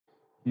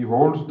He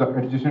holds the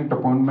adjacent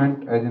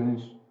appointment as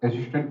an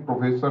assistant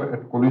professor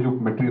at College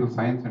of Material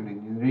Science and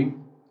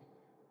Engineering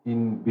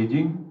in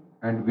Beijing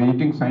and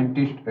visiting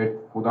scientist at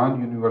Fudan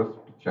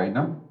University,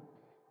 China.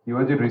 He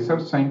was a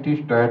research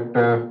scientist at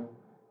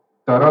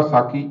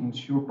Tarasaki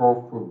Institute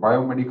of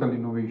Biomedical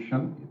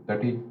Innovation,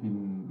 that is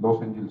in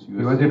Los Angeles, USA.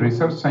 He was a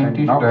research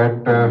scientist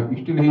at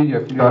still he is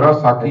affiliated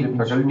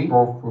Tarasaki as a faculty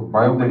of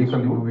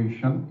Biomedical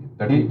Innovation.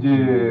 That is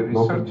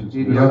research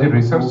area. He was a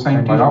research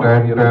scientist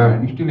at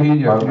still he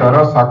is affiliated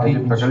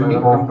Tarasaki faculty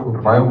of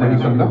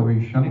Biomedical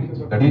Innovation.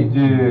 That is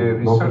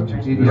research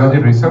area. He was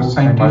a research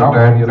scientist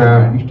at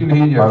still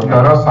he is affiliated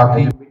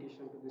Tarasaki.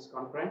 Invitation to this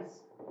conference.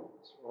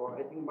 So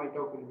I think my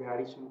talk will be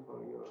addition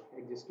for your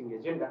existing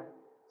agenda.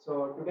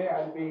 So today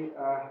I'll be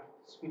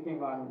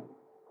speaking on,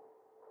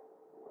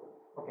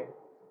 okay,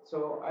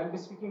 so I'll be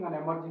speaking on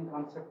emerging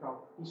concept of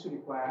tissue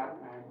repair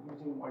and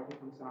using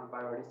multifunctional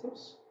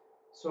bioadhesives.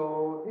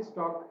 So this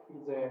talk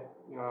is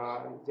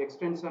the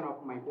extension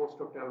of my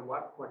postdoctoral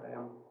work, but I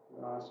am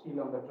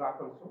still on the track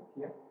also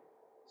here.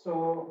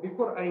 So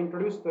before I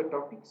introduce the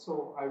topic,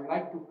 so I would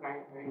like to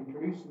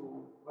introduce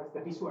you what's the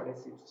tissue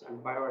adhesives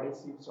and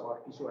bioadhesives or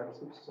tissue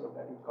adhesives, so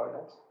that we call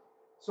that.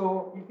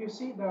 So if you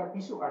see the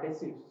tissue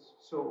adhesives,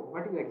 so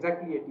what is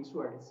exactly a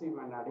tissue adhesive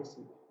and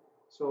adhesive?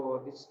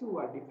 So these two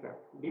are differ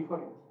with each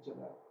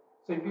other.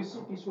 So if you see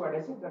tissue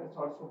adhesive, that is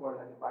also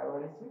called as a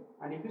bioadhesive,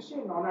 and if you see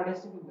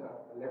non-adhesive in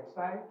the left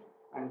side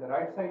and the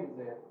right side is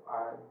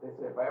there's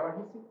a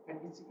bioadhesive, and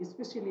it's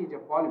especially is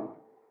a polymer,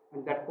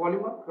 and that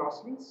polymer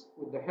cross-links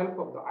with the help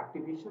of the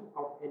activation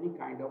of any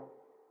kind of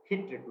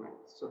heat treatment.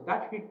 So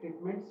that heat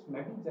treatments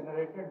may be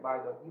generated by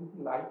the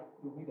UV light,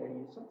 UV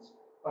radiations,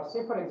 or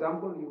say for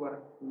example you are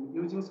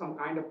using some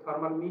kind of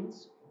thermal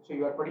means, so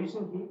you are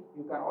producing heat,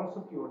 you can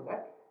also cure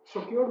that. So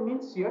cure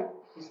means here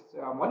these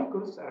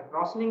molecules are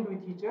cross-linked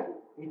with each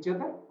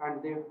other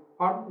and they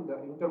form the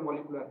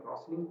intermolecular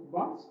cross-link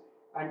bonds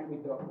and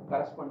with the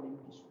corresponding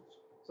tissues.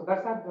 So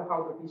that's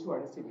how the tissue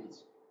adhesive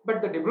is.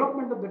 But the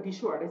development of the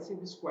tissue adhesive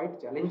is quite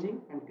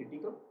challenging and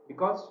critical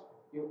because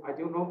as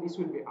you know, this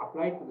will be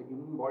applied to the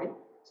human body.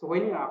 So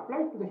when you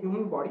apply it to the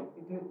human body,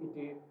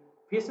 it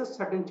faces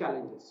certain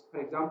challenges.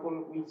 For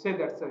example, we say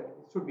that it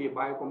should be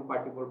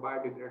biocompatible,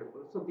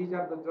 biodegradable. So these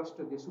are just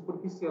the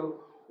superficial,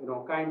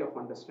 kind of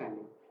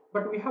understanding.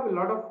 But we have a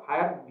lot of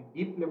higher,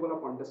 deep level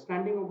of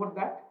understanding over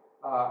that,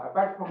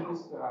 apart from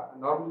this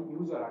normal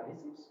user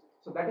adhesives.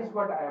 So that is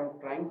what I am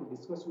trying to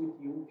discuss with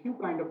you. Few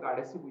kind of the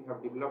adhesive we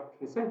have developed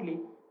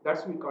recently.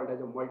 That's we called as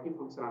a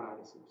multifunctional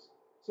adhesives.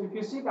 So if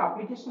you see the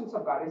applications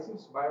of the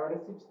adhesives,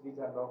 bioadhesives, these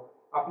are the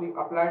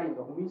applied in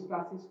the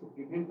homeostasis to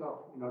prevent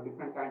the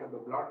different kind of the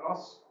blood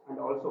loss and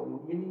also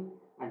wound healing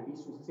and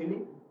tissue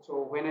sealing.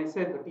 So when I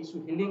said the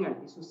tissue healing and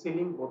tissue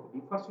sealing both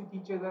differs with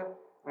each other,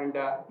 and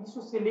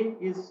tissue sealing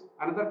is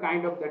another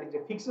kind of that is a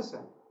fixation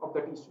of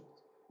the tissues.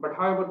 But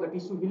however, the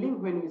tissue healing,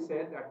 when we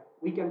say that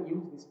we can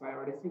use this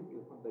bioadhesive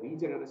for the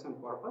regeneration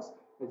purpose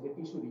as a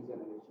tissue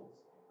regenerations.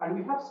 And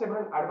we have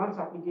several advanced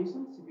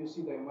applications. If you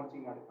see the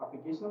emerging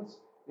applications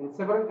in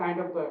several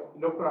kind of the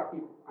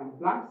electroactive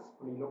implants,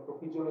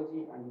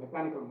 electrophysiology and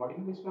mechanical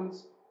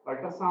modulations,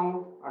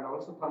 ultrasound, and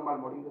also thermal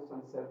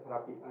modulation, cell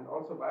therapy, and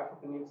also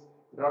biophotonics,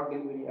 drug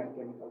delivery, and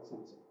chemical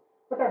sensing.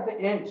 But at the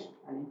end,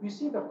 and if you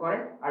see the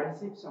current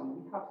adhesives,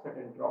 we have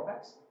certain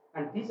drawbacks,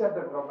 and these are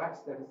the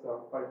drawbacks that is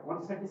called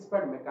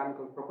unsatisfied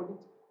mechanical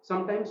properties.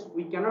 Sometimes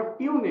we cannot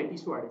tune a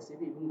tissue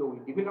adhesive even though we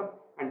develop,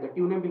 and the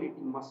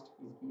tunability must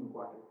is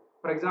important.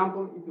 For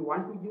example, if you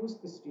want to use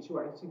this tissue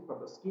adhesive for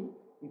the skin,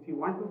 if you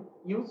want to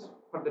use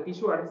for the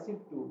tissue adhesive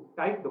to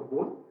tie the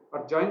bone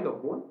or join the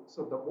bone,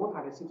 so the both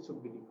adhesives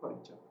should be different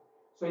each other.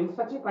 So in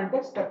such a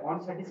context, the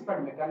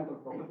unsatisfied mechanical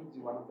property is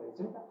one of the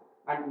agenda,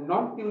 and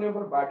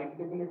non-tunable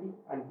biodegradability,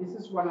 and this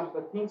is one of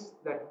the things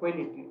that when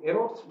it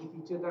erodes with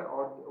each other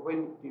or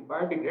when it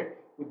biodegrade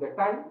with the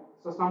time,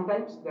 so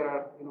sometimes there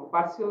are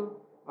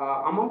partial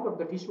amount of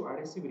the tissue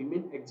adhesive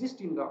remain exist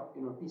in the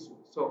tissue.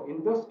 So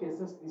in those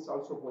cases, this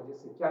also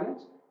poses a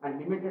challenge and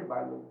limited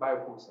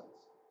biofunctions.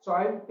 So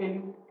I will tell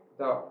you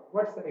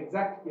what's the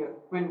exact here.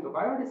 When the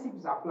bioadhesive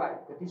is applied,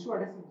 the tissue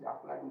adhesive is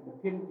applied with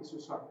the thin tissue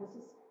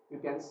surfaces. You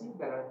can see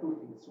there are two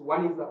things.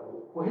 One is the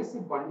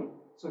cohesive bonding.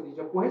 So there is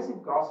a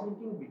cohesive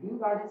cross-linking between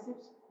the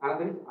adhesives.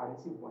 Another is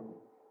adhesive bonding.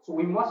 So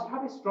we must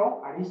have a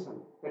strong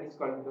adhesion, that is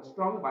called the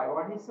strong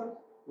bioadhesion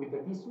with the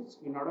tissues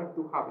in order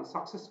to have a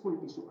successful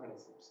tissue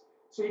adhesives.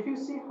 So if you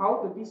see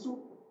how the tissue,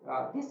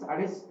 these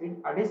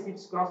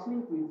adhesives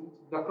cross-link with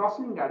the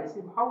cross-linked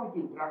adhesive, how it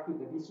interact with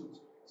the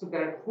tissues. So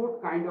there are four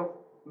kind of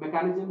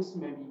mechanisms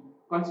may be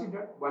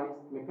considered. One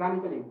is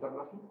mechanical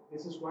interlocking.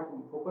 This is what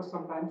we focus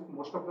sometimes,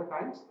 most of the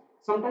times.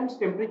 Sometimes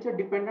temperature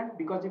dependent,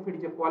 because if it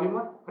is a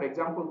polymer, for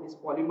example, this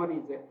polymer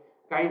is a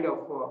kind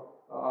of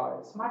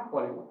smart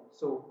polymer.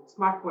 So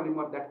smart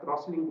polymer that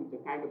cross-link with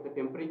the kind of the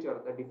temperature,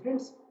 the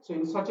difference. So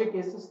in such a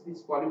cases,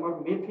 this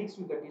polymer may fix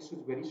with the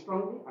tissues very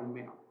strongly and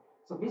may not.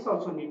 So this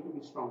also need to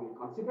be strongly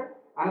considered.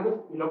 Another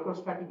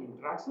electrostatic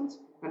interactions,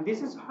 and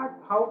this is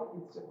how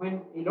it's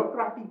when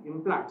electroactive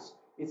implants.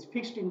 is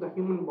fixed in the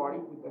human body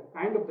with the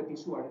kind of the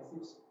tissue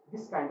adhesives.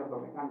 This kind of the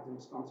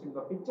mechanisms comes into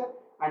the picture,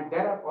 and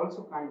there are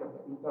also kind of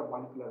the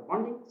intermolecular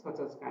bonding, such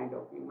as kind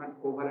of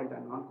covalent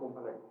and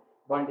non-covalent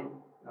bonding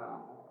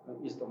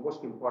is the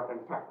most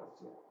important factors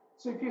here.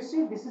 So if you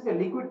see, this is a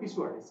liquid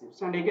tissue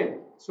adhesives, and again,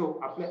 so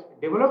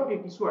developed a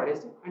tissue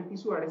adhesive, and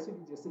tissue adhesive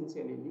is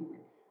essentially liquid,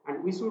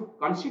 and we should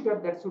consider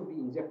that should be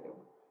injectable.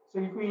 So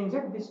if we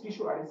inject this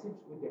tissue adhesives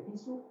with the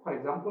tissue, for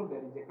example,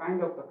 there is a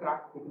kind of the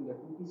crack between the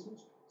two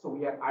tissues, so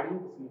we are adding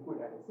this liquid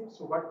adhesive.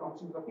 So what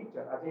comes into the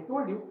picture? As I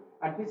told you,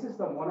 and this is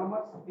the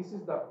monomers, this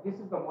is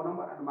the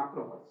monomer and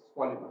macromers,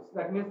 polymers.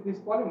 That means these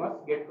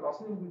polymers get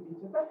crossing with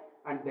each other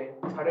and they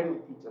harden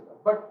with each other.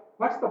 But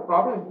what's the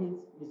problem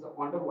is the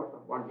underwater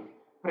bonding.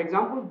 For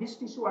example, this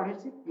tissue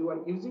adhesive you are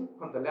using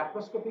for the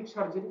laparoscopic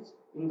surgeries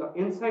in the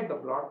inside the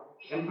blood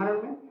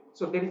environment.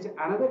 So there is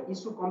another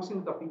issue comes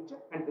into the picture,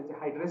 and there is a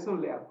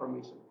hydration layer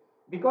formation,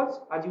 because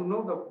as you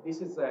know,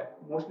 this is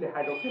mostly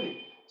hydrophilic.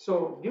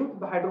 So due to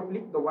the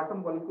hydrophilic, the water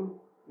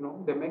molecule,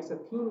 they makes a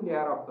thin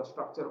layer of the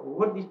structure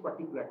over this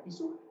particular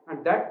tissue,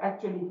 and that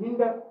actually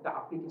hinder the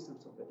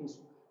applications of the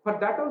tissue. For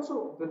that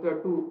also,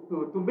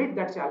 to meet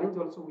that challenge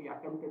also, we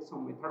attempted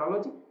some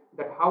methodology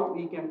that how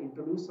we can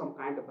introduce some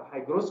kind of the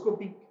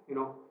hygroscopic,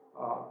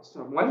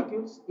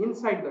 molecules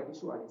inside the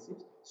tissue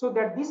adhesives, so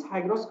that this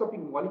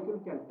hygroscopic molecule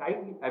can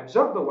tightly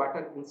absorb the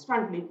water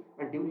instantly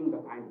and during the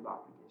kind of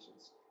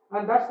applications.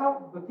 And that's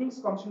how the things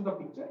comes in the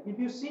picture. If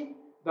you see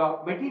the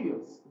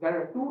materials, there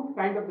are two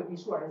kind of the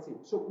tissue adhesive.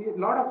 So a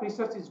lot of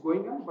research is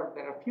going on, but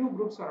there are few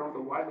groups around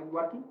the world is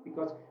working,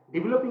 because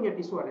developing a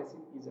tissue adhesive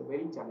is a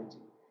very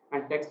challenging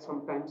and takes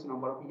sometimes a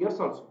number of years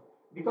also.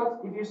 Because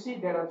if you see,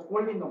 there are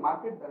only in the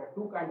market, there are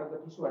two kind of the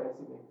tissue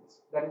adhesive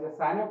agents. There is a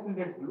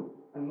cyanoacrylate glue,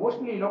 and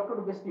mostly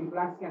electrode-based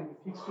implants can be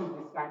fixed with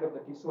this kind of the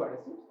tissue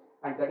adhesives,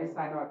 and that is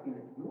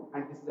cyanoacrylate glue,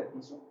 and this is a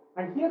tissue.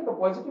 And here the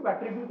positive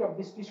attribute of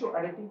this tissue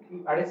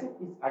adhesive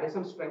is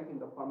adhesion strength in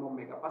the form of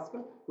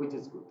megapascal, which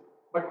is good.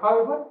 But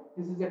however,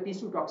 this is a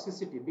tissue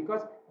toxicity,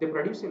 because they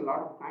produce a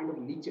lot of kind of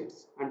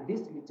leachates, and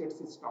this leachates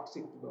is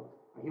toxic to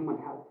the human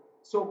health.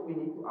 So we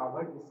need to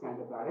avoid this kind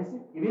of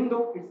adhesive, even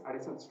though its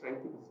adhesion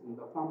strength is in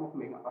the form of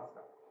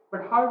megapascal.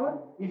 But however,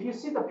 if you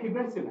see the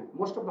fibrin-sealant,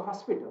 most of the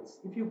hospitals,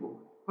 if you go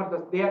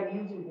they are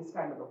using this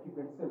kind of a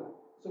fibrin-sealant.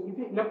 So if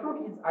an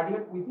electrode is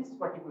adhered with this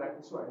particular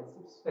tissue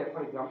adhesive, say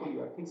for example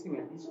you are fixing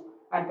a tissue,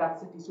 and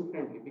that's a tissue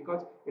friendly,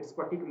 because it's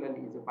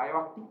particularly is a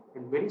bioactive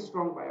and very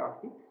strong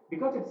bioactive,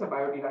 because it's a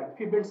bioderived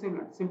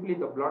fibrin-sealant, simply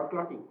the blood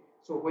clotting.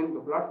 So when the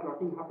blood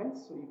clotting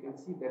happens, so you can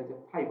see there is a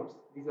fibers.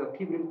 These are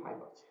fibrin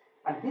fibers.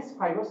 And these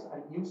fibers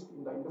are used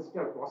in the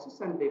industrial process,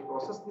 and they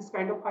process this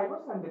kind of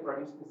fibers and they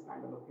produce this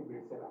kind of a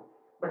fibrin serum.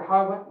 But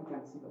however, you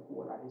can see the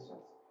poor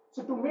adhesions.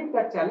 So to meet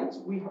that challenge,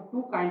 we have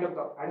two kind of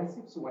the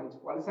adhesives. One is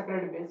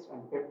polysaccharide based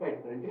and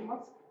peptide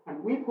dendrimers,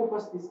 and we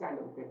focus this kind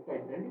of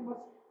peptide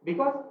dendrimers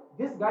because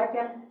this guy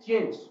can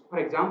change. For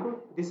example,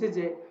 this is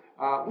a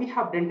we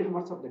have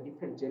dendrimers of the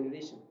different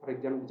generation. For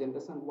example,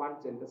 generation 1,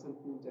 generation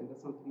 2,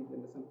 generation 3,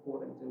 generation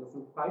 4, and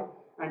generation 5.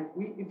 And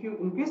if you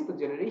increase the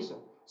generation,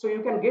 so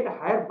you can get a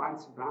higher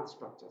branch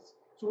structures.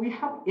 So we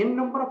have n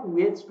number of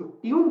ways to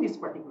tune this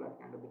particular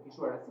kind of the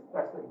tissue adhesive.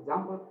 That's the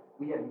example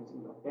we are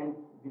using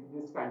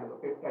this kind of a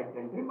peptide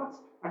dendrimers,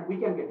 and we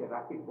can get a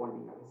rapid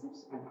bonding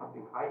adhesives and have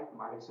the high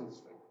adhesion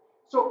strength.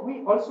 So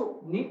we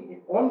also need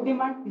a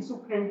on-demand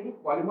tissue-friendly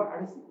polymer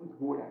adhesive with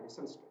good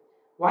adhesion strength.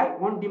 Why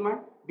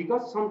on-demand?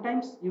 Because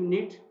sometimes you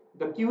need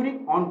the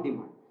curing on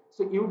demand.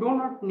 So you do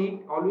not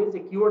need always a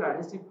cured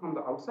adhesive from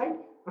the outside.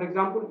 For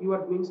example, you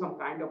are doing some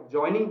kind of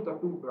joining the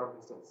two blood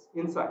vessels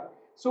inside.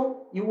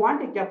 So you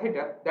want a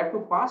catheter that to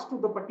pass to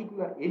the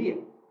particular area,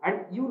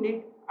 and you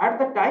need at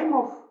the time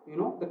of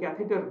the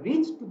catheter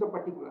reach to the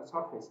particular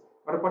surface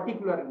or a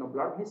particular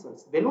blood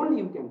vessels, then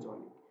only you can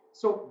join it.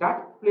 So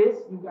that place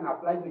you can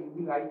apply the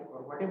UV light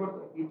or whatever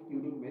the heat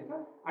curing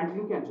method, and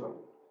you can join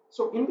it.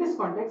 So in this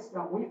context,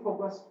 we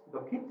focus the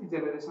 5th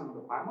generation of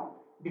the primer,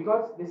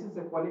 because this is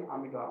a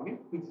polyamidoamine,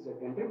 which is a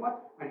dendrimer,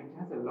 and it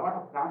has a lot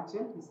of branch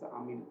chain, is the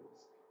amine groups.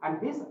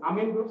 And these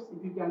amine groups,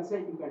 if you can say,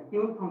 you can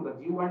tune from the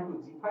G1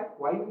 to G5.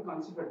 Why we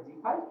consider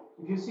G5?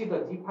 If you see the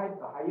G5,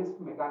 the highest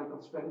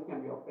mechanical strength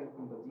can be obtained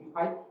from the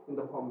G5 in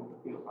the form of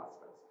the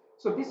kilopascals.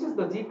 So this is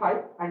the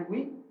G5, and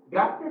we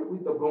grafted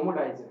with the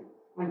bromodiazine.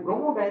 And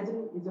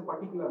bromodiazine is a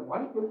particular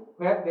molecule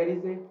where there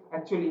is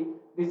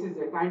this is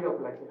a kind of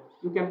like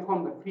you can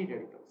form the free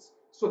radicals.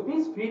 So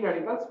these free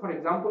radicals, for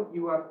example,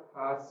 you are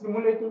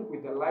simulating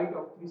with a light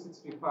of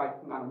 365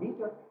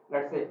 nanometer,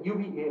 let's say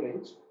UVA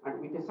range, and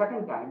with a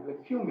certain time,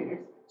 like few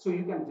minutes, so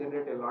you can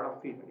generate a lot of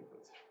free radicals.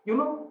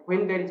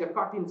 When there is a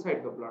cut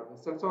inside the blood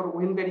vessels, or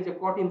when there is a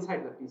cut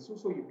inside the tissue,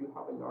 so you do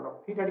have a lot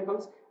of free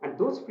radicals, and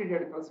those free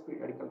radicals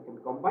can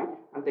combine,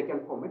 and they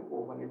can form a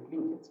covalent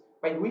linkage,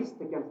 by which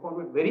they can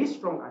form a very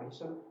strong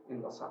adhesion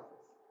in the surface.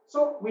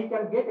 So we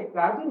can get a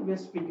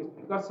carbon-based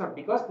precursor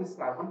because this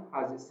carbon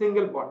has a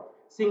single bond,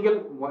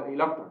 single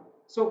electron.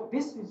 So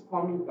this is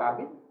forming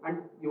carbon, and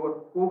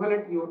your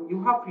covalent,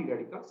 you have free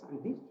radicals,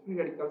 and these free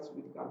radicals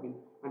with carbon,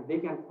 and they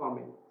can form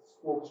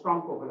a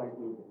strong covalent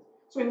linkage.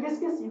 So in this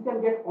case, you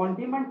can get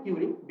on-demand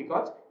curing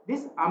because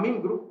this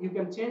amine group, you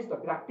can change the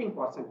grafting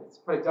percentage.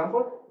 For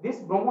example, this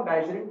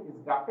bromodiazepine is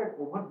grafted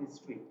over this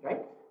tree,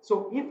 right?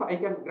 So if I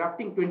can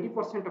grafting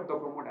 20% of the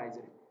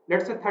bromodiazepine,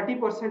 let's say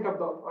 30% of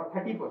the, or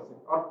 30%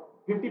 or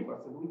 50%,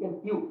 we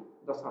can cure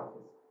the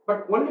surface.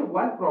 But only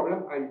one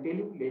problem I will tell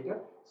you later.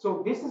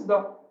 So this is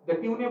the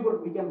tunable,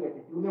 we can get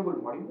a tunable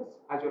modulus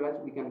as well as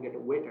we can get a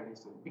weight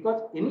adhesion,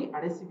 because any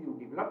adhesive you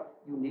develop,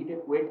 you need a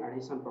weight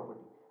adhesion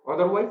property.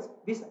 Otherwise,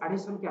 this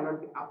adhesion cannot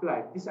be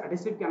applied. This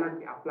adhesive cannot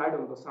be applied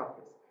on the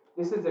surface.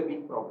 This is a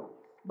big problem.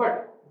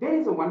 But there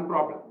is a one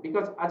problem,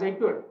 because as I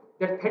told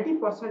that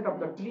 30% of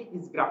the tree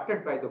is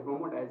grafted by the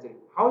bromodiazepine.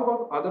 How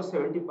about other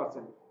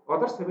 70%?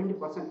 Other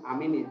 70%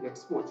 amine is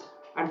exposed,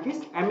 and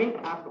this amine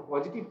have the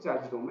positive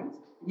charge domains.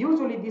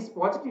 Usually these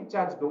positive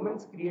charge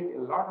domains create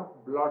a lot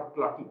of blood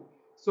clotting.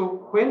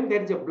 So when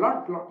there is a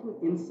blood clotting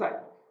inside,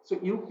 so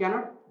you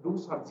cannot do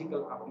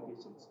surgical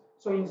applications.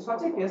 So in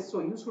such a case,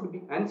 so you should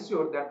be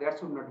ensured that there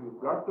should not be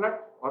blood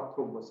clot or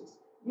thrombosis.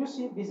 You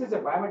see, this is a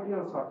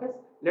biomaterial surface.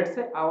 Let's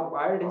say our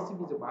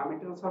bioadhesive is a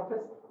biomaterial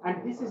surface,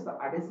 and this is the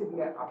adhesive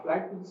layer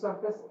applied to the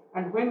surface.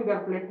 And when there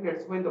are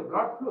platelets, when the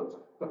blood flows,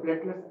 the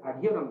platelets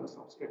adhere on the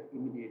substrate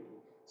immediately.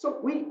 So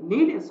we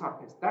need a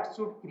surface that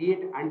should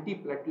create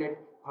anti-platelet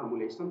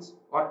formulations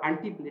or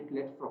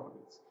anti-platelet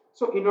properties.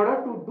 So in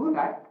order to do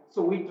that,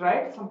 so we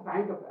tried some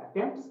kind of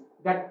attempts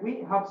that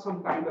we have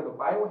some kind of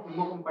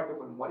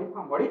biohemocompatible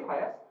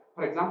modifiers.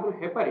 For example,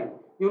 heparin.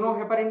 You know,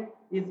 heparin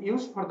is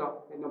used for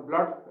the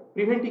blood,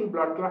 preventing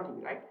blood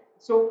clotting, right?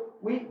 So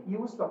we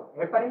use the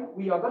heparin.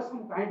 We other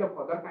some kind of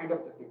other kind of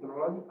the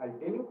technology. I'll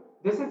tell you.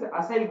 This is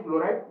acyl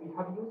chloride we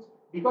have used,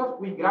 because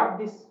we grab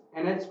this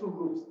NH2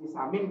 groups, these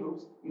amine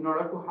groups, in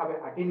order to have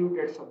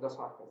attenuated of the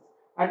surface.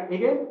 And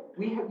again,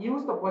 we have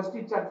used the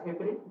positive charge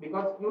heparin,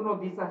 because you know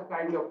these are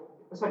kind of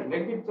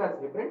negative charge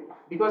heparin,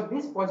 because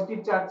this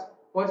positive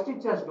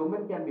charge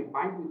domain can be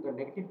bind with the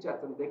negative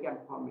charge and they can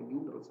form a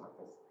neutral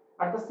surface.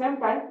 At the same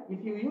time,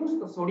 if you use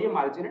the sodium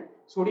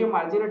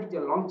alginate is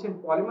a long chain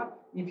polymer.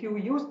 If you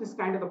use this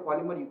kind of the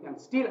polymer, you can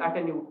still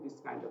attenuate this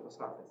kind of the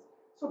surface.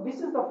 So this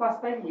is the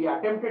first time we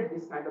attempted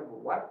this kind of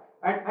work,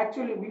 and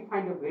actually we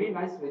find a very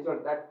nice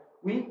result that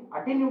we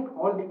attenuate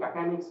all the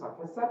cationic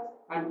surfaces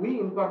and we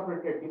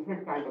incorporated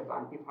different kind of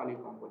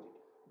antifouling composite,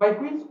 by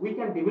which we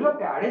can develop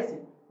an adhesive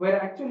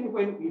where actually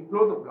when we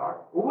flow the blood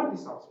over the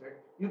substrate,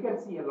 you can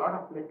see a lot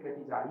of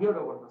platelet is adhered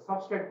over the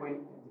substrate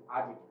when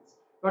as it is.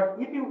 But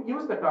if you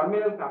use the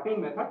terminal capping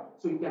method,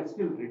 so you can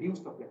still reduce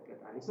the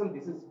platelet adhesion.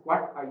 This is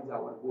what is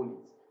our goal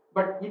is.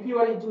 But if you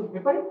are using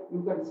heparin,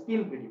 you can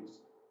still reduce.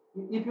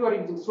 If you are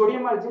using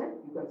sodium alginate,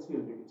 you can still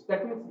reduce.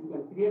 That means you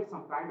can create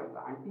some kind of the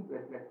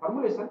anti-platelet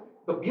formulation.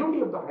 The beauty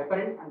of the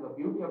heparin and the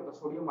beauty of the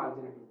sodium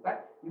alginate is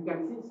that you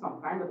can see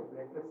some kind of the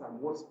platelets are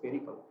more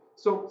spherical.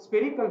 So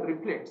spherical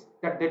reflects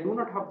that they do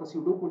not have the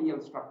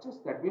pseudopodial structures.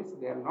 That means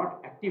they are not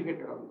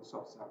activated on the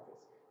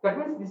subsurface. That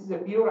means this is a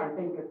pure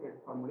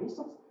anti-platelet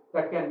formulations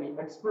that can be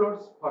explored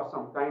for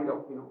some kind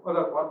of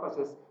other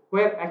purposes,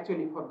 where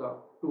actually for the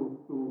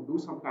to do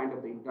some kind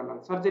of the internal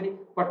surgery,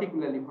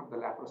 particularly for the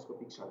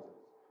laparoscopic surgery.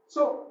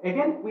 So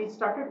again, we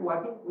started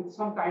working with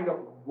some kind of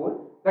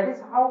goal, that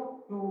is how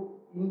to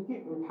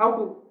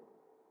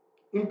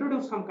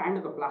introduce some kind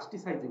of a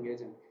plasticizing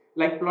agent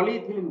like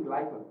polyethylene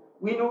glycol.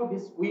 We know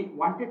this, we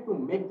wanted to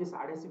make this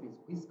adhesive is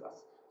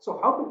viscous. So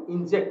how to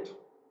inject?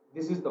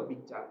 This is the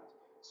big challenge.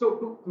 So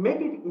to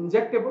make it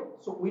injectable,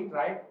 so we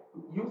tried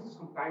to use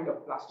some kind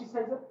of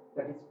plasticizer,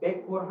 that is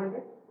PEG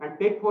 400, and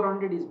PEG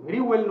 400 is very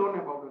well known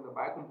about the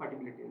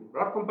biocompatibility and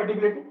blood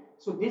compatibility.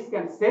 So this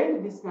can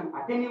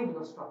attenuate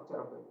the structure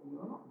of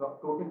the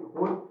total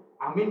whole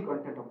amine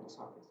content of the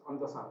surface on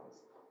the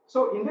surface.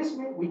 So in this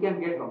way, we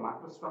can get the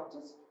macro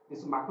structures,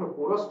 these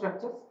macroporous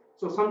structures.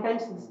 So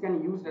sometimes this can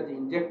be used as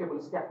an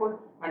injectable scaffold,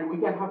 and we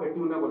can have a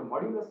tunable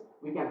modulus,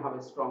 we can have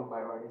a strong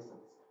bioadhesins.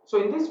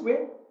 So in this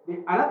way,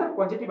 another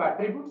positive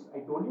attributes I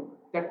told you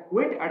that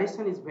weight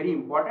adhesion is very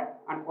important,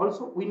 and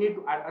also we need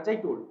to, as I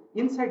told,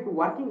 inside to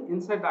working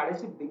inside the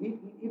adhesive,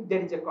 if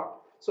there is a cut,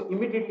 so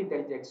immediately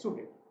there is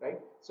exudate, right?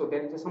 So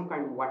there is some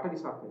kind of watery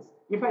surface.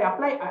 If I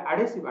apply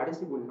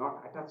adhesive will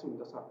not attach in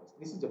the surface.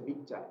 This is a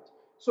big challenge.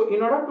 So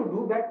in order to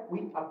do that,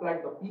 we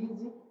applied the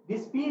PEG.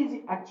 This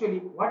PEG actually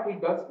what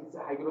it does is a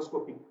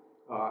hygroscopic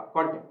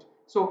content.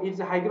 So it's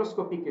a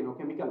hygroscopic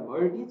chemical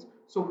moieties,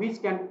 so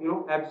which can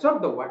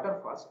absorb the water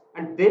first,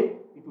 and then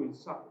it will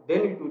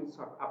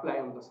apply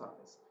on the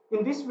surface.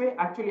 In this way,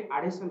 actually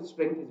adhesion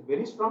strength is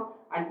very strong,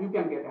 and you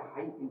can get a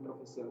high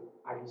interfacial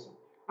adhesion.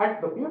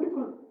 And the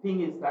beautiful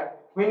thing is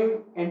that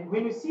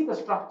when you see the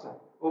structure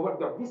over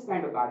this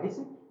kind of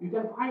adhesive, you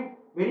can find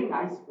very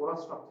nice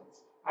porous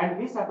structures.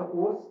 And these are the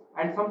pores,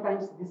 and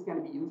sometimes this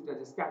can be used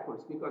as a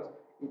scaffolds, because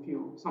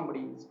if somebody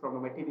is from a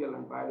material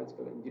and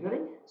biological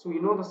engineering, so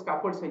the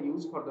scaffolds are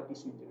used for the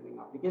tissue engineering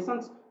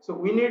applications. So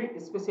we need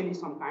especially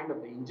some kind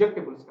of the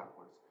injectable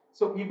scaffolds.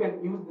 So you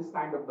can use this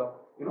kind of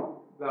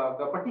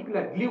the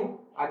particular glue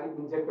as an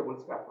injectable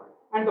scaffold.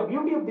 And the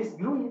beauty of this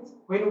glue is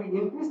when we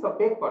increase the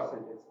PEG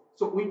percentage,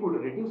 so we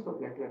could reduce the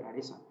platelet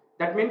adhesion.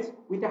 That means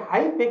with a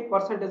high peg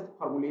percentage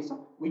formulation,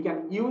 we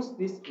can use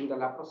this in the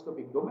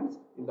laparoscopic domains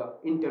in the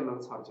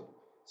internal surgery.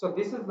 So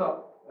this is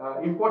the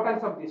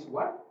importance of this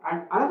work.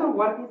 And another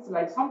work is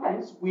like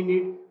sometimes we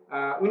need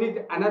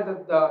another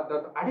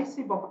the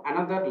adhesive of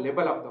another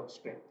level of the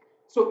strength.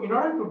 So in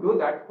order to do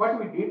that, what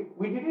we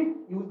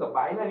didn't use the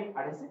binary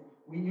adhesive,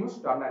 we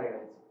used ternary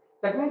adhesive.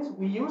 That means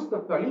we use the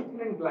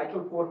polyethylene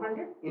glycol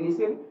 400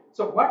 initially.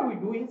 So what we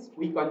do is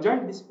we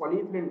conjoin this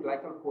polyethylene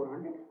glycol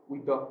 400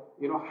 with the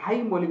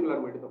high molecular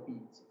weight of the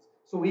PECs.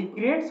 So we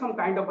create some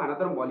kind of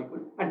another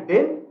molecule, and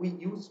then we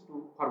use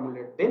to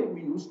formulate. Then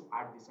we use to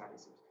add these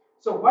adhesives.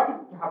 So what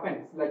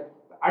happens, like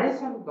the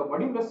adhesion, the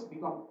modulus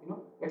become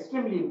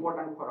extremely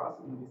important for us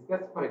in this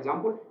case. For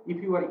example,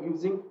 if you are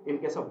using in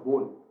case of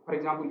bone, for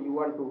example, you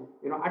want to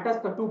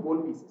attach the two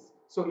bone pieces.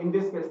 So in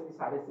this case, this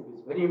adhesive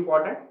is very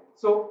important.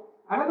 So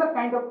another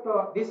kind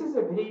of this is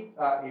a very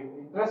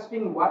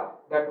interesting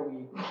work that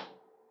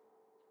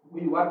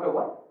we worked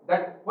over.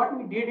 That what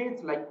we did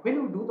is like when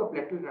you do the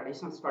platelet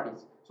adhesion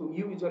studies, so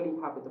you usually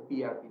have the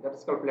PRP, that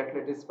is called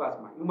platelet-rich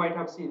plasma. You might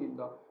have seen in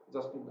the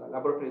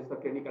laboratories, the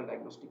clinical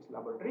diagnostics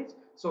laboratories.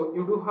 So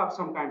you do have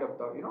some kind of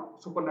the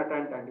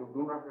supernatant, and you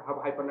do not have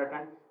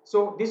hypernatant.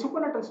 So this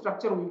supernatant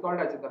structure we called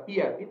as the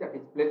PRP, that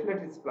is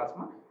platelet-rich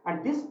plasma,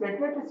 and this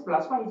platelet-rich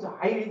plasma is a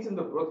high rich in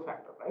the growth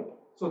factor, right?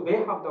 So they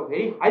have the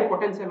very high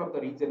potential of the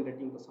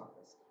regenerating the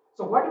surface.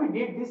 So what we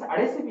did, this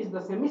adhesive is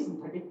the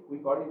semi-synthetic, we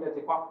call it as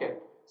a cocktail.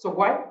 So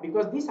why?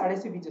 Because this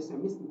adhesive is a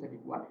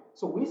semi-synthetic one.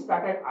 So we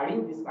started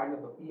adding this kind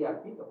of the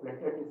PRP, the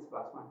platelet-rich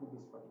plasma, to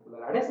this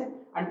particular adhesive,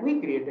 and we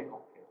create a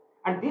cocktail.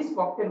 And this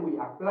cocktail we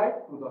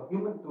applied to the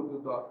human,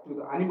 to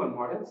the animal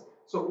models.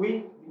 So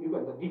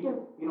the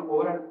detailed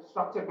overall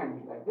structure can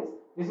be like this.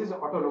 This is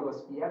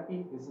autologous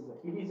PRP. This is a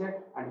PDZ,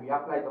 and we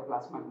apply the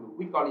plasma glue.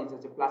 We call it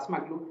as a plasma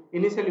glue.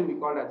 Initially, we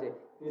called as a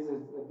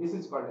this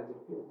is called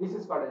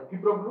a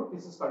fibro glue.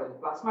 This is called as a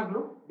plasma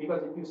glue,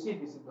 because if you see,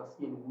 this is the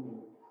skin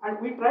wound. And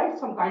we tried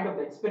some kind of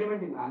the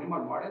experiment in the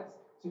animal models.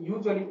 So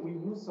usually we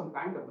use some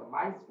kind of the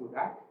mice to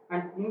that,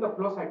 and in the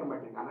flow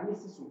cytometric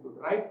analysis we could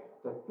write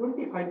the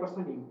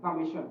 25%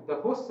 inflammation, the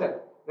host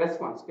cell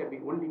response can be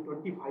only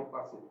 25%.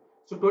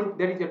 So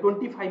there is a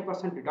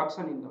 25%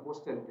 reduction in the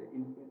host cell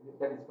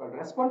that is called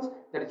response,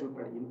 that is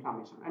called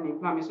inflammation. And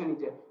inflammation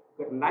is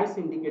a nice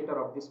indicator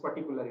of this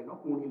particular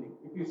wound healing.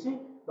 If you see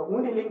the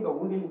wound healing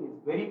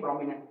is very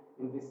prominent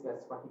in this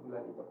case,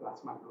 particularly the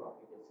plasma glue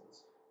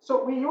applications.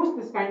 So we use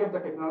this kind of the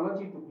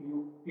technology to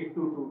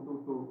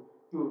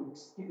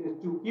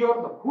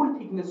cure the full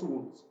thickness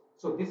wounds.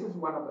 So this is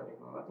one of the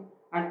technology.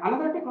 And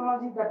another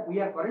technology that we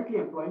are currently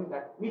employing,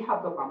 that we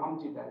have the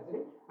PAMAMG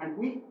diagram, and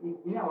we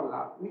in our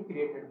lab we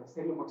created the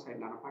cerium oxide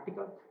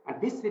nanoparticle,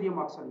 and this cerium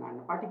oxide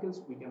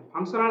nanoparticles we can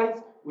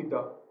functionalize with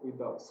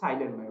the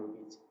silent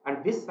myotids.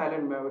 And this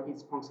silent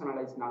myotids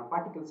functionalized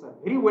nanoparticles are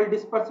very well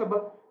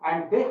dispersible,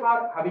 and they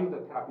are having the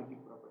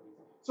therapeutic properties.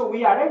 So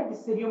we added the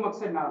cerium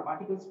oxide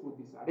nanoparticles to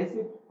this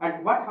adhesive,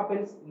 and what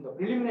happens in the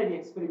preliminary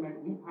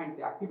experiment, we find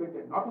the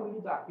activated, not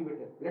only the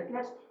activated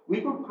platelets,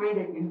 we could find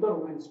an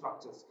interwoven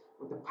structures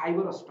with the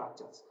fibrous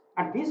structures,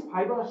 and this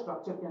fibrous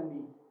structure can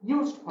be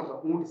used for the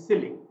wound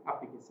sealing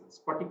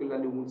applications,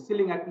 particularly wound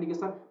sealing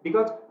application,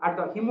 because at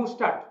the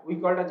hemostat we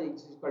call it as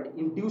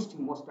induced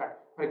hemostat.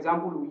 For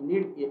example, we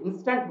need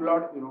instant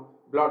blood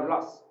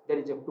loss. There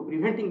is to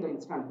preventing the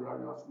instant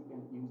blood loss, we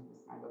can use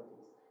this kind of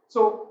things.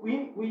 So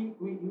we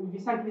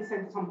recently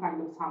sent some kind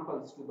of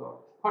samples to the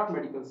Hot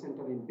Medical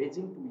Center in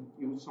Beijing to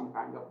use some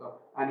kind of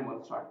the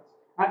animal studies.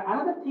 And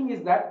another thing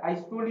is that I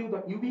told you the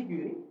UV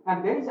curing,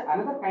 and there is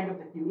another kind of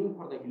the curing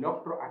for the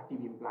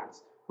electroactive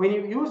implants. When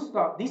you use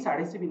this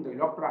adhesive in the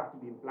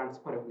electroactive implants,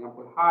 for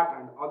example, heart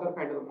and other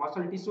kind of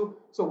muscle tissue,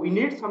 so we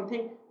need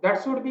something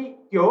that should be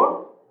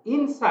cured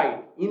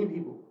inside, in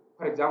vivo.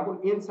 For example,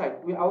 inside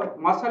our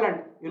muscle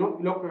and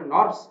electro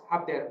nerves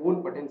have their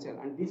own potential,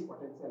 and this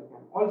potential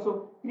can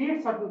also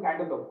create certain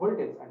kind of the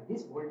voltage, and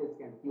this voltage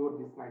can cure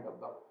this kind of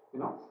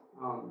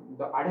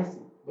the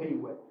adhesive very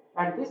well.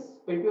 And these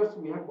papers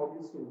we have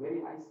published in very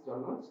nice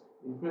journals,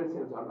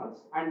 influential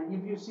journals. And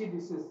if you see,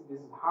 this is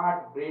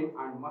heart, brain,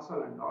 and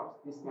muscle and nerves.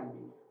 This can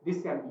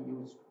be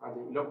used as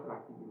an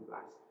electroactive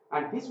implants.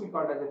 And this we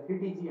call as a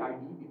 3D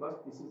ID, because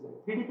this is a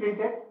 3D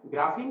printed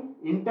graphene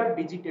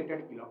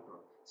interdigitated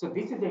electrode. So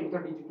this is an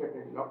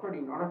interdigitated electrode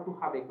in order to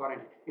have a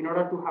current, in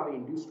order to have an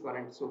induced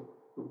current. So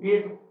to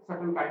create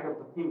certain kind of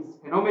the things,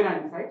 phenomena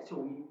inside. So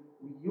we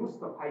use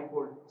the 5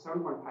 volt,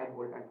 7.5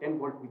 volt, and 10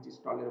 volt, which is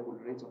tolerable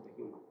range of the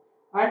human.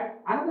 And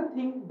another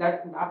thing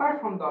that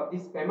apart from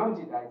this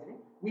PAMAMG diagram,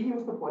 we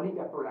use the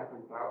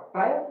polycaprolactam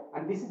trial,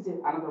 and this is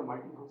another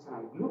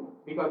multifunctional glue,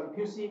 because if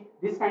you see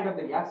this kind of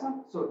the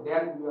reaction, so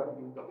there you are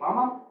using the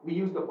PAMAM, we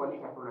use the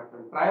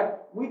polycaprolactam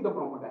trial with the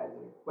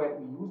bromodiazide, where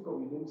we use the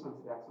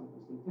Williamson's reaction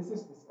to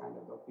synthesis this kind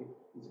of the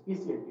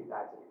PCLT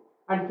diagram.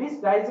 And this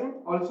diagram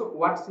also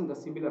works in the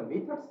similar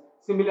methods,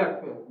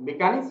 similar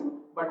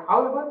mechanism, but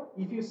however,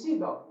 if you see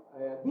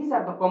these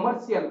are the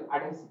commercial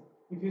adhesive.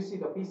 If you see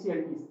the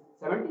PCLT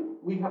 70,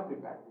 we have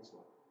prepared this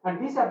one. And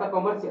these are the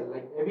commercial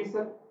like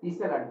Avicel,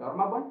 T-cell and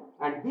Dermabond,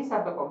 and these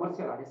are the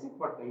commercial adhesive.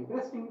 But the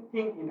interesting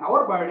thing in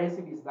our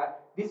bioadhesive is that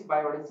this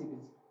bioadhesive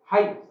is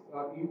high,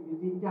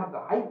 you have the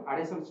high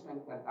adhesion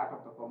strength than that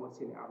of the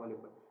commercially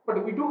available.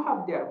 But we do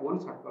have their own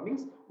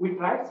shortcomings. We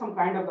tried some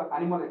kind of the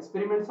animal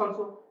experiments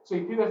also. So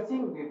if you are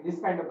seeing this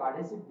kind of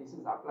adhesive, this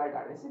is applied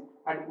adhesive,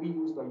 and we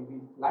use the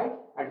UV light,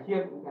 and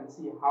here you can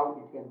see how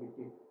it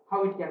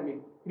can be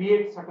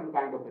create certain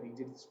kind of the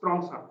rigid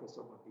strong surface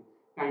over the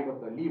kind of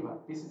the lever.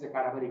 This is a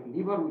cadaveric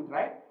lever we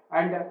tried,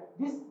 and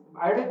this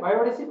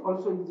bioadhesive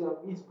also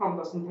is from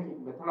the synthetic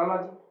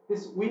methodology.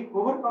 This we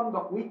overcome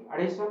the weak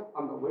adhesion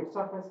on the wet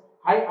surface,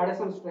 high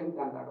adhesion strength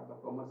than that of the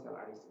commercial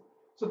adhesive.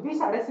 So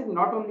this adhesive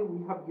not only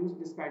we have used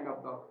this kind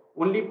of the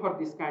only for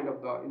this kind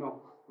of the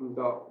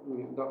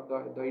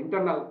the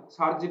internal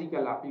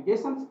surgical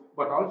applications,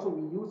 but also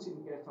we use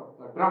in case of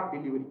the drug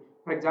delivery.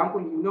 For example,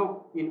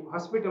 in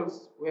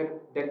hospitals where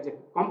there is a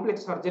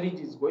complex surgery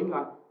is going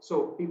on,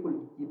 so people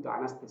give the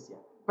anesthesia.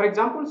 For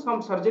example,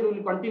 some surgery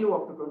will continue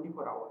up to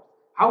 24 hours.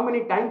 How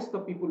many times the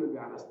people will be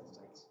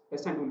anesthetized?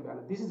 Patient will be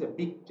anesthetized. This is a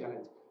big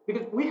challenge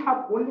because we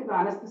have only the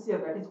anesthesia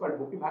that is called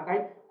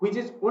bupivacaine, which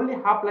is only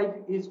half-life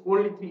is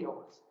only 3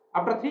 hours.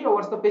 After 3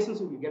 hours, the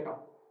patients will get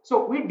up.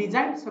 So we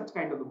designed such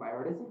kind of the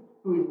bioadhesive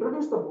to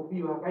introduce the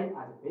bupivacaine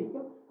as a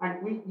vehicle,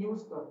 and we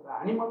use the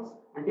animals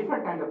and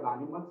different kind of the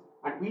animals,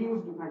 and we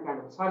use different kind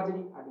of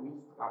surgery, and we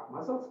use calf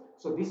muscles.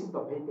 So this is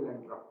the vehicle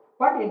and drug.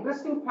 But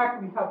interesting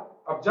fact we have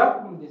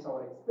observed from this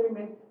our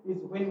experiment is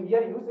when we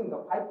are using the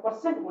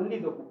 5% only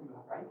the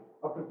bupivacaine,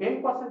 up to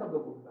 10% of the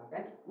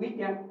bupivacaine, we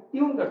can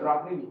tune the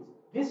drug release.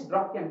 This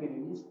drug can be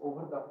released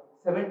over the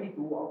 72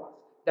 hours.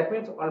 That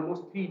means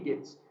almost 3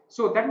 days.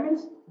 So that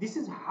means this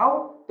is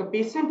how the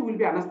patient will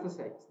be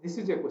anesthetized. This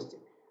is a question.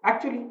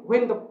 Actually,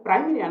 when the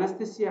primary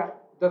anesthesia,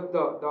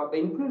 the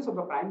influence of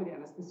the primary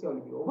anesthesia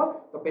will be over,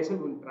 the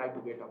patient will try to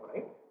get up,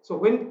 right? So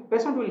when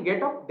patient will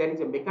get up, there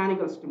is a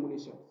mechanical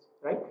stimulation,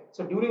 right?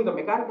 So during the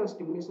mechanical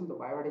stimulation, the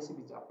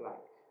bioadhesive is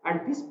applied,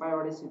 and this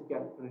bioadhesive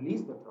can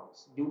release the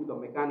drugs due to the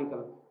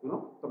mechanical,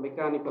 the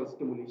mechanical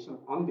stimulation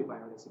on the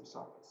bioadhesive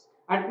surface.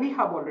 And we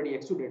have already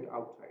exuded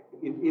outside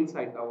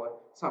inside our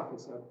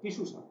surface,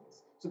 tissue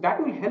surface. So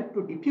that will help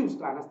to diffuse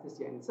the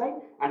anesthesia inside,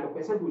 and the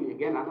patient will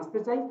again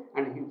anesthetize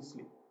and he will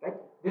sleep, right?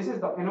 This is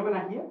the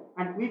phenomena here,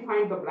 and we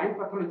find the blind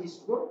pathology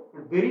score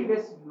and very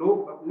less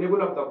low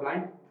level of the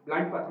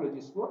blind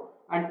pathology score,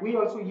 and we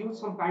also use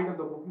some kind of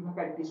the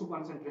bupivacaine tissue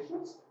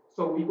concentrations.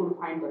 So we could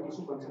find the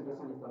tissue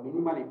concentration is the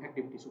minimal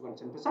effective tissue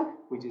concentration,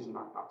 which is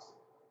not toxic.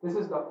 This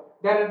is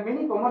there are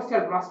many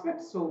commercial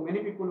prospects, so many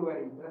people were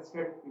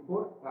interested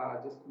before,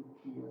 just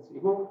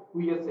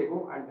 2 years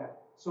ago, and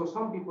so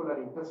some people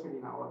are interested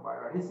in our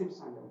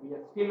bioadhesives, and we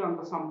are still on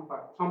the some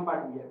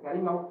part we are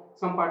carrying out,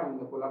 some part in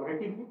the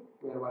collaboratively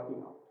we are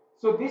working out.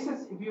 So this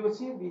is, if you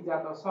see, these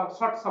are the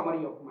short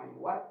summary of my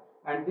work,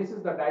 and this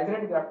is the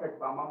diazonate grafted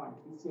PAMA and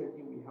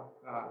PCLT. We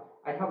have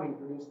I have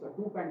introduced the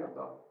two kind of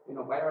the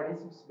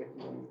bioadhesives, but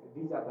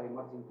these are the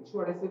emerging tissue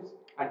adhesives,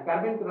 and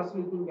carbon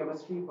cross-linking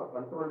chemistry for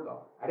control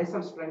the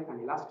adhesion strength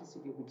and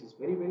elasticity, which is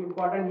very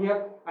important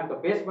here. And the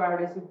base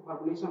bioadhesive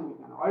formulation we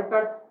can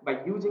alter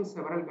by using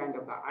several kind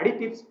of the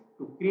additives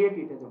to create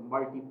it as a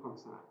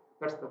multifunctional.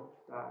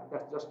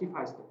 That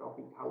justifies the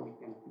topic how we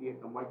can create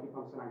the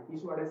multifunctional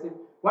tissue adhesive.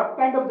 What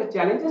kind of the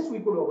challenges we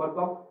could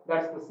overcome?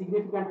 That's the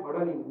significant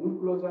hurdle in wound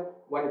closure.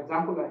 One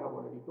example I have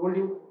already told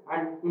you,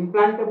 and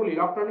implantable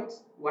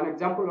electronics. One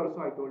example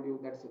also I told you,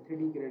 that's a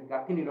 3D grade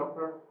graphene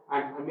electrode,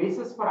 and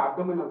meshes for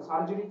abdominal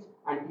surgeries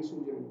and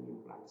tissue joining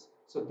implants.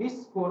 So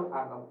these 4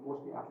 are the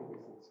mostly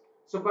applications.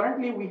 So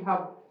currently we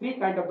have 3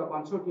 kind of the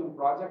consortium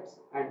projects,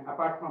 and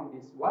apart from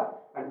this work,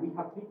 and we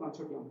have 3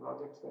 consortium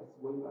projects that's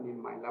going on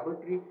in my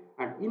laboratory,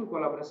 and in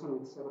collaboration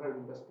with several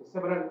industry,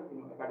 several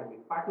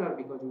academic partners,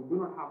 because we do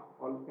not have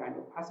all kind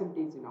of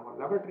facilities in our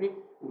laboratory.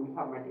 We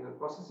have material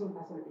processing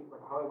facility,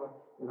 but however,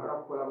 a lot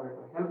of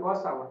collaborators help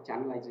us our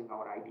channelizing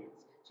our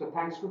ideas. So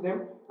thanks to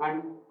them,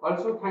 and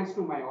also thanks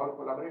to my all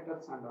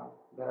collaborators, and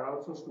there are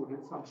also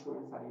students, some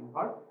students are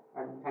involved,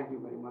 and thank you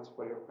very much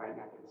for your kind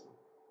attention.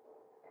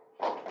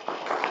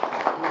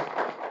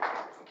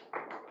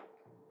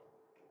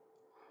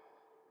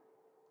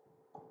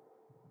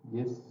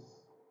 Yes.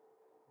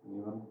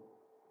 Anyone?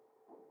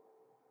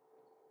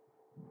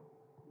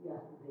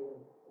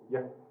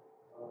 Yeah.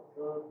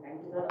 So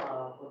thank you, sir,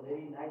 for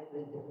very nice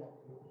presentation.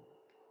 Actually.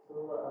 So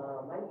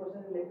my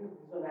question related to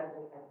this one.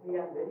 Actually,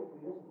 I'm very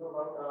curious to know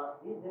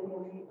about is there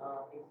any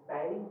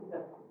expiring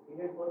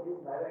period for this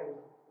bioadhesive?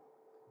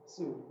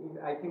 So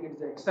I think it's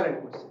an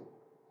excellent question.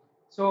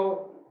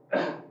 So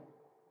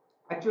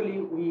actually,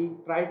 we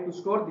try to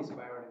store these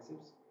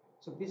bioadhesives.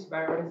 So this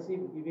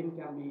bioadhesive even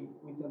can be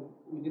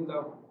within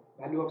the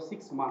value of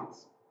 6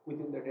 months.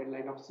 Within the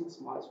deadline of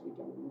 6 months, we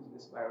can use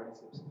these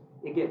bioadhesives.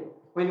 Again,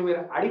 when we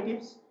are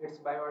additives, its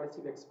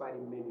bioadhesive expire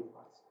in many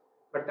parts,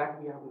 but that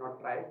we have not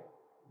tried.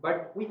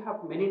 But we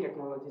have many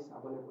technologies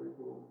available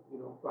to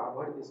to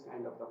avoid this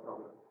kind of the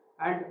problem.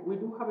 And we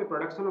do have a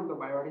production of the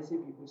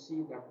bioadhesive. If you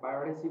see that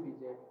bioadhesive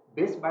is a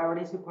base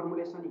bioadhesive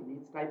formulation in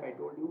each type, I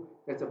told you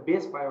that's a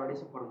base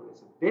bioadhesive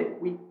formulation. Then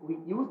we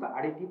use the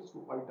additives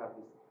to alter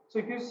this. So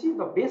if you see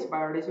the base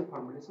bioadhesive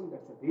formulation,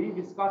 that's a very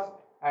viscous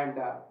and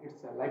its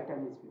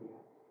lifetime is very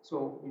high.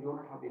 So we do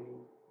not have any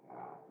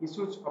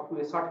issues up to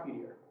a short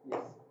period.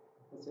 Yes,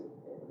 that's a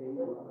very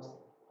good question.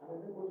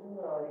 Another question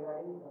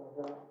regarding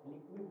the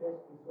liquid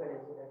based tissue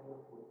adhesive that you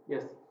put.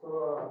 Yes. So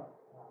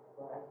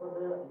as per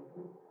the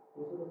liquid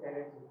tissue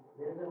adhesive,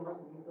 there is a much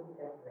need to be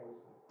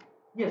characterized.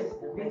 Yes,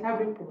 these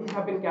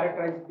have been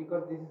characterized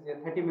because this is a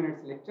 30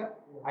 minutes lecture.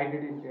 I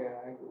didn't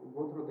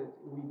go through this.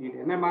 We did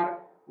NMR,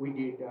 we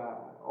did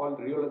all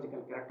the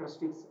rheological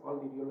characteristics, all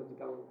the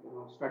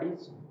rheological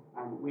studies,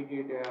 and we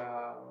did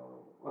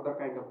other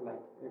kind of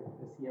like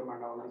SEM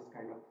and all this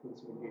kind of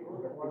things we did.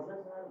 Those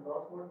modulus are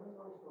loss modulus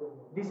or storage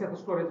modulus? These are the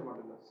storage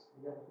modulus.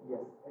 Yes.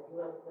 That you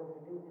are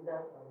considering these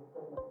are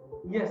viscous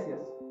materials. Yes,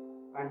 yes,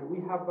 and we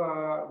have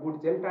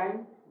good gel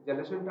time,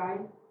 gelation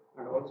time,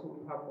 and also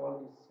we have all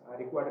these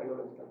required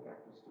rheological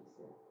characteristics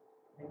here.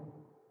 Thank you.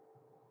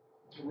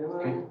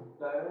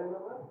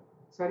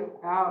 Sorry,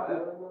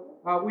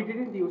 we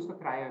didn't use the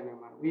cryo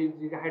NMR. We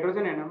did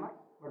hydrogen NMR,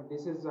 but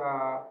this is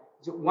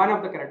one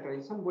of the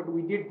characterization. But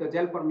we did the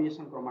gel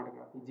permeation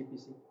chromatography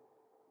 (GPC)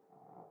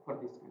 for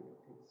this kind of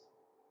things.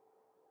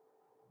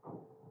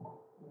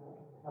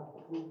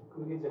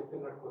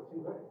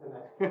 Question, but it's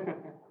an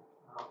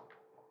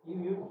you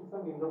used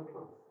some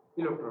electrodes.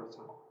 Electrodes.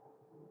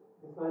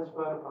 This was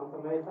for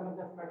conservation of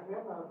this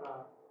material or?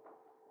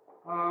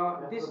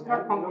 This is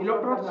not from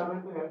electrodes.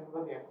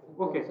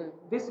 Okay.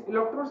 This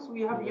electrodes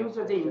we have used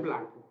as an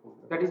implant.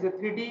 That is a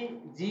 3D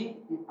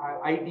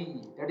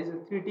GIDE. That is a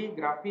 3D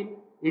graphene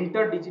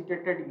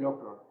interdigitated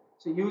electrode.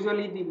 So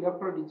usually the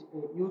electrode is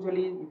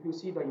usually if you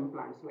see the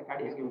implants like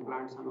cardiac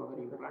implants and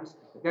other implants,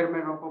 they are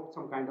made up of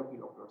some kind of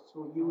electrodes.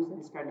 So use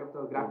this kind of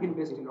the graphene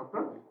based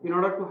electrode in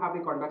order to have a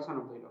conduction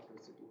of the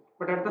electricity.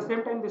 But at the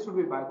same time, they should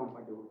be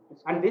biocompatible.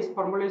 And this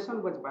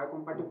formulation was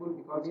biocompatible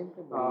because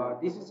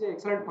this is an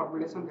excellent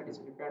formulation that is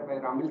prepared by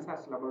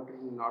Ramilsas laboratory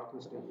in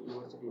Northwestern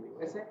University in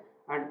USA.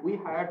 And we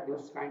had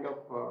those kind of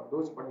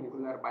those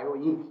particular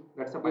bio-ink.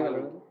 That's a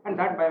bio-ink, and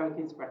that bio-ink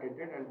is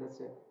patented, and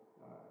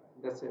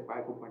that's a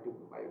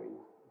biocompatible bio-ink.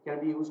 It can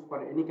be used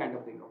for any kind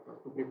of the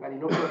electrode to prepare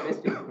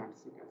electrode-based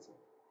implants. You can say.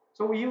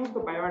 So we use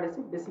the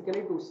bioadhesive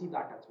basically to see the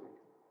attachment.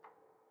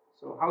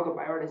 So how the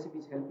bioadhesive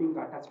is helping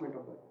the attachment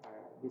of the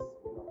this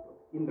electrode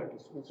in the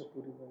tissue.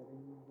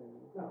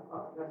 No,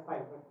 that's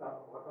fine.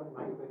 But what was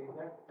my query is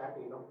that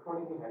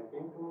electrode is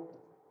helping to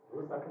do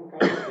certain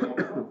kind of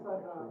reactions or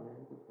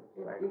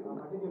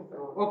what is its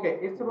role? Okay,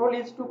 its role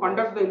is to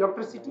conduct the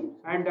electricity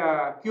and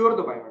cure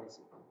the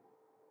bioadhesive.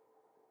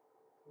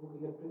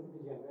 Electricity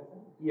generation?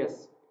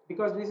 Yes,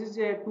 because this is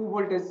a 2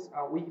 voltage.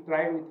 We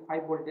tried with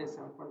 5 voltage,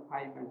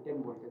 7.5 and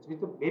 10 voltage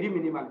with a very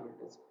minimal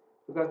voltage.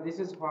 Because this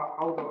is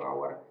how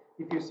our,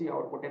 if you see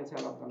our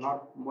potential of the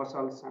nerve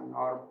muscles and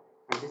nerve,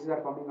 and these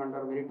are coming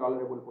under very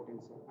tolerable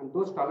potential, and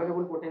those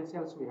tolerable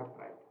potentials we have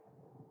tried.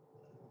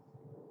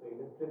 So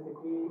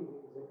electricity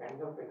is a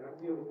kind of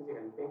energy which is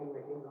helping in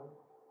making some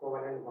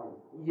covalent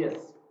bonds.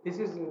 Yes, this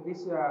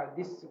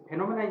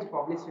phenomena is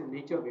published in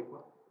Nature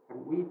paper,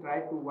 and we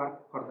try to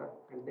work further,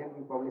 and then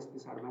we publish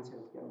this advanced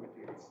healthcare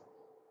materials.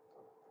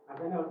 And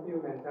then also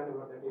you mentioned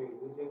about that you are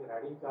using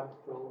radicals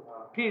to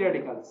free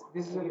radicals.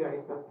 This is free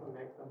radicals to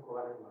make some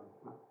covalent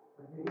bonds.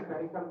 Free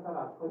radicals are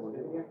also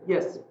very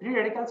yes, free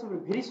radicals will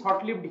be very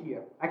short-lived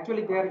here.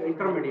 Actually, they are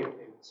intermediate,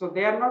 so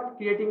they are not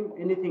creating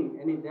anything.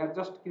 They are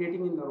just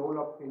creating in the role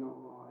of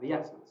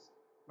reactions,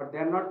 but they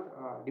are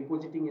not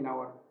depositing in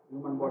our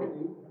human body.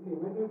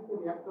 Immediately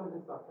react to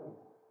this substance.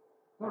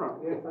 No.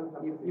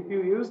 If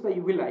you use the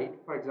UV light,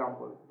 for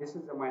example, this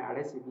is my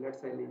adhesive. Let's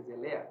say it is a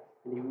layer,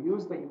 and you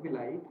use the UV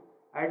light,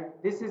 and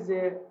this is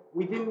a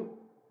within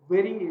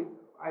very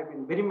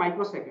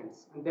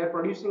microseconds, and they are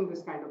producing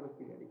this kind of a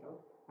free radical.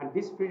 And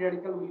this free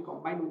radical will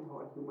combine with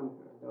our human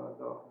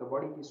the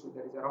body tissue.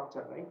 There is a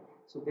rupture, right?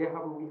 So we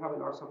have a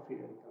lots of free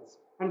radicals,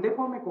 and they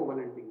form a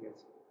covalent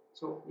linkage.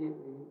 So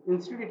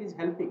instead, it is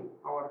helping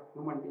our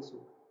human tissue,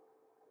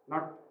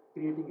 not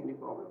creating any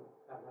problem.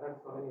 There are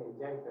so many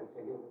enzymes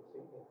actually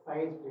which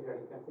excise free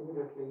radicals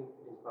immediately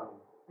it is formed.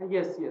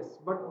 Yes,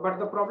 but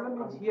the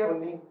problem is here.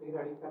 Free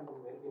radical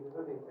is very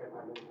difficult inside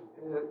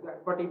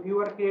but if you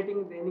are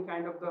creating any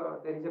kind of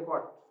there is a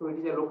pot, so it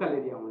is a local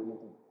area only.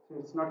 So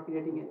it's not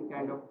creating any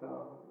kind of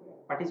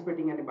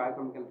participating in any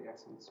biochemical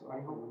reactions. So I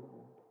hope.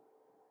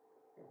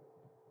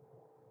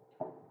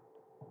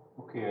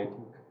 Okay, I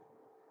think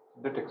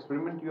that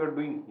experiment you are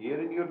doing here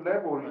in your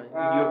lab or in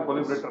your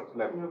collaborator's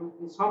lab?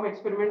 Some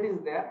experiment is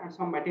there and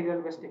some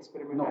material-based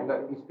experiment.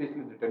 No,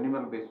 especially the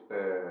animal-based.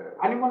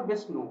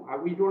 Animal-based, no.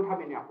 We don't have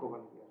any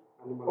approval here.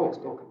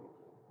 Animal-based. Okay.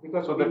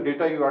 Because so the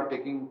data you are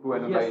taking to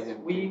analyze. Yes,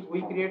 we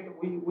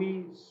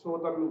show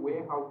them a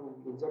way how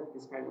to insert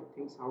this kind of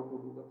things, how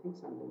to do the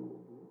things, and then we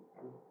do it,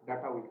 and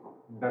data will come.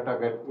 Data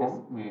get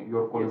from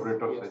your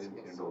collaborators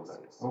agency yes, and all that.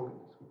 Yes. Okay,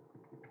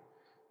 that's good.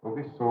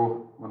 Okay,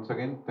 so once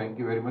again, thank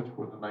you very much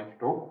for the nice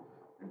talk.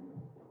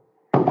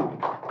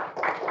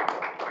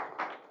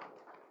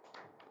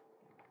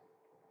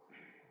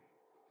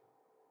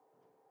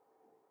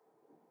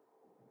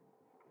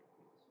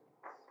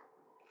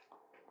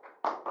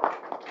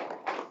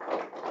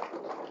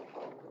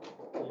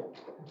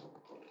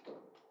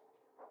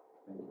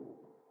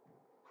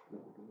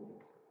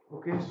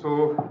 Okay,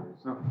 so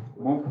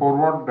move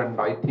forward,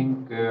 and I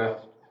think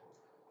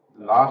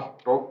last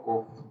talk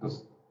of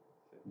this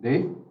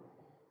day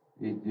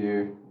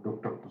is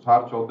Dr.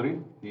 Tushar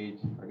Chaudhary. He is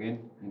again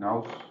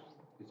in-house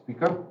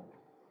speaker,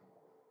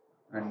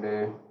 and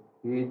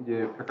he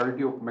is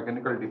faculty of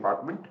mechanical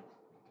department.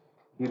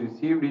 He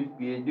received his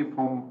PhD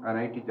from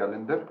NIT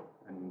Jalandhar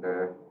and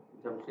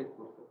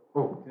Jamshedpur.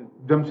 Oh,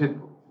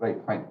 Jamshedpur. Right,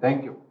 fine.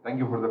 Thank you. Thank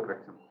you for the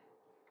correction.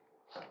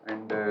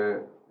 And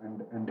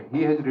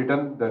he has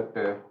written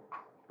that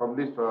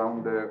published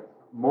around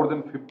more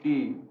than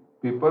 50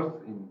 papers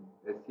in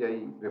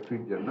SCI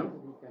refereed journals.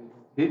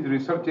 His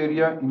research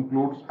area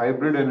includes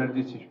hybrid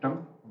energy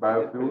system,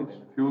 biofuels,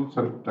 fuel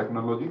cell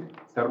technology,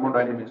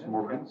 thermodynamics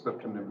modeling,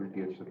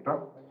 sustainability,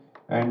 etc.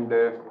 And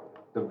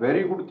the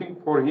very good thing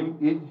for him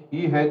is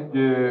he has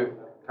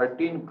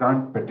 13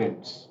 grant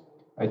patents.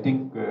 I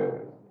think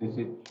this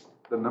is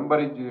the number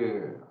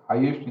is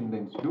highest in the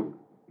institute.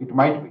 It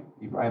might be,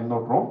 if I am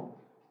not wrong.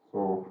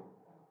 So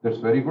that's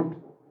very good.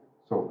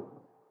 So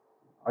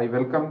I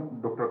welcome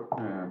Dr.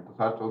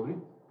 Tushar Chaudhary,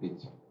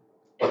 please.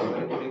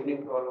 Good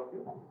evening to all of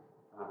you.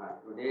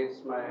 Today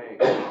it's my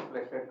great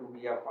pleasure to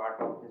be a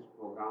part of this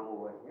program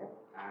over here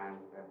and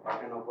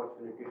got an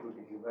opportunity to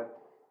deliver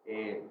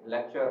a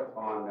lecture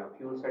on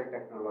fuel cell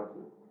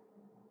technology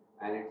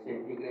and its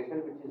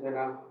integration, which is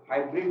a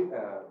hybrid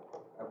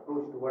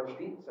approach towards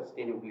the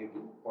sustainability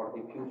for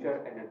the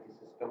future energy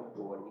system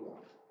over here.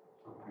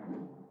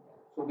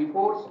 So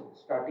before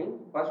starting,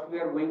 first we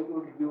are going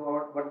to review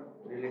out what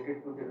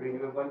related to the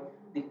renewable,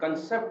 the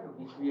concept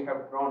which we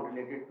have drawn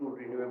related to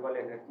renewable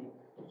energy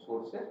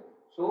sources.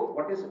 So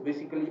what is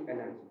basically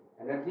energy?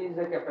 Energy is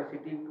a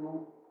capacity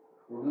to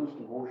produce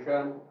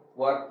motion,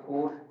 work,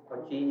 force, or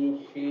change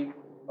in shape,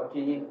 or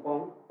change in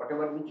form,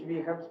 whatever which we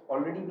have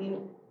already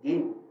been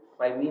gained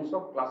by means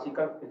of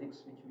classical physics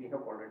which we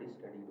have already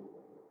studied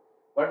over here.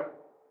 But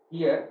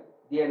here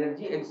the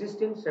energy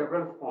exists in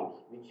several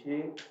forms, which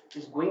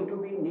is going to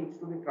be needs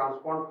to be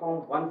transformed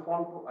from one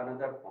form to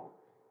another form.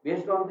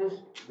 Based on this,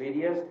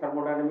 various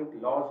thermodynamic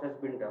laws has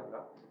been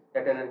developed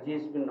that energy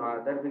has been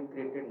neither been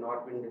created nor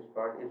been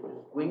destroyed. It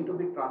is going to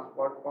be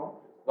transferred from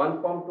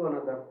one form to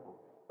another form.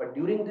 But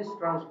during this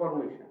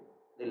transformation,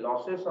 the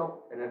losses of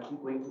energy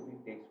going to be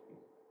takes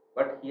place.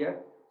 But here,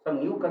 some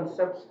new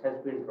concepts has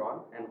been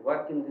drawn and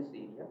work in this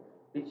area,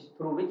 which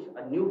through which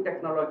a new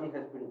technology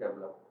has been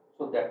developed.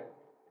 So that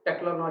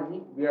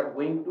technology we are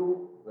going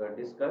to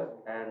discuss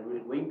and we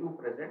are going to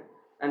present,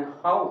 and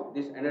how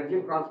this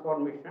energy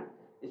transformation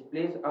is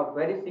plays a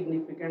very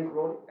significant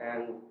role,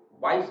 and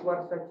vice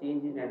versa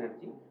change in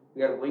energy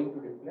we are going to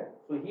reflect.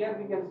 So here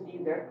we can see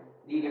that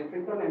the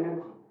electrical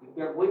energy, if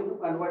we are going to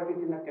convert it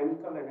in a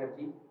chemical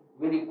energy,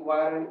 we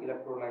require an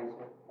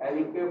electrolyzer, and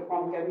if we are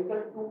from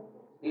chemical to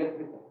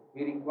electrical,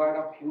 we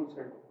require a fuel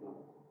cell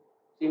technology.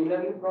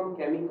 Similarly, from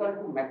chemical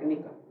to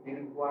mechanical, we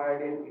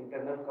required an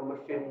internal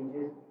combustion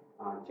engine,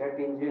 jet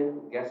engine,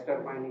 gas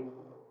turbine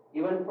engine.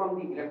 Even from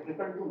the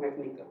electrical to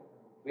mechanical,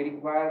 we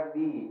require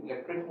the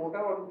electric motor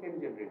or steam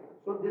generator.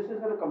 So this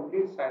is a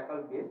complete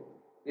cycle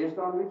based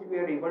on which we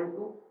are able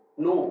to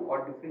know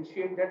or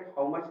differentiate that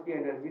how much the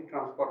energy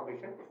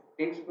transformation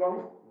takes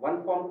from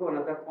one form to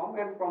another form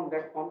and from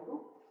that form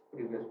to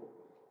previous form.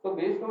 So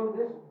based on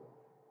this,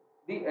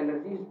 the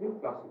energy is being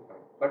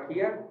classified. But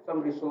here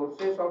some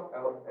resources of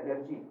our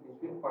energy is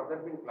being further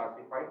been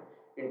classified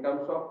in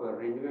terms of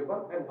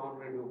renewable and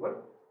non-renewable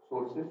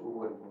sources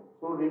over here.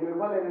 So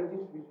renewable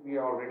energies which we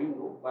already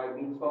know by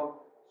means of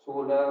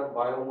solar,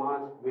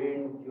 biomass,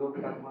 wind,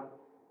 geothermal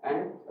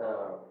and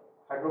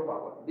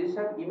hydropower. These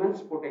have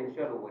immense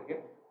potential over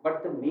here.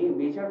 But the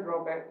major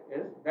drawback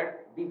is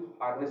that the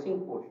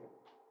harnessing portion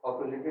of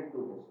related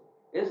to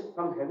this is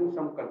some having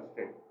some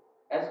constraint.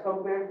 As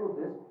compared to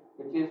this,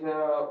 which is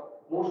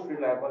most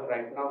reliable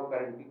right now,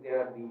 currently they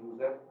are the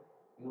user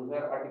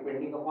are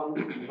depending upon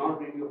the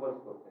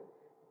non-renewable sources.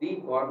 The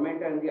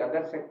government and the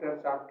other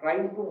sectors are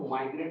trying to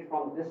migrate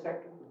from this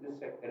sector to this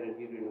sector,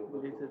 energy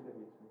renewable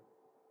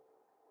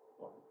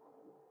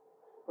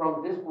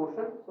from this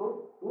portion,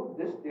 so to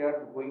this they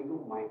are going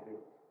to migrate.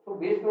 So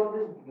based on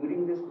this,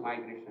 during this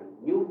migration,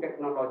 new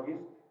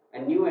technologies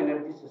and new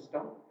energy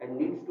system and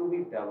needs to be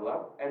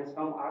developed, and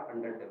some are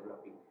under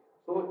developing.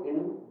 So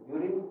in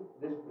during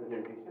this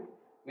presentation,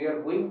 we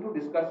are going to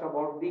discuss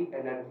about the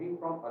energy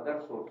from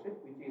other sources,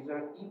 which is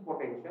a key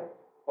potential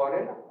for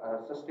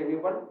a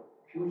sustainable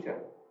future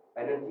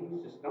energy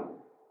system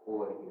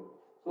over here.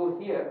 So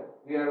here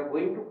we are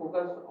going to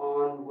focus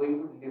on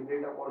going to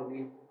deliberate upon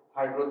the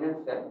hydrogen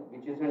cell,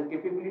 which is a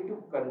capability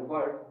to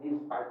convert this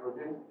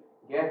hydrogen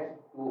gas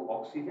to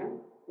oxygen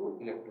to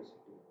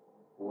electricity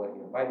over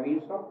here by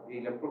means of the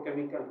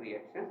electrochemical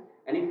reaction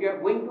And if you are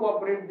going to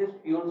operate this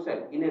fuel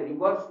cell in a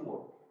reverse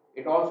mode,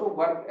 it also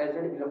works as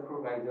an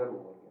electrolyzer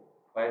over here.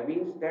 By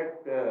means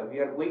that we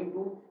are going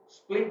to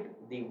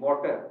split the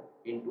water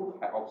into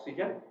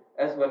oxygen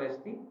as well as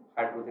the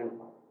hydrogen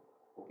part.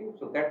 Okay,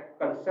 so that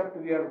concept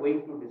we are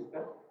going to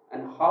discuss,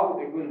 and how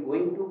it will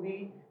going to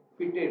be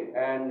fitted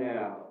and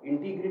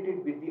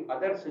integrated with the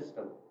other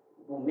system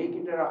to make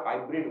it a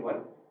hybrid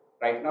one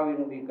right now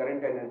in the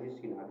current energy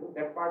scenario.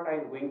 That part I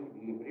am going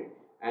to deliberate,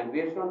 and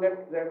based on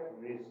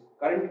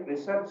current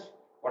research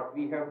what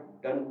we have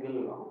done till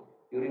now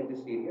during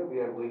this area, we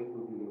are going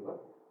to deliver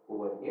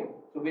over here.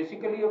 So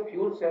basically a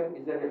fuel cell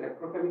is an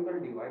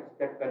electrochemical device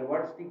that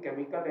converts the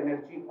chemical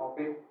energy of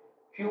a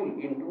fuel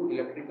into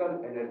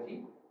electrical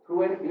energy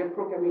through an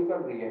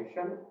electrochemical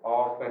reaction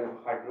of an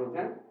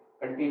hydrogen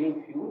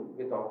containing fuel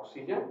with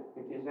oxygen,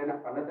 which is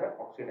another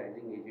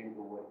oxidizing agent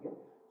over here.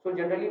 So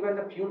generally when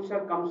the fuel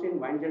cell comes in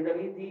mind,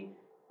 generally the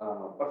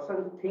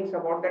person thinks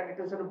about that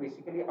it is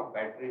basically a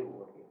battery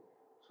over here.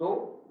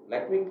 So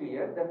let me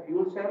clear, the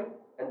fuel cell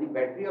and the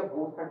battery are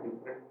both are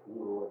different things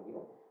over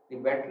here. The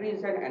battery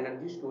is an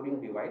energy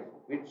storing device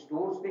which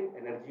stores the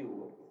energy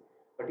over here.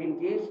 But in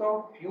case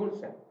of fuel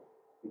cell,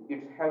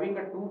 it's having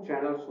a two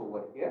channels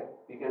over here.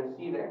 We can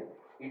see that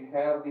it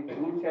have the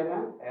fuel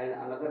channel and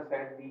another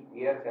side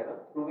the air channel,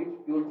 through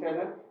which fuel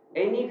channel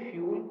any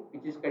fuel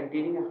which is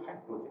containing a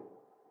hydrogen,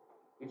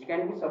 which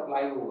can be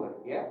supplied over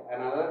here.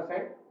 Another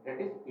side,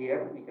 that is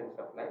air, we can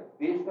supply.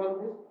 Based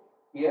on this,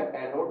 here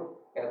anode,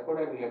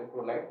 cathode and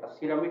electrolyte, a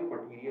ceramic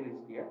material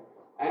is here,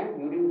 and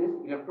during this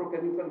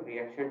electrochemical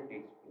reaction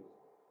takes place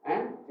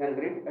and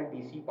generate a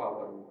DC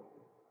power over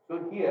here.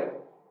 So here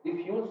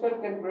the fuel cell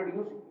can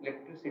produce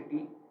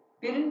electricity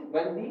till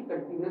when the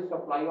continuous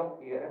supply of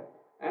air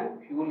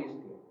and fuel is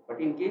there.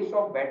 But in case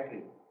of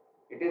battery,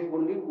 it is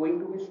only going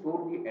to be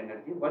stored the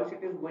energy. Once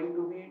it is going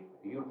to be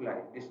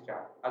utilized,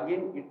 discharged,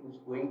 again it is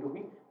going to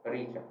be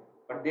recharged.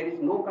 But there is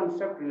no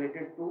concept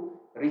related to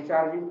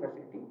recharging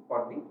facility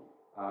for the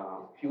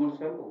fuel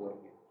cell over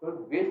here.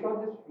 So based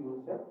on this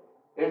fuel cell,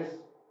 its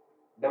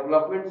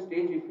development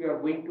stage, if you are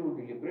going to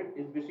deliberate,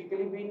 is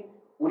basically being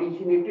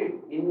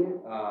originated in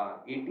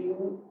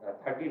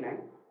 1839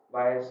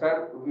 by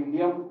Sir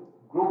William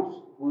Groves,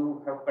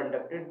 who have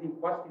conducted the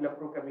first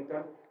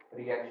electrochemical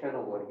reaction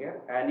over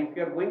here. And if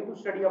you are going to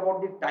study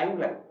about the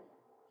timeline,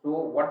 so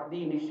what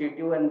the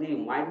initiative and the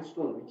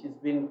milestone which has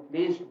been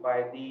placed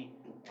by the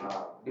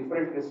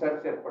different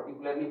researchers,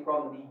 particularly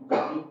from the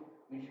GE,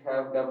 which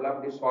have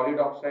developed the solid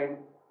oxide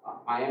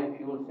ion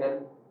fuel cell,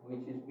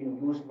 which has been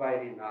used by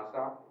the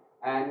NASA.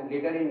 And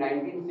later in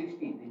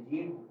 1960, the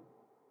GE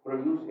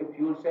produced a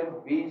fuel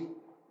cell based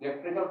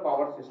electrical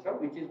power system,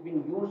 which has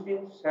been used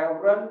in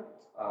several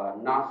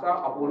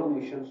NASA Apollo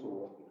missions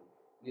over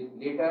here.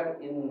 Later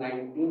in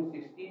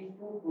 1960s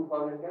to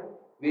 2010,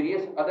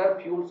 various other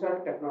fuel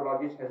cell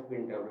technologies has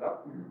been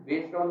developed.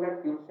 Based on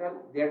that fuel cell,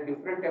 their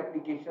different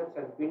applications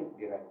has been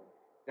derived.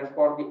 Just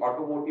for the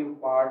automotive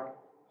part,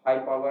 high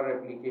power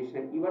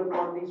application, even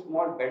for the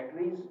small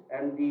batteries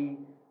and the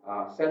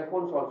cell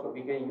phones also,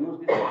 we can use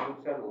this fuel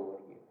cell over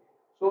here.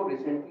 So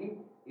recently,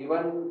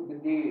 even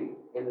with the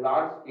in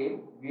large scale,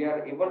 we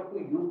are able to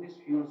use this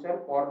fuel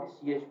cell for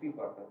the CHP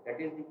purpose. That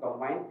is the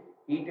combined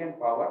heat and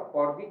power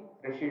for the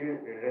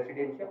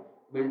residential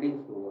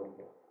buildings over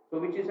here. So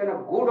which is a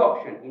good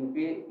option in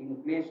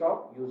place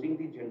of using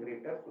the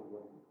generators over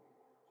here.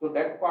 So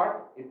that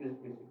part, it is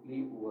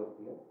basically over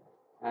here.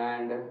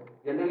 And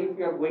generally, if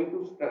you are going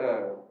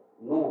to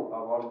know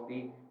about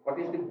the what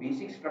is the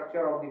basic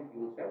structure of the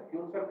fuel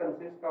cell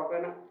consists of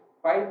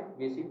five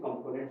basic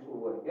components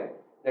over here.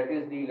 That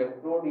is the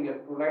electrode,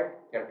 electrolyte,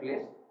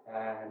 catalyst,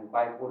 and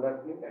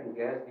bipolar plate and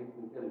gas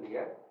diffusion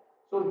layer.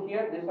 So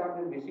here, these are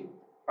the basic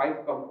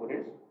five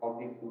components of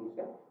the fuel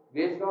cell.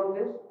 Based on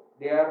this,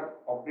 their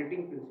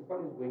operating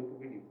principle is going to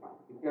be defined.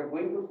 If you are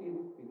going to see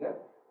this figure,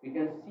 we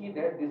can see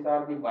that these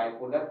are the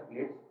bipolar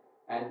plates,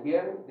 and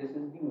here this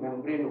is the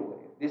membrane over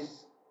here.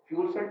 This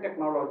fuel cell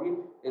technology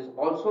is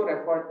also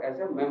referred as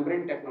a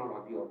membrane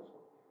technology also.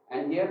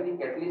 And here the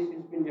catalyst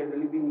has been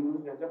generally been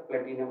used as a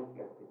platinum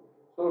platinum.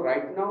 So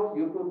right now,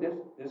 due to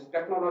this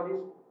technology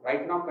is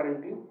right now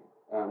currently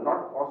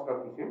not cost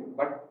efficient,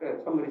 but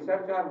some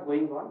research are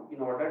going on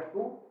in order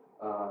to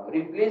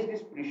replace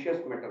this precious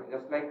metal,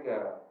 just like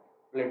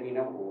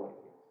platinum over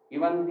here.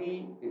 Even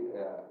the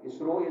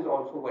ISRO is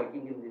also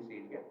working in this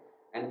area,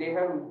 and they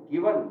have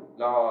given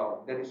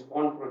the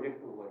Respond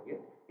project over here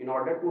in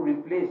order to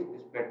replace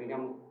this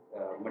platinum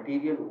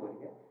material over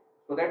here,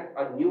 so that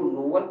a new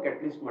novel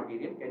catalyst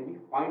material can be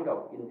found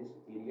out in this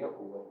area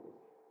over here.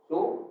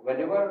 So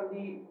whenever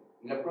the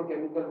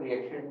electrochemical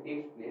reaction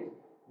takes place,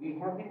 we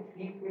have the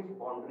three-phase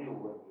boundary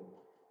over here.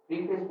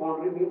 Three-phase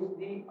boundary means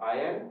the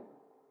ion,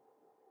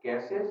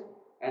 gases,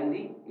 and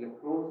the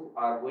electrons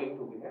are going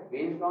to be there.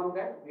 Based on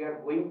that, we are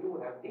going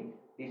to have the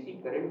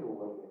DC current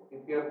over here.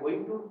 If you are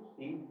going to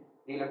see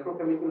the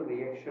electrochemical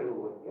reaction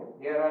over here,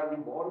 there are the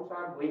bonds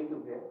are going to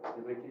be there,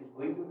 which is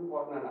going to be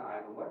formed an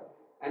ionomer.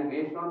 And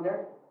based on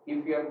that,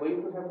 if you are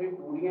going to have the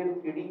 2D and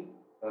 3D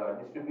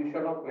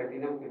distribution of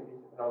platinum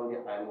around the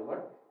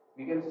ionomer,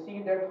 we can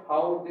see that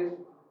how this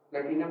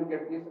platinum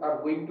catalysts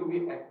are going to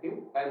be active,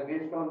 and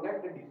based on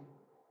that the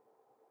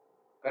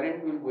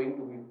current will going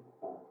to be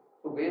formed.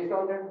 So based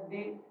on that,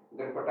 the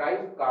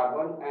graphitized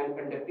carbon and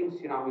conducting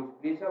ceramics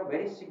plays a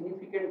very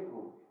significant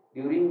role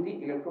during the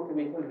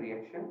electrochemical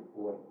reaction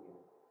over here.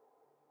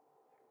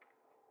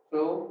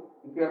 So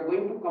if you are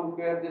going to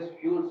compare this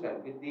fuel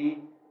cell with the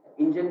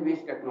engine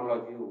based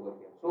technology over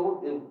here,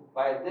 so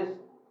by this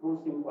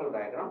through simple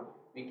diagram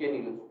we can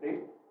illustrate.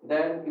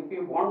 Then if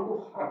we want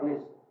to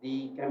harness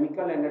the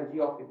chemical energy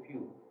of a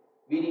fuel,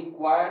 we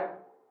require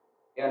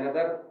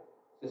another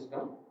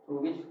system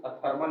through which a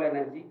thermal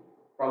energy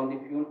from the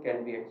fuel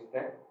can be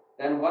extracted.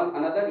 Then one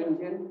another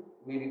engine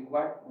we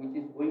require,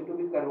 which is going to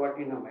be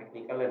converted in a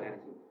mechanical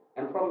energy,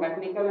 and from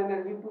mechanical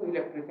energy to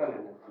electrical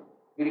energy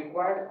we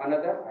require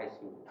another IC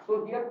engine.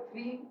 So here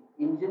three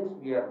engines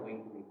we are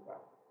going to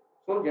require.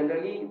 So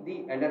generally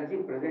the energy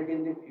present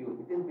in the fuel,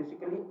 it is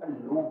basically a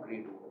low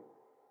grade over.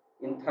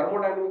 In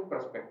thermodynamic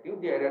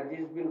perspective, the energy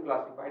has been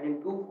classified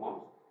in two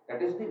forms,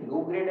 that is the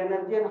low grade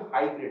energy and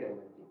high grade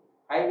energy.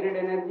 High grade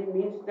energy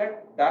means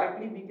that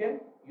directly we can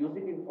use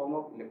it in form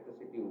of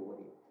electricity over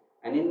here.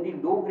 And in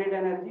the low grade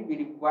energy, we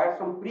require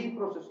some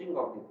pre-processing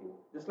of the thing.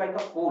 Just like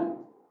a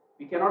coal,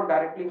 we cannot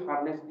directly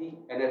harness the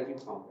energy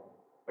from that.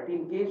 But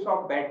in case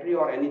of battery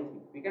or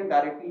anything, we can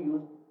directly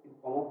use in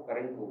form of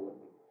current over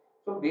here.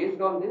 So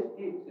based on this,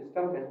 the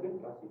system has been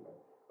classified.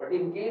 But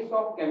in case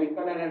of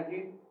chemical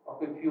energy of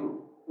a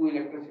fuel to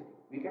electricity,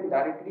 we can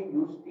directly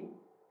use the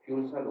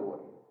fuel cell over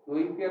here. So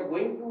if we are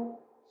going to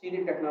see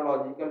the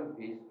technological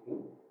base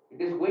thing,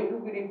 it is going to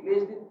be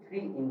replaced with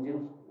three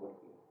engines over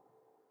here.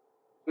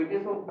 So it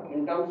is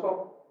in terms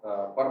of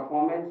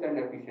performance and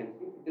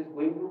efficiency, it is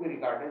going to be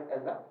regarded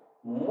as the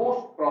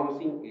most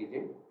promising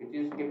agent, which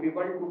is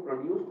capable to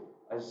produce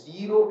a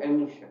zero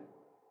emission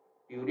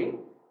during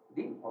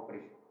the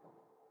operation.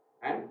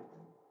 And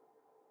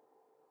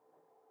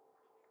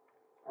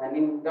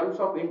in terms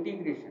of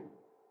integration,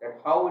 that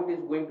how it is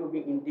going to be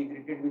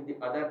integrated with the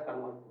other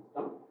thermal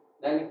system,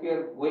 then if you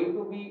are going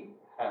to be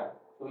have,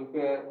 so if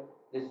you are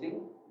this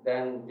thing,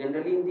 then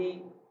generally in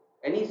the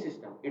any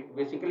system, it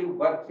basically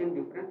works in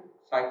different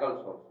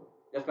cycles also,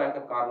 just like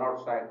a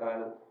Carnot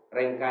cycle,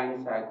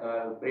 Rankine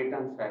cycle,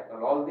 Brayton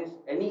cycle, all these,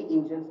 any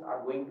engines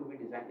are going to be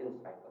designed in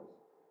cycles.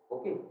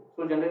 Okay,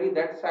 so generally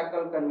that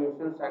cycle,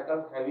 conventional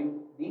cycles having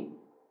the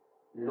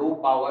low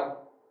power,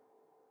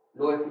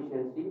 low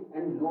efficiency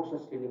and low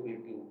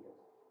sustainability index.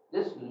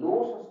 This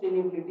low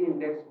sustainability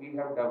index we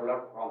have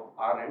developed from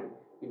our end,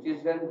 which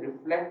is then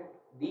reflect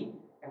the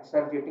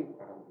exergetic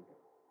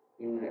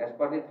parameter. As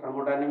per the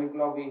thermodynamic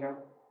law, we have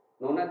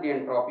known that the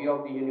entropy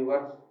of the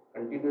universe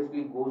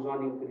continuously goes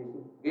on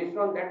increasing. Based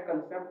on that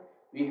concept,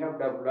 we have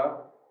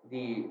developed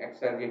the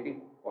exergetic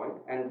point,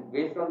 and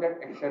based on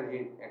that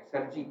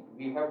exergy,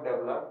 we have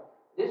developed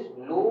this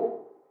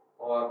low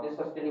or the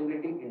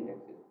sustainability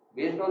indexes.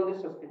 Based on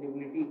this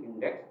sustainability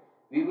index,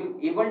 we will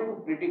able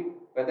to predict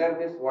whether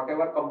this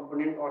whatever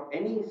component or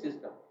any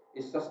system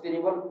is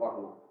sustainable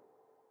or not,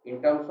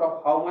 in terms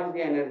of how much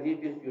the energy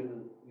it is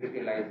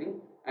utilizing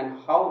and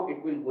how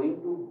it will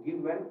going to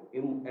give an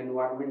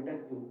environmental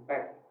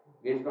impact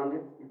based on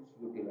its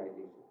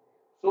utilization.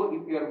 So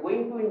if you are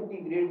going to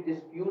integrate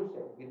this fuel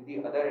cell with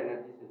the other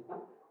energy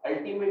system,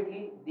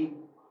 ultimately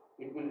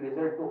it will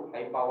result to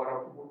high power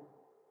output,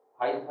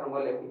 high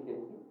thermal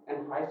efficiency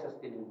and high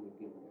sustainability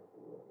index.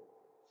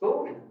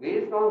 So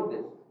based on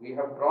this, we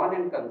have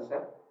drawn a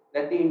concept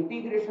that the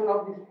integration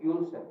of this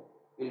fuel cell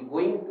will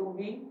going to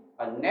be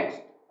a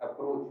next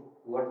approach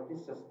towards the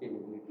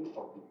sustainability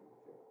of the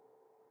future.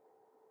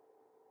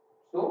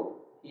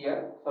 So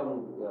here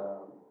some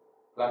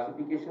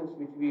classifications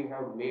which we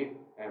have made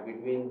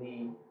between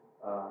the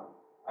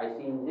IC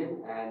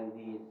engine and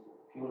the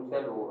fuel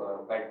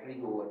cell battery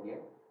over here,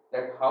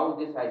 that how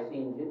this IC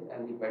engines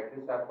and the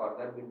batteries are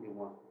further been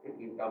demonstrated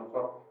in terms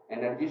of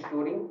energy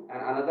storing,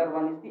 and another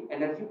one is the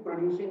energy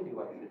producing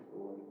devices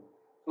over here.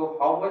 So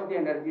how much the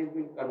energy is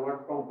being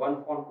converted from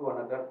one form to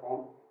another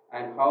form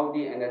and how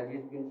the energy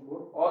is being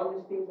stored, all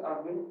these things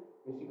are being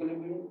basically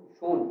being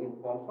shown in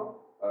forms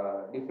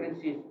of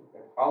differentiation,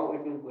 that how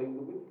it is going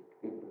to be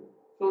different.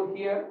 So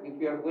here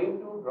if you are going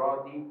to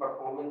draw the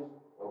performance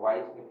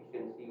wise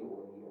efficiency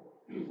over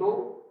here,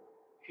 so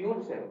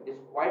fuel cell is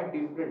quite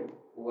different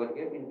over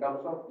here in terms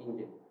of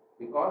engine,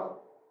 because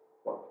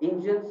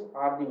engines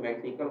are the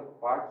mechanical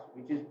parts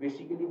which is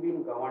basically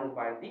being governed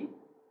by the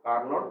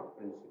Carnot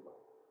principle.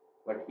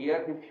 But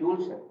here the fuel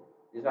cell,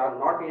 these are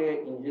not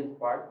a engine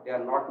part, they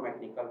are not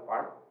mechanical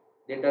part,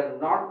 they are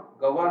not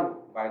governed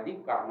by the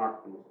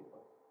Carnot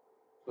principle.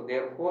 So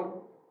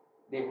therefore,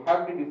 they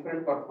have the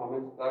different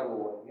performance curve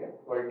over here.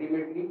 So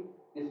ultimately,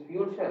 this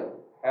fuel cell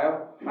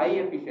have high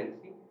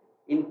efficiency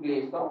in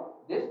place of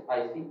this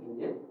IC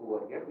engine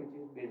over here, which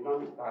is based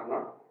on the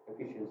Carnot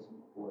efficiency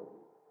over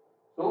here.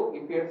 So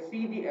if you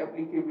see the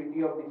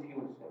applicability of the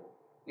fuel cell,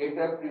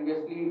 later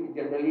previously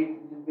generally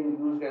it has been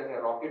used as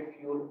a rocket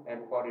fuel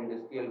and for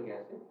industrial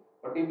gases,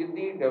 but with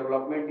the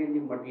development in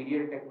the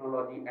material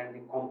technology and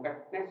the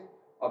compactness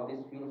of this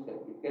fuel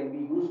cell. It can be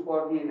used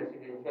for the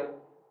residential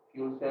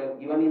fuel cell,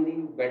 even in the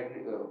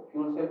battery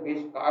fuel cell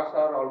based cars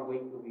are all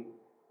going to be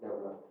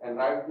developed. And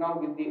right now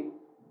with the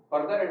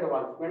further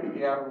advancement,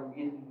 they are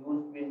being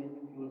used in the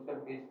fuel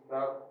cell based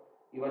truck,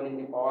 even in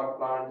the power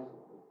plants,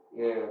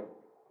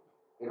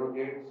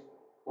 aerojets,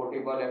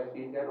 portable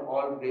FCs, and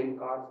all rail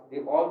cars. They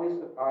all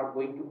these are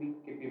going to be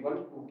capable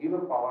to give a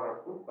power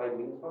output by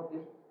means of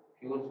this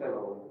fuel cell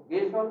over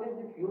here. Based on this,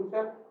 the fuel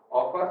cell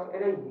offers a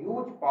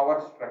huge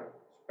power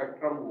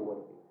spectrum over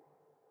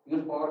here.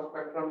 Huge power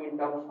spectrum in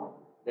terms of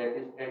that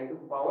is 10 to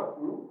the power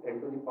 2,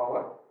 10 to the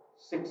power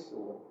 6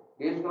 over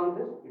here. Based on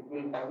this, it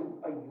will have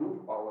a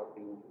huge power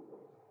range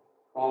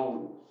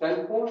from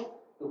cell phones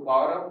to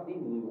power up the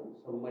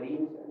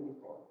submarines and the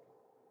power.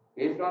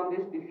 Based on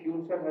this, the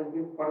fuel cell has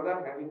been further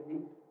having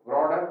the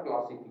broader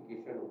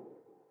classification.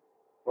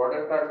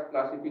 Broader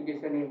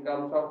classification in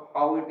terms of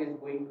how it is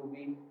going to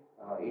be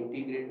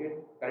integrated.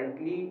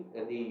 Currently,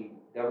 the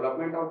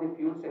development of the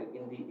fuel cell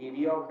in the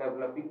area of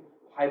developing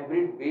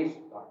hybrid-based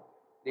car.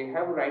 They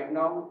have right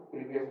now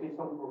previously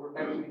some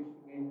prototypes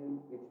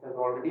which has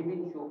already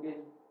been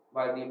showcased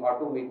by the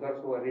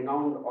automakers who are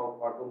renowned of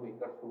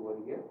automakers over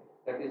here.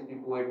 That is the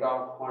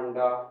Toyota,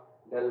 Honda,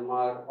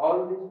 Delmar,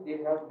 all this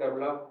they have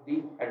developed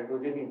the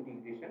hydrogen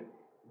integration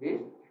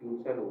based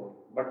fuel cell over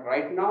here. But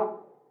right now,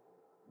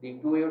 the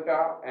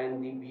Toyota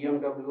and the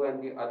BMW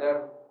and the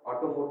other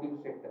automotive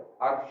sector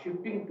are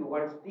shifting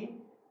towards the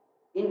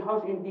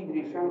in-house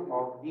integration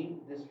of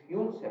this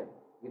fuel cell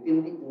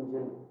within the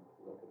engine.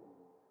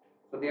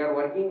 So they are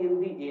working in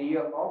the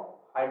area of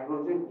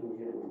hydrogen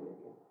engine.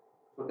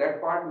 So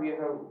that part we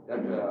have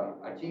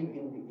achieved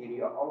in the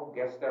area of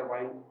gas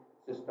turbine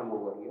system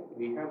over here.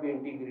 We have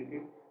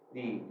integrated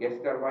the gas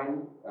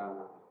turbine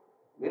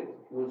with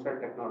fuel cell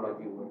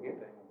technology over here,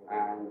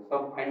 and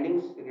some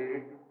findings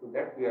related to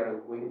that we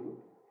are going to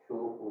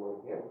show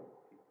over here.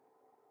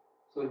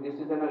 So this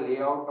is a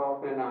layout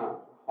of an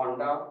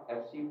Honda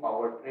FC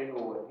powertrain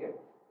over here.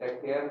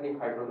 That here the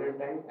hydrogen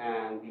tank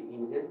and the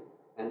engine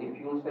and the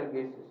fuel cell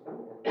based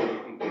system has been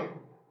integrated.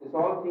 These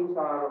all things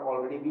are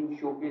already being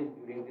showcased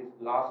during this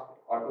last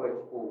Auto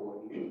Expo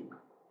over here.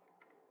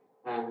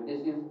 And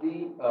this is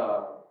the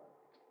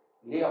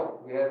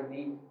layout where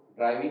the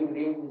driving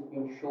range is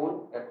being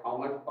shown at how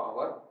much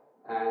power,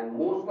 and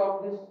most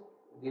of this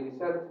the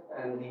research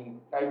and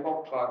the type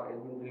of car has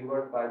been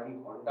delivered by the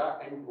Honda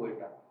and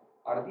Toyota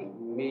are the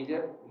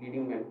major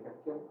leading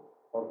manufacturers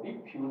of the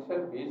fuel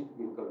cell based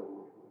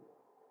vehicle.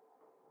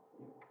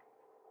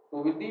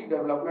 So with the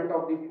development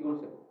of the fuel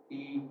cell,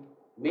 the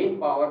main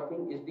power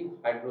thing is the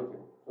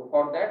hydrogen. So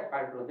for that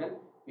hydrogen,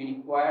 we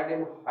required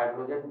a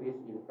hydrogen based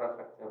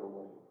infrastructure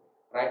over here.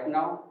 Right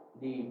now,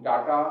 the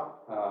Tata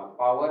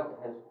Power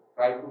has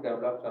tried to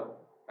develop some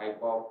type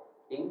of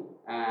thing,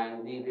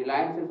 and the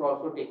Reliance has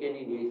also taken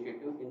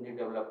initiative in the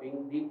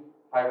developing the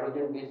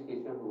hydrogen based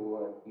station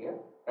over here.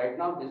 Right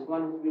now, this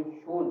one has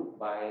been shown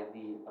by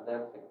the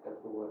other sectors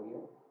over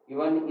here.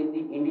 Even in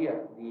the India,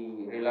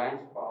 the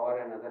Reliance Power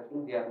and other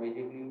things, they are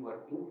majorly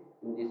working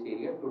in this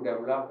area to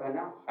develop an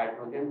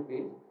hydrogen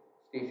based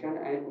station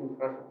and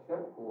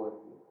infrastructure over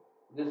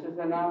here. This is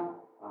an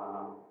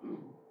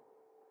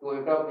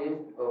Toyota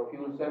based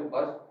fuel cell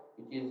bus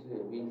which is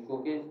being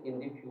showcased in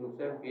the fuel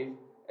cell based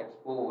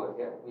expo over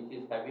here, which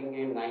is having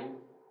a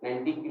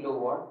 90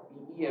 kilowatt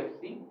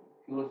PEFC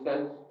fuel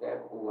cell stack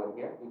over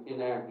here, which is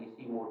a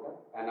DC motor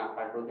and a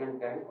hydrogen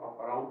tank of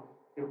around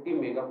 50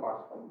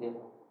 megapascal they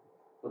have.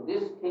 So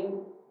this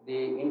thing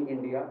they in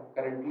India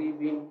currently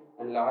being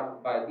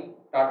enlarged by the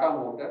Tata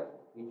Motors,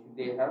 which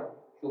they have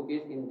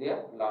showcased in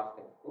their last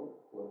expo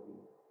over here.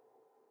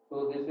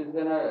 So this is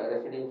a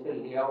residential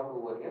layout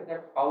over here,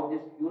 that how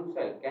this fuel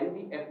cell can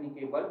be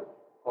applicable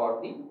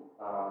for the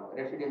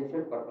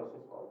residential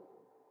purposes also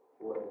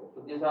over here.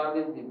 So these are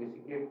the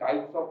basically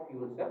types of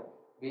fuel cell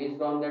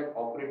based on that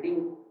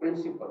operating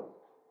principle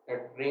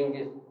that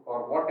ranges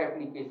for what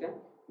application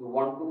you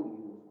want to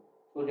use.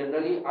 So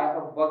generally I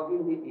have worked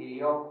in the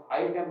area of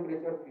high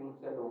temperature fuel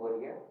cell over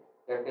here,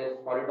 that is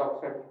solid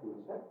oxide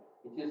fuel cell,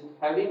 which is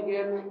having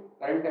a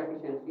current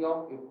efficiency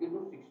of 50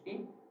 to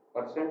 60%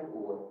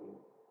 over here.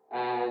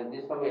 And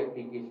this some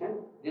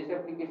application. This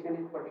application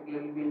is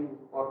particularly been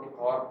for the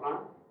power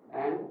plant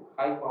and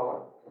high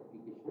power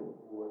application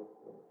over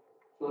here.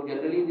 So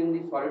generally in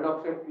the solid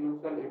oxide fuel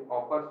cell, it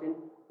offers in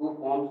two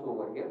forms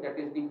over here. That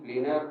is the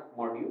planar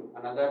module.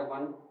 Another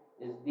one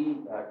is the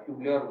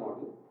tubular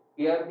module.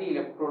 Here the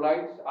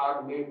electrolytes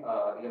are made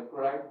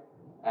electrolyte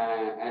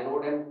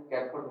anode and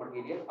cathode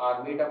material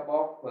are made up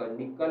of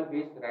nickel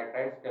based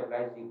nitride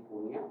stabilized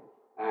zirconia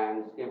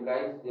and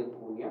stabilized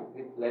zirconia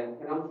with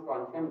lanthanum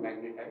strontium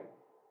magnetite,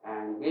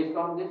 and based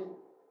on this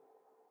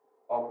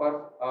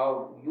offers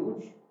a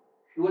huge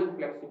fuel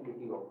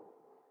flexibility. Of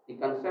the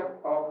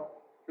concept of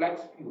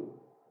flex fuel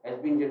has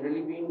been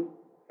generally been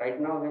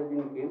right now has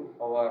been came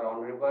our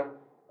honorable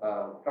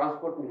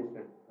transport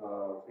minister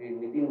Sri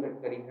Nitin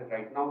Gadkari has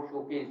right now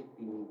showcased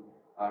the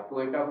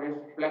Toyota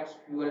based flex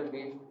fuel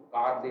based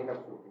car they have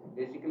showcased.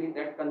 Basically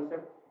that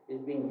concept is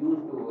being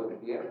used over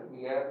here.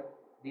 Here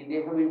they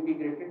have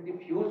integrated the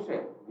fuel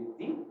cell with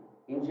the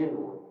engine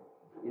over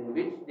here, in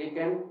which they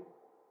can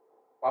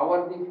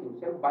power the fuel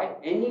cell by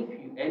any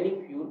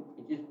fuel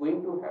which is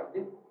going to have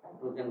the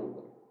hydrogen over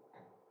it,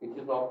 which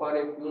is offer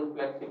a fuel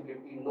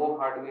flexibility, no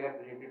hardware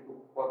related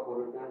to for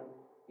corrosion,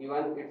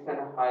 even it's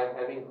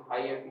having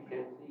high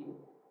efficiency.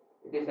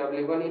 It is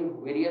available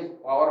in various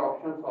power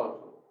options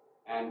also,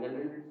 and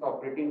generally its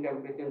operating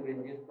temperature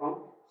ranges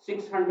from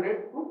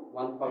 600 to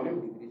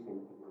 1000 degrees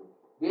centigrade.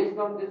 Based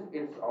on this,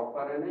 it's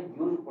offer a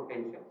huge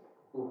potential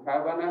to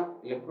have an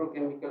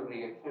electrochemical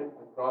reaction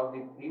across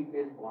the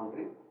three-phase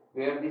boundary,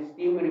 where the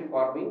steam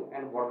reforming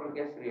and water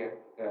gas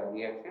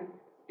reaction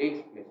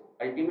takes place.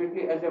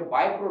 Ultimately, as a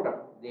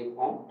byproduct, they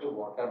form a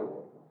water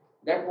over.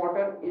 That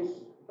water is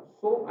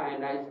so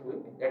ionized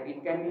with that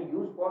it can be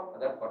used for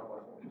other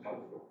purposes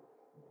also.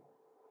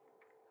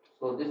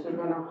 So this is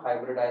a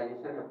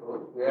hybridization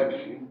approach where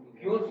the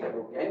fuel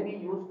cell can be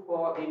used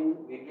for in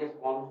various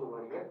forms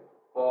over here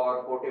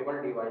for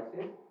portable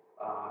devices,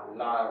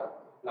 large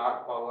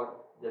power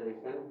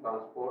generation,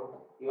 transport,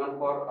 even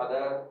for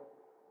other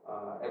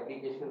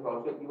applications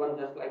also, even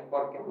just like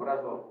for cameras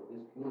also.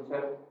 These fuel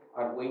cells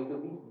are going to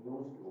be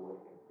used over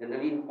here.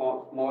 Generally in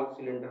small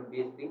cylinder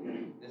based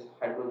thing, this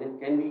hydrogen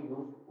can be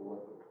used over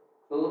here.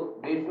 So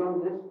based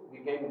on this, we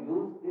can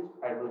use this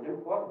hydrogen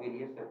for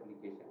various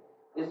applications.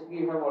 This we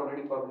have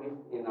already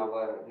published in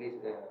our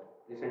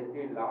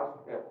recently last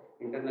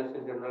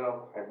International Journal of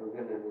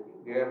Hydrogen Energy,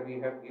 where we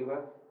have given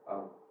a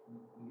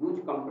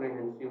huge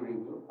comprehensive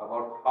review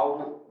about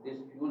how this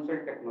fuel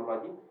cell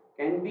technology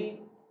can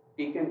be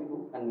taken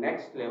to a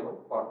next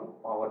level for the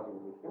power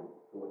generation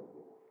over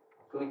here.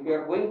 So if you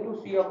are going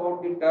to see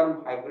about the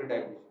term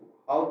hybridization,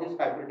 how this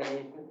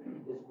hybridization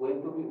is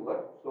going to be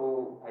work,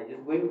 so I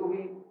just going to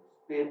be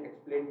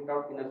explain it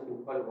out in a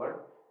simple word.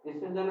 This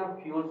is a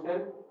fuel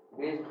cell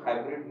based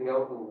hybrid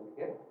layout over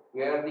here,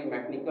 where the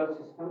mechanical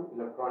system,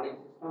 electronic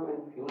system,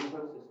 and fuel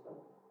cell system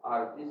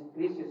are these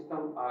three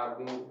systems are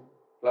being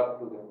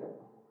clubbed together,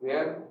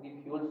 where the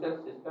fuel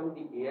cell system,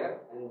 the air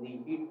and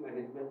the heat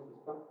management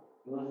system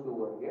used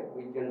over here,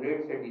 which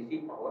generates a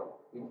DC power,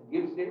 which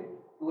gives it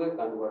to a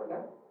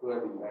converter, to a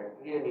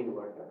battery and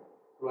inverter,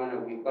 to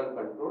a vehicle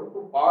control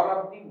to power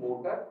up the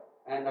motor,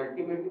 and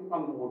ultimately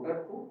from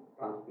motor to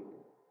transmission.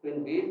 So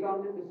in based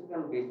on this is a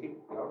basic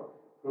layout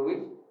through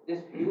which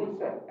this fuel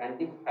cell and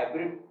the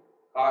hybrid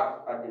cars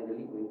are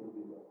generally going to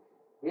be worked.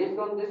 Based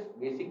on this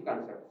basic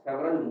concept,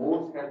 several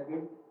modes have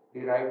been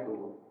derived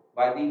over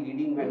by the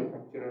leading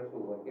manufacturers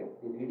over here.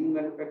 The leading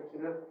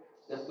manufacturers,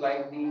 just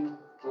like the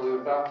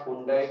Toyota,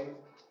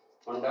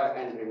 Honda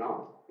and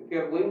Renault. If you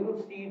are going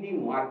to see the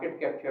market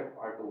capture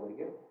part over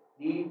here,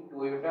 the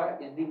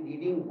Toyota is the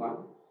leading one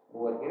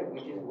over here,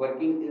 which is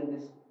working in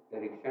this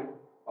direction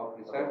of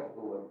research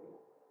over here.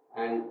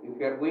 And if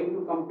you are going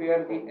to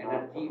compare the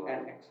energy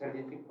and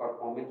exergistic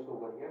performance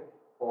over here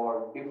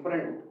for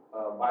different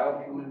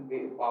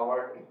biofuel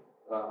powered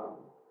uh,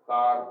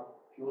 car,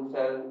 fuel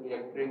cell,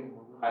 electric,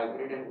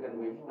 hybrid and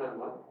conventional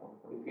one,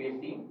 if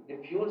you see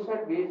the fuel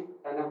cell based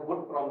and a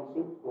good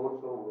promising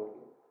source over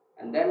here.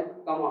 And then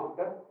come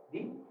after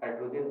the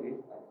hydrogen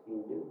based IC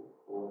engine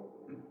over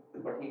here.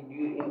 But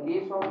in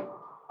case of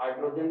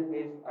hydrogen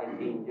based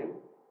IC engine,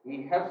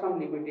 we have some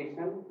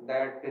limitation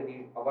that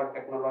our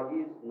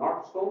technology is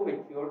not so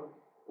matured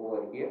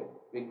over here,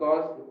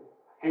 because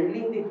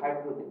handling the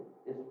hydrogen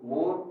is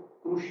more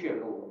crucial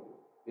over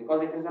here,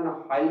 because it is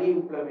a highly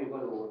inflammable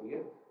over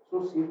here.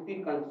 So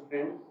safety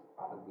constraints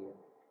are there.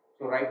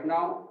 So right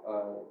now,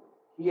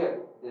 here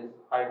this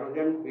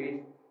hydrogen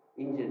based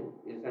engine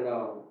is in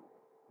a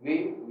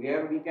way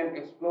where we can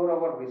explore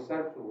our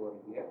research over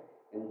here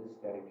in this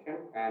direction.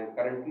 And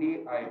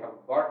currently I have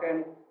got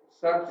an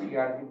sub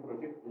CRG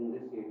project in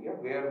this area,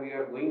 where we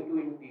are going to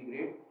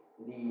integrate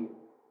the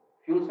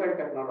fuel cell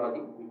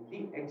technology with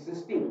the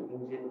existing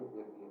engine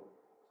over here.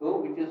 So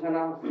which is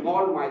a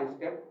small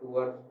milestone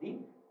towards the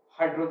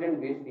hydrogen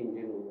based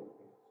engine over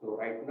here. So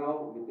right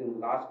now, within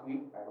last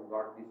week, I have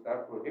got this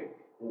project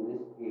in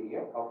this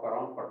area of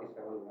around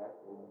 47 lakh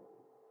over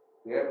here,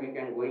 where we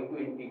can going to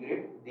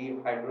integrate the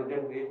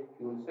hydrogen based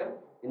fuel cell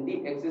in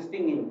the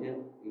existing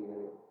engine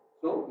area.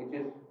 So which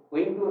is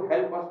going to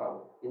help us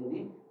out in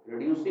the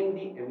reducing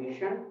the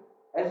emission,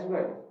 as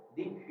well as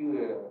the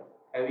fuel,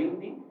 having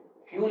the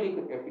fuel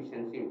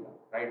efficiency in terms.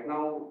 Right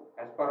now,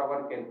 as per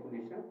our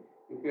calculation,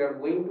 if you are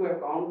going to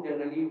account,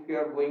 generally if you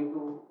are going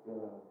to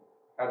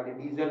have the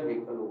diesel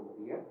vehicle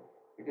over here,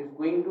 it is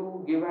going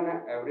to give an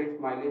average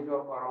mileage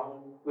of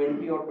around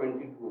 20 or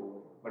 22 over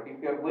here. But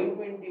if you are going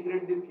to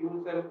integrate the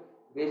fuel cell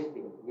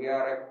wasting, we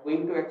are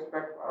going to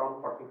expect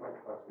around 45%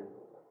 over here.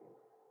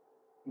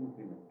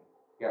 Increment.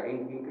 Yeah,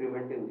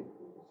 increment in the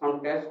future.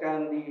 Some test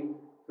and the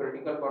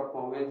theoretical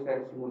performance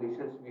and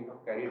simulations we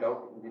have carried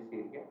out in this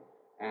area,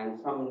 and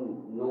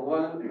some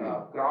novel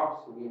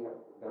graphs we have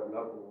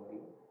developed over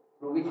here,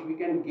 through which we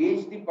can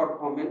gauge the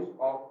performance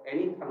of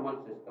any thermal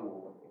system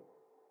over here.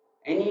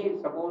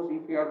 Any, suppose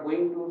if you are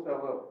going to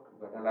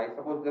like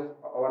suppose this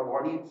our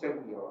body itself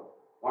we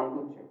want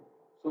to check.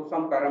 So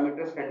some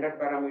parameters, standard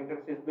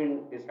parameters has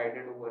been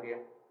decided over here.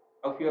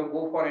 If you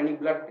go for any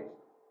blood test,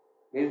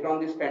 based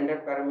on the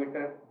standard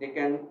parameter, they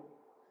can,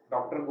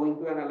 doctor going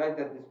to analyze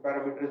that this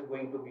parameter is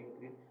going to be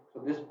increased.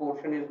 So this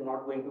portion is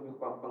not going to be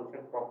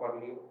function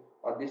properly,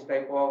 or this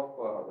type of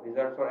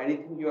results or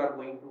anything you are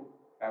going to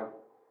have.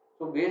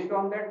 So based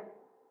on that,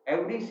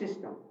 every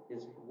system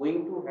is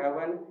going to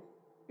have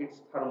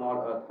its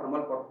thermal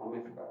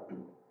performance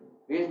parameter.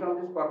 Based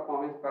on this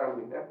performance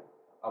parameter,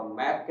 a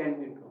map can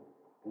be drawn.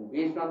 And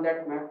based on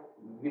that map,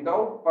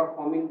 without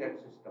performing that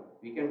system,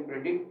 we can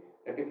predict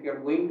that if you are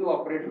going to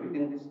operate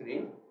within this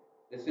range,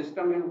 the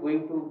system is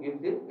going to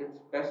give its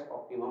best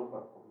optimum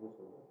performance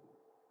over here.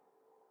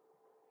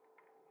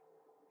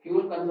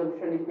 Fuel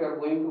consumption, if you are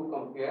going to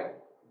compare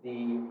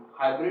the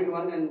hybrid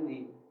one and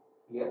the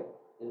here,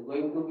 is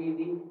going to be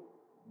the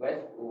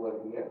best over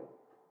here.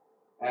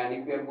 And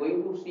if you are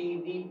going to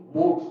see the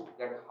modes,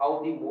 that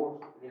how the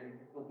modes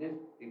related to this,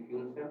 the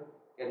fuel cell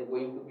can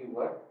going to be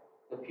work.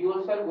 The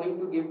fuel cell going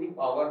to give the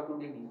power to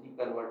the DC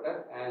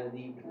converter and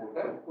the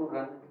motor to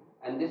run,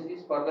 and this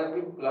is further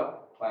been plugged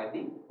by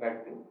the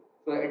battery.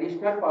 So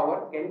additional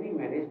power can be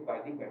managed by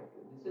the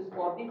battery. This is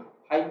for the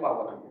high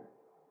power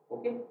mode.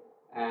 Okay,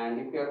 and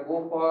if you are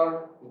go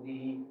for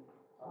the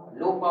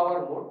low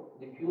power mode,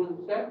 the fuel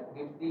cell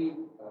gives the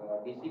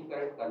DC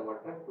current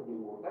converter to the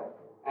motor,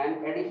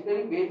 and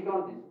additionally based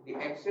on this, the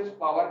excess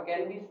power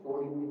can be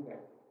stored in the battery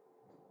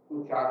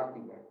to charge the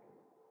battery.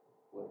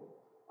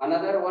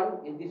 Another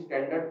one is the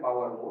standard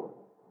power mode.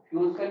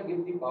 Fuel cell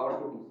gives the power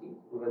to DC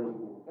to run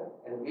the motor,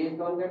 and based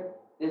on that,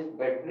 this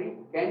battery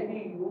can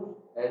be used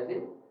as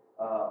a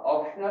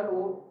optional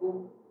mode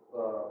to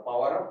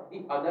power up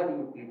the other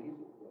utilities.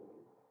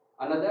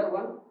 Another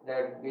one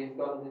that based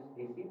on this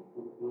DC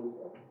to fuel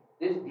cell,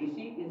 this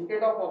DC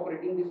instead of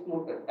operating this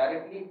motor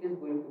directly, it is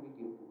going to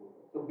be given to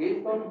motor. So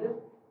based on this,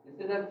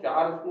 this is a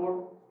charge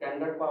mode,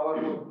 standard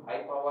power mode,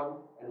 high power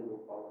and low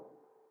power.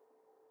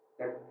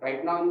 That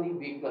right now in the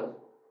vehicles,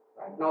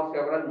 right now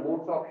several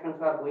modes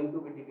options are going to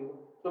be delivered.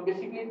 So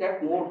basically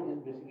that mode is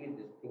basically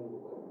this thing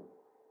over here.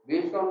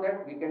 Based on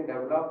that, we can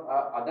develop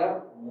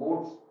other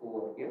modes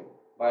over here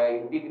by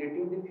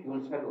integrating the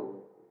fuel cell over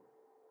here.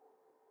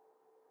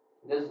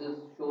 This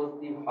shows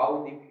the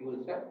how the fuel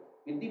cell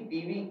with the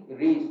PV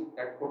rays,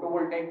 that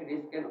photovoltaic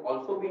rays can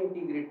also be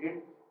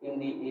integrated in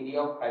the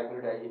area of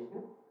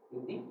hybridization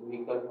with the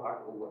vehicle part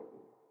over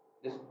here.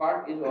 This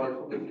part is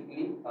also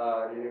basically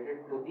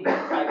related to the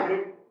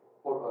hybrid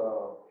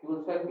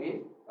fuel cell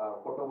based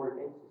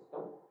photovoltaic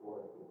system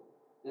over here.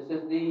 This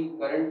is the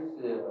current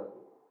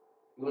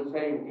fuel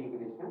cell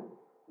integration,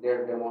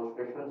 their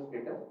demonstration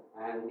status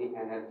and the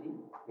energy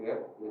here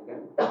you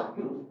can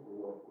use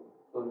over here.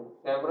 So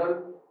several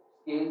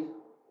scales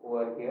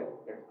over here,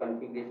 that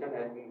configuration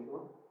has been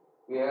shown,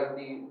 where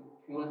the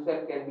fuel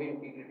cell can be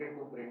integrated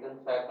to Brayton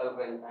cycle,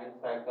 Rankine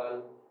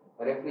cycle,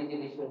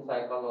 refrigeration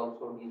cycle,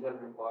 also diesel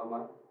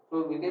reformer.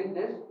 So within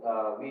this,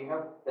 we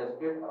have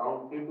tested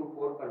around 3 to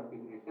 4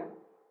 configuration,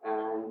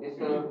 and this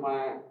is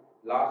my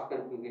last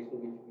configuration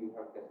which we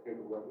have tested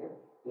over here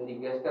in the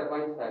gas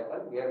turbine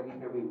cycle, where we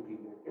have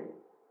integrated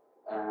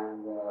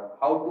and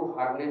how to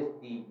harness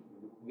the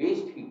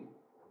waste heat.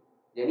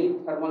 Any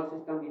thermal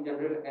system we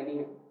generate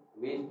any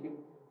waste heat.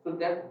 So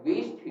that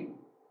waste heat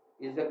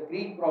is a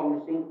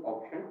pre-promising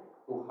option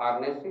to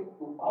harness it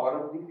to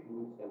power up the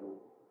fuel cell.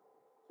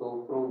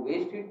 So through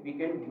waste heat we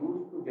can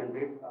use to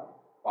generate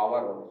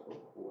power also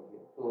over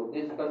here. So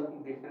this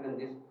configuration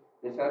and this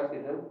research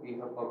result we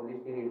have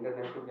published in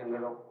International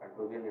Journal of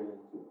Hydrogen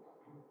Energy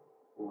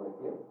over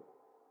here.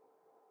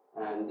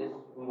 And this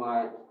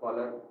my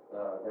scholar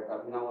that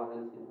Abhinav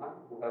Anand Sinha,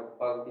 who have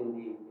worked in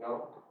the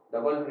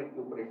double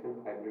recuperation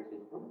hybrid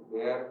system,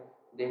 where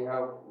they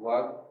have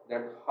worked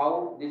that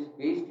how this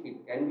waste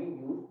heat can be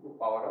used to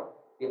power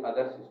up the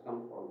other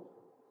systems also.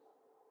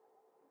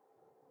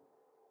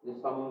 This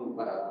is some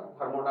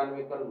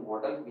thermodynamical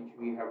model which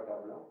we have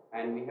developed,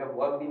 and we have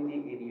worked in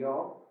the area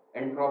of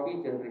entropy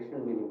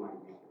generation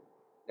minimization.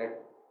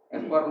 That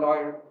as per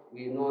law,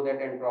 we know that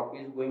entropy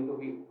is going to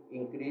be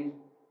increased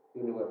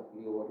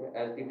universally over here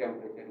as the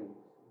temperature increases.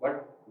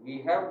 But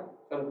we have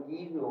some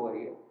keys over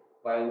here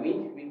by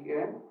which we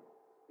can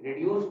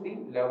reduce the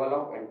level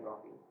of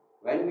entropy.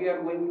 When we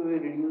are going to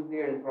reduce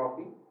the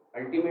entropy,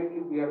 ultimately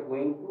we are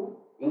going to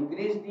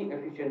increase the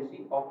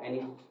efficiency of any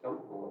system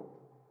over here.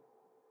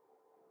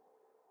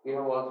 We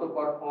have also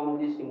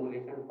performed the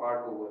simulation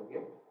part over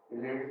here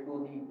related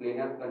to the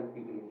planar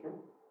configuration,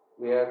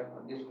 where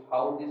this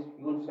how this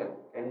fuel cell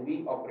can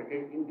be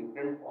operated in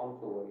different forms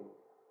over here.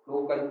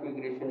 Flow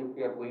configuration, if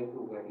we are going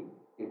to vary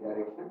the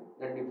direction,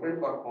 the different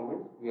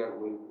performance we are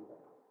going to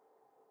have.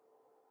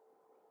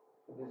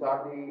 So these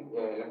are the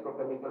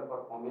electrochemical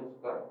performance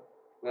curve.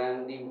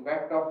 When the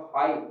impact of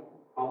high,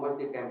 how much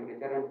the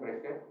temperature and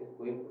pressure is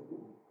going to be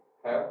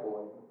have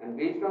over here. And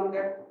based on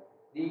that,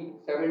 the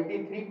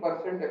 73%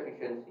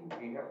 efficiency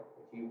we have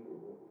achieved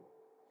over here.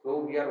 So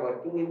we are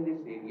working in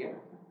this area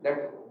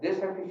that this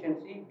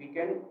efficiency we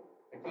can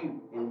achieve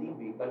in the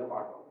vehicle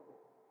part also.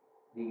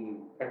 the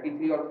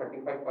 33 or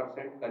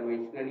 35%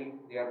 conventionally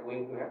they are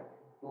going to have,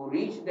 to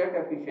reach that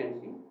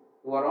efficiency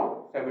to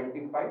around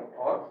 75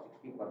 or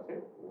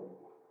 60%.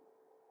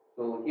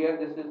 So here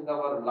this is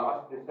our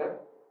last research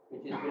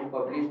which has been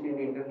published in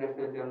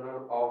International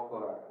Journal of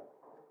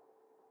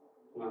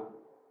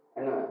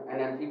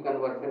Energy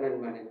Conversion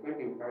and Management,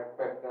 Impact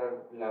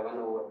Factor 11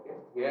 over here,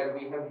 where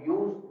we have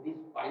used this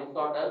pine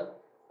saw dust,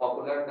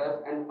 poplar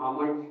dust and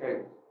almond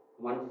shells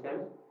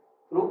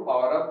through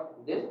power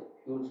up this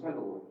fuel cell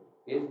over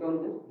here. Based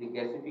on this, the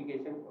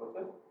gasification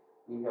process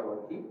we have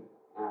achieved,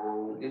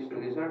 and these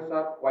results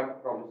are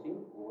quite promising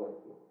over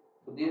here.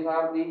 So these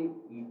are the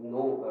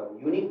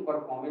unique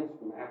performance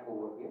map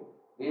over here.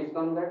 Based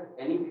on that,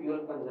 any fuel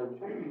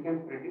consumption, we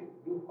can predict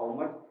how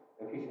much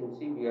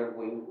efficiency we are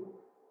going to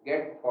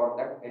get for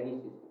that any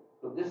system.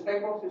 So this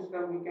type of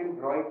system we can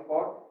draw it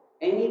for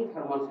any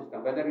thermal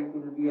system, whether it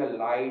will be a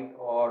light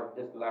or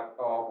this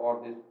laptop or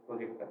this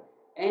projector,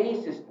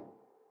 any system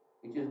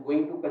which is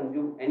going to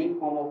consume any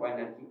form of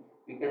energy,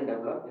 we can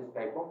develop this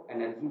type of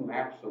energy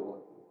maps over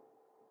here.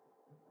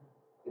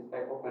 This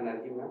type of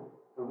energy map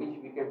through which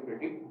we can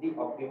predict the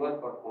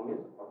optimal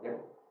performance of that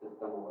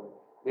system over here.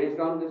 Based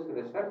on this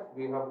research,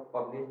 we have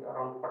published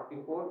around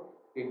 44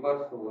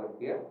 papers over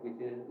here,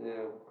 which is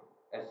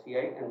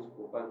SCI and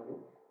Scopus,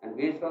 and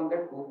based on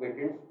that, 2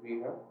 patents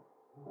we have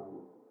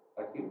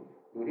achieved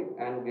during,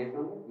 and based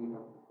on that, we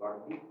have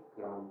got the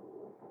grant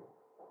over here.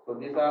 So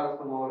these are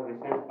some of our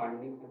recent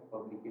findings and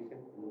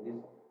publications in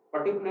this,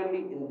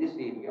 particularly in this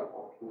area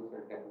of fuel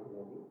cell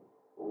technology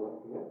over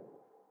here.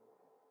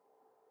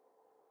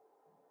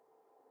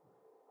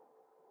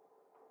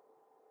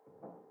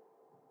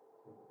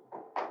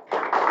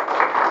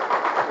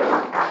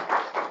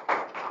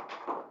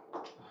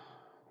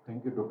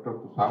 Thank you, Dr.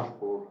 Tushar,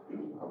 for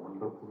a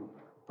wonderful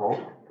talk.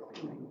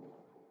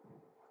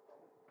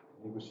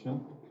 Any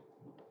question?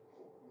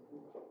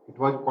 It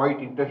was quite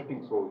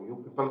interesting, so you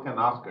people can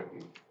ask at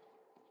least.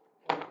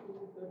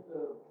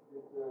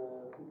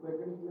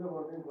 Patents you have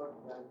already got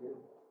granted.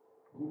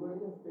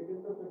 Anybody has taken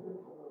the patent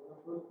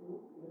approach to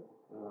you?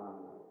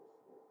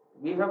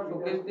 We have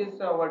showcased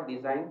this our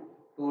design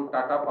to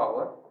Tata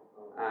Power,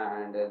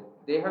 and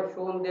they have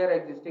shown their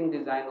existing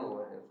design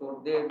over here.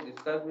 So they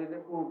discussed with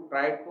it to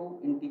try to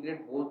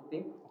integrate both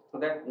things so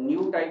that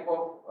new type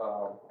of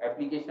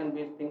application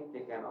based things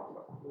they can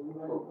offer. So you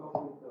want to talk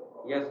with the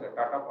power? Yes, sir,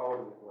 Tata Power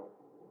will work.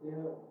 They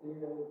will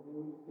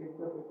take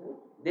the patent?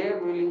 They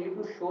are willing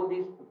to show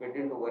this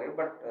patent over here,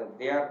 but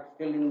they are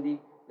still in the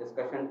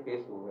discussion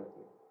phase over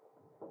here.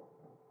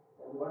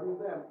 And what is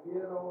the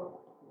ampere hour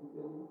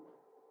typically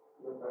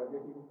you are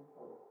targeting?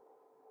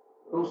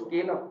 To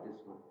scale up this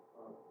one.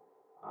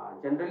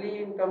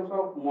 Generally, in terms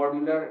of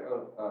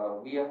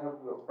modular, we have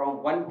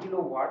from 1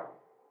 kilowatt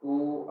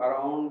to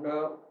around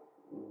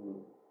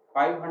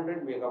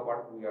 500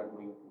 megawatt we are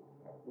going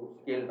to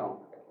scale down.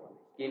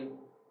 Scale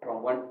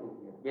from 1 to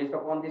here. Based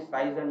upon the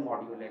size and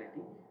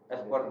modularity, as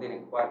per the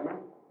requirement,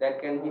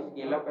 that can be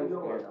scale up and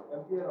scale down.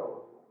 Ampere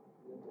hour.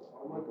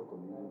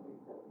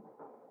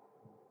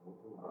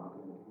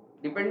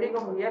 Depending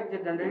on here,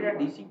 generally a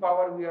DC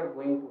power we are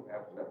going to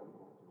have, sir.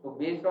 So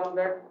based on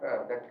that,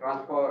 the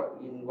transfer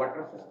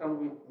inverter system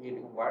which we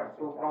require.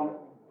 So from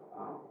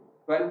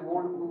 12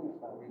 volt to,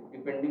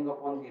 depending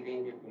upon the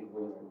range, it will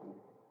going to be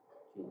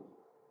changed.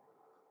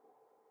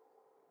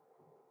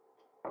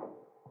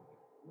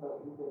 Now,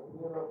 in the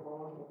ampere of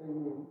power, what I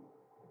mean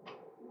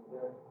is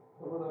that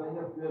suppose I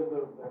have 12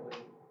 volt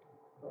battery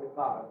for a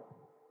car.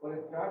 For a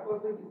truck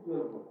also it is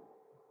 12 volt.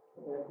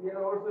 But ampere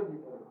hours are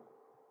different.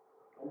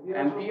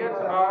 Amperes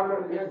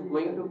are is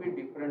going to be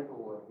different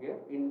over here.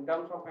 In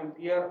terms of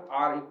ampere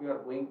R, if you are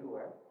going to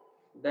have,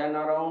 then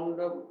around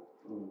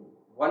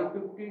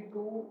 150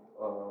 to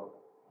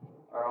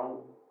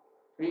around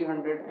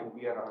 300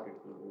 ampere R it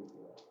will be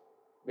here.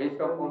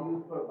 Based upon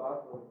used for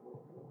bus also.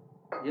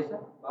 Yes, sir.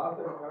 Bus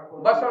and truck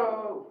also. But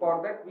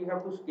for that we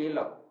have to scale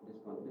up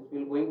this one. This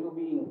will going to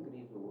be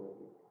increased over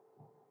here.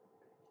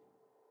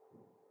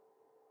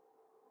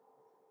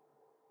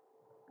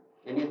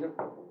 Any other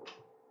question?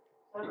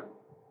 Sir,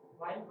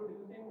 while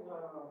producing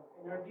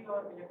energy or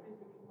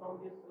electricity from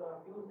this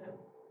fuel cell,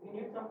 we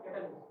need some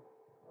catalyst.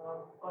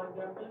 For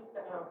example,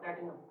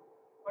 platinum.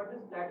 But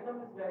this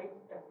platinum is very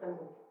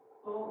expensive.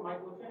 So my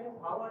question is,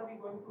 how are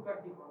we going to cut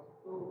the cost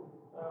to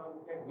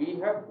get? We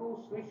have to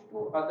switch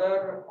to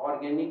other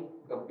organic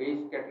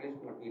based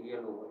catalyst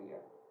material over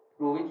here,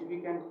 through which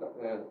we can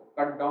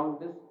cut down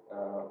this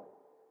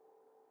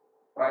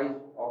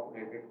price of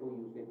related to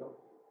usage of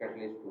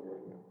catalyst over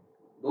here.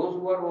 Those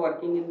who are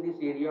working in this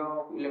area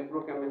of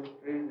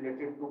electrochemistry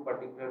related to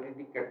particularly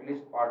the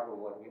catalyst part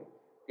over here,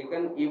 they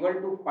can able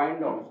to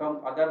find out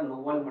some other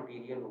novel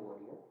material over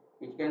here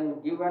which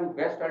can give an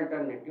best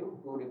alternative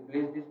to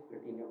replace this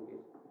platinum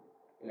based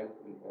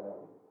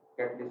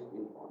catalyst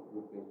in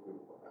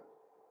replacement product.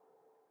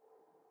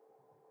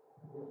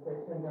 This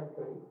question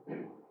actually,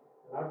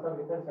 lots of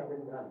research have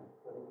been done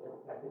to replace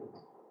platinum,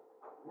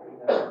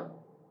 and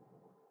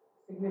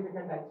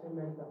significant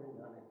achievements have been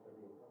done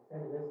actually.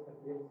 Oxide-based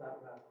catalysts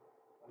are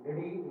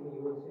already in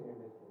use in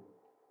industry.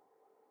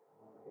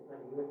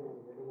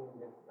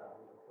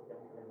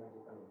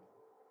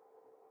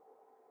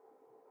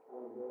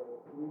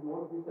 we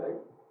won't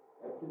decide.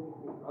 Actually,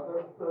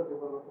 others are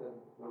developed as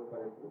well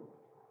correctly.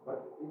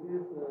 But it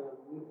is,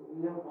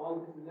 we have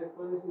all this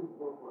electronics is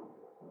more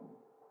complex.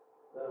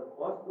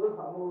 First was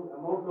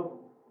amount of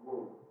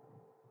gold.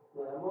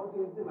 The amount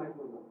is the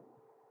microgram.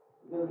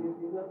 Because it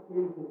is a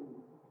thin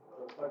film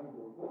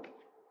particles.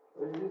 So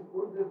it is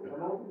good, this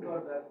amount is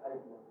not that high.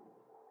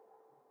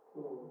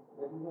 So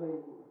that is why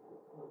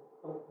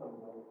first come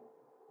down.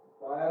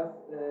 Bias,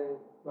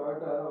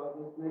 Toyota,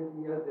 almost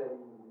 20 years they are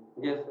using.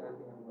 Yes, sir.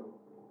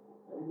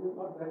 It is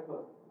not that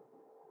first.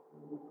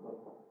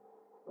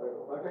 But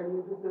what I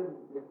mean to say,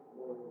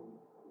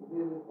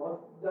 the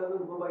cost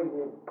doesn't go by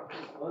name.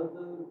 Cost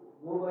doesn't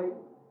go by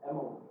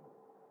amount.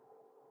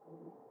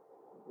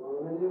 So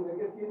when you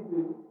make a thin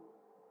film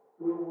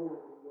to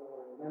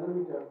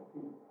nanometers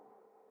thin,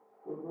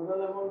 so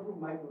total amount is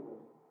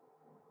micrograms.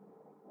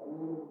 And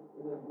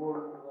in a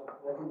gold,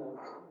 platinum,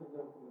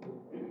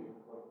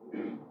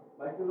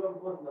 microgram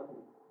cost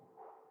nothing.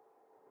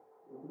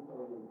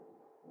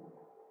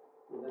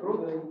 Through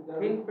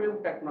thin film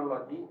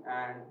technology,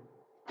 and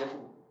just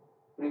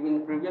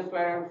in previous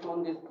slide I have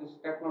shown this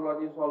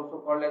technology is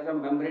also called as a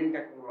membrane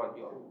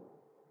technology also.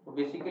 So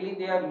basically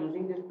they are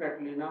using this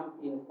platinum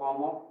in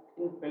form of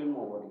thin film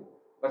over here.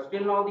 But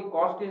still now the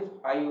cost is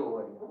high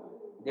over here.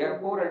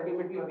 Therefore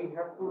ultimately we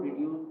have to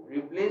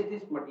replace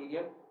this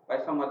material by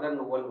some other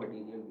novel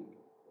material.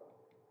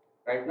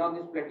 Right now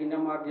this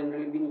platinum are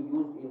generally being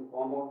used in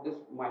form of this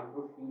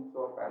micro sheets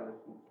or parallel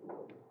sheets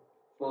over here.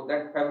 So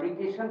that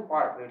fabrication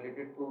part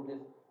related to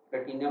this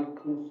platinum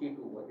thin sheet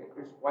over here,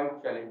 it's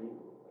quite challenging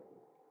over here.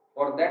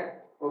 For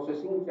that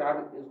processing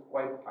charge is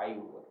quite high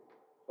over here.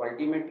 So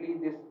ultimately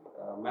this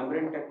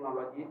membrane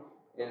technology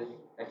is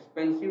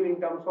expensive in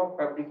terms of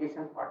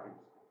fabrication part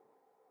itself.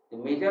 The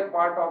major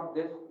part of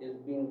this is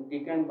being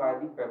taken by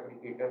the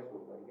fabricators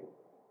over here,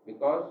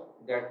 because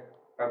that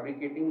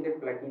fabricating the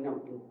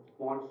platinum in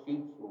small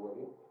sheets over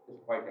here is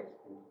quite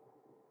expensive.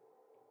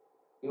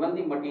 Even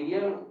the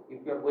material,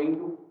 if you are going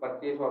to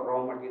purchase or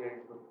raw material,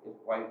 is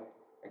quite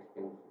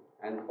expensive.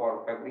 And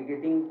for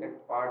fabricating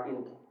that part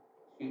in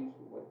sheets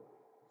over,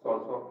 it's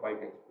also quite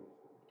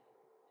expensive.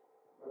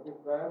 But the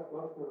price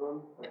cost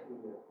around 30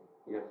 lakhs.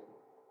 Yes.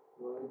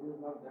 So it is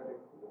not that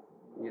expensive.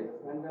 Yes. The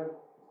standard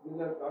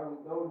similar car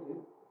without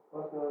this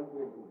cost around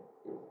 20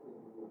 lakhs. Yes.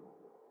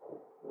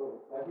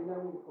 So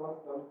platinum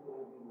cost comes to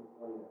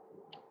 1 lakh.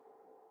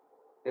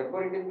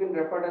 Therefore, it has been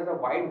referred as a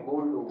white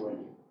gold over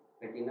here.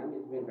 Platinum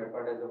is being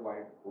referred as a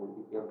white gold.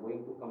 If you are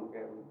going to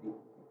compare with the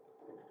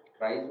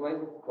price wise,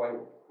 it's quite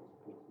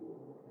expensive.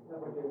 No,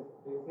 but it's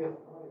precious,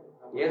 no?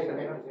 Yes, sir,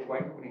 it is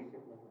quite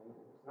precious.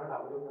 It's not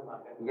available in the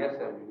market. Yes,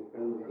 sir, It's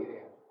very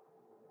rare.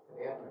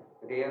 It's rare.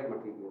 rare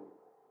material.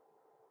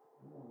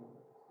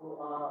 So,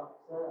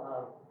 sir,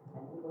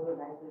 thank you for the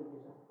nice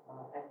presentation.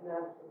 Actually,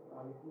 I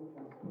have little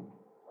concern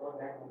about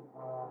that one.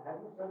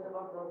 Have you searched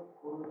about the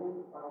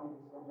corrosion around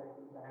this one, like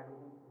the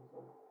hydrogen fuel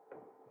cells?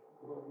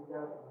 Because these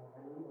are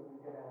hydrogen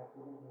oriented and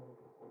oxygen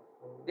oriented cells.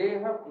 So, They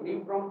have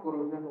free from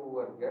corrosion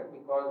over here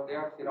because they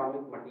are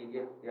ceramic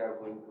materials they are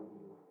going to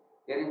be used.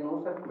 There is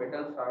no such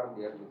metals are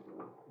there with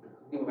you.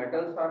 The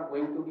metals are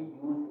going to be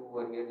used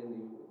over here in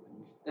the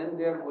then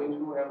they are going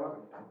to have a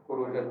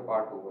corrosion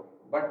part over.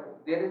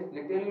 But there is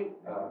little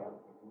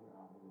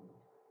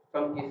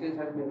some cases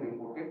has been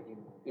reported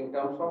in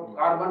terms of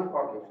carbon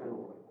formation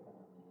over here.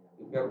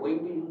 If you are going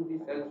to use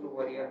the cells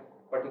over here,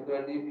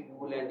 particularly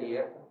fuel and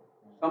air,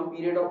 some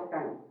period of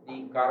time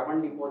the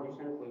carbon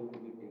deposition going to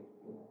be taken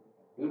place,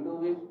 due to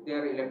which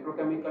their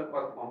electrochemical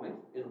performance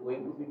is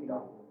going to be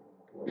down.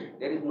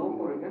 There is no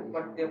corrosion,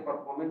 but their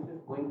performance is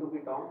going to be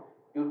down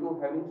due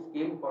to having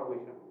scale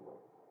formation over.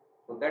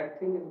 So that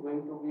thing is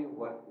going to be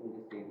work in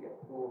this area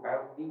to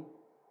have the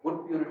good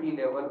purity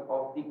level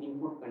of the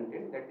input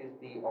content, that is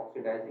the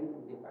oxidizing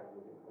in the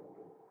hydrogen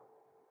content.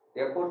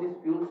 Therefore, this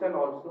fuel cell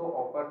also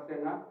offers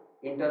an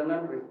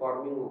internal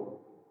reforming over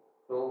here.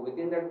 So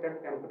within that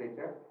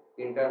temperature,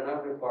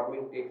 internal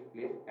reforming takes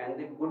place and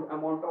the good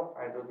amount of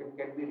hydrogen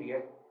can be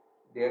react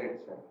there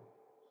itself.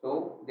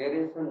 So there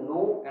is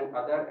no and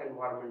other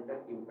environmental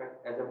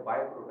impact as a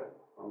byproduct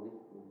from this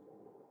fuel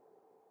cell.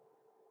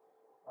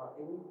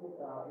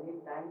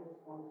 any time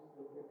response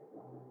related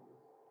analysis?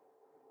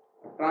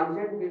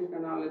 Transient based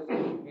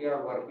analysis we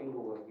are working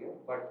over here,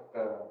 but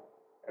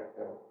at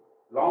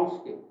long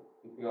scale,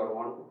 if you are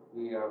want,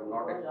 we are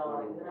not Because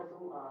exploring. there are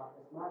some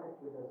smart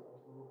actuators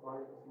also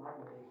called smart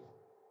materials,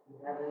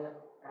 which have a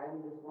time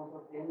response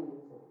of 10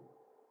 milliseconds,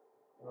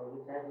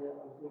 which has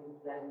also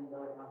utilized in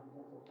the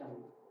transmission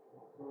system.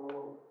 So,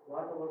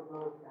 what about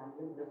the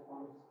ambient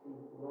response in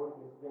lower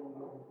case when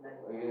you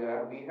utilize?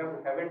 We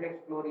haven't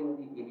explored in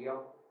the area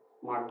of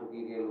smart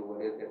material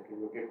over here that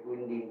related to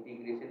in the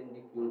integration in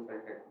the fuel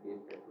cell tech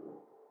based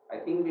technology. I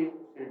think it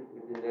is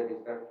a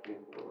research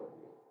place over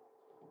here.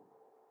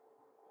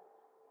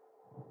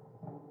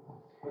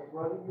 But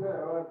what is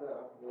our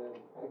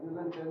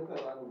hydrogen cells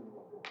are running?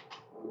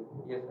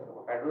 Yes, sir.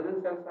 Hydrogen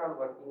cells are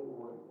working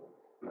over here.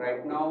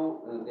 Right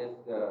now, the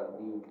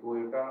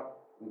Toyota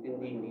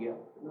within the India.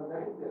 No,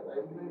 that is there.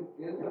 Hydrogen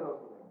cells are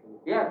also running.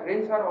 Yeah,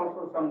 trains are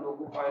also some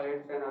loco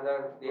pilots and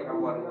other, they are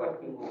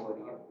working over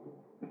here.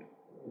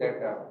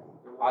 That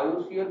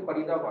IOCL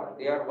Faridabad,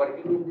 they are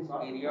working in this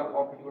area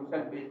of fuel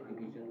cell based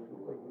divisions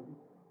over here.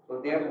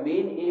 So their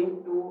main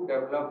aim to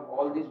develop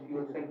all these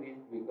fuel cell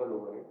based vehicle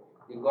over here.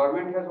 The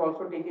government has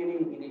also taken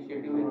an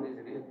initiative in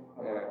this.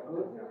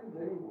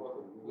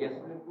 Yes,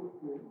 sir.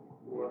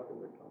 There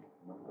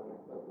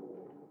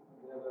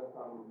are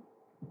some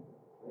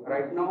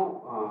Right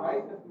now,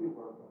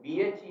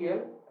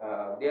 BHEL,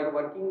 they are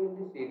working in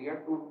this area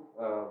to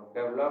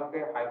develop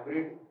a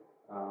hybrid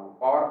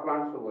power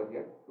plants over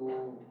here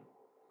to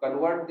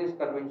convert this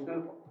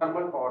conventional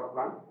thermal power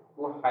plant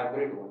to a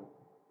hybrid one.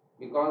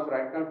 Because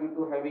right now, due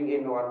to having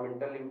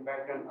environmental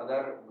impact and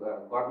other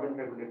government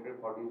regulatory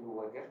bodies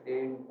over here, they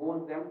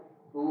impose them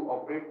to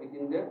operate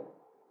within the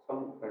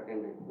some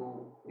certain rate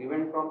to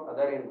prevent from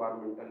other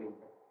environmental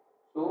impact.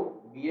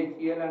 So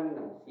BHEL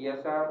and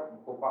CSR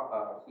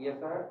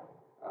CSR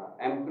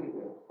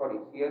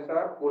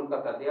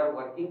Kolkata, they are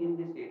working in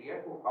this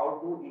area to how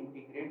to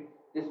integrate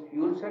this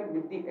fuel cell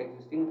with the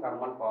existing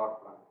thermal power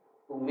plant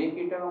to make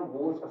it a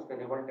more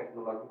sustainable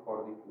technology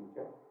for the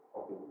future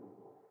of India.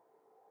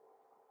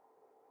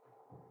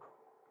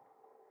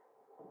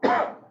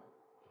 I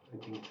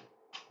think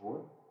over.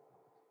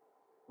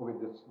 Okay,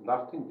 this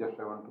last thing, just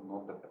I want to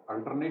know that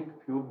alternate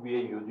fuel we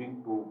are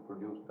using to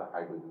produce the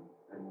hydrogen,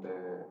 and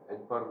as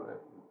per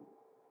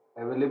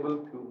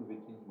available fuel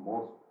which is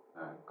more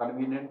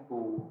convenient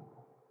to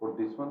for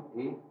this one,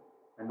 A,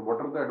 and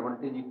what are the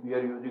advantage if we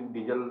are using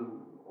diesel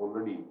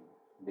already,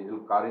 diesel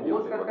car is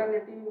Most available.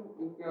 alternative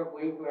if you are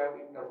going to have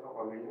in terms of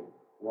amendment,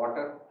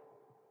 water.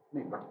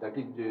 No, but that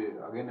is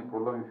again a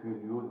problem if you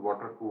use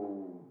water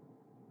to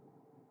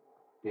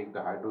take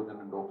the hydrogen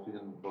and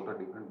oxygen, both are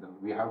different, then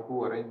we have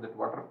to arrange that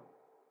water.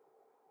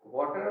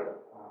 Water,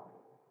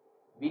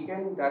 we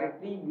can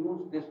directly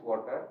use this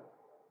water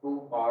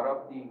to power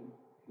up the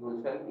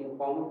fuel cell in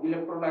form of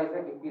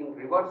electrolyzer. If in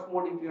reverse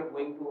mode, if you are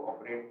going to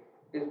operate,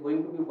 it is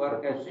going to be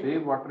work But to as a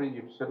save water is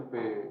itself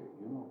a,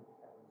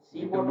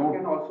 sea water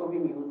can also be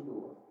used to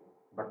work.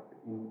 But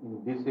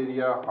in this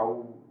area,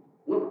 how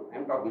No, I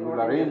am talking you will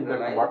about the arrange that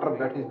generalized water, way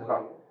that is over the,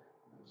 here.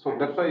 so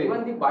And that's why,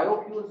 even the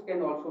biofuels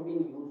can also be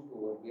used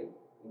over here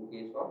in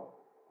case of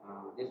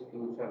this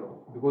fuel cell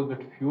also. because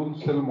that fuel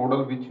cell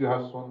model which you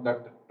have shown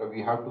that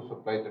we have to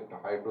supply that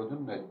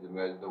hydrogen as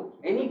well as the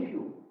oxygen. Any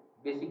fuel,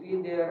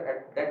 basically they are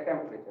at that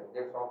temperature,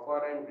 they suffer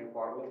and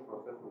reforming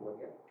process over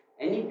here.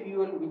 Any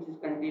fuel which is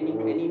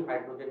containing any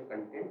hydrogen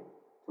content,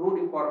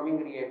 through reforming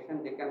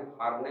reaction, they can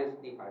harness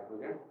the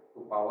hydrogen to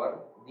power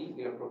the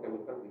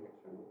electrochemical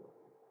reaction.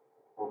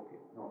 Okay,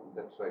 no,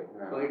 that's right.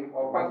 So it My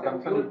offers a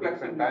concern fuel is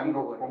different. I flexibility am not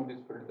over from here.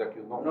 this field that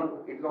you know. No,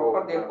 it So,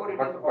 offers, therefore it is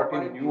but offer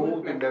in a fuel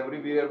news and flexibility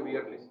everywhere we over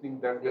are here. listening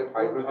that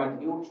Therefore, a hydrogen.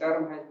 new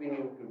term has been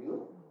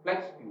introduced, flex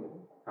fuel.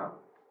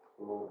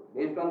 So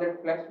based on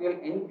that flex fuel,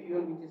 any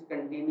fuel which is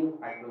containing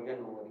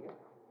hydrogen over here,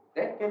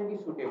 that can be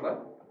suitable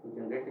to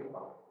generate a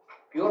power.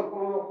 Pure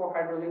form of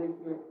hydrogen, if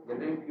you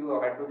generally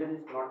pure hydrogen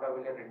is not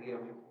available readily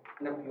available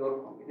in a pure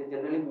form. It is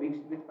generally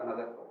mixed with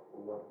another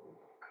form over here.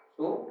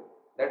 So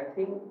that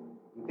thing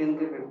within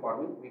the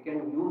reforming, we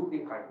can use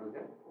the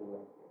hydrogen over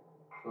here.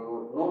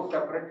 So no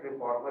separate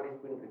reformer is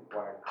been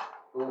required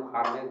to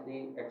harness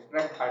the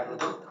extract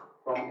hydrogen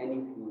from any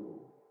fuel.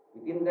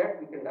 Within that,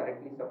 we can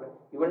directly supply.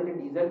 Even the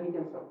diesel we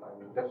can supply.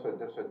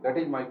 That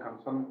is my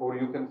concern, or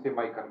you can say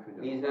my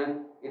confusion.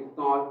 Diesel,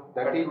 ethanol,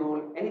 That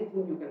petrol,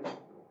 anything you can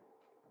supply.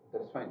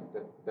 That's fine.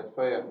 That's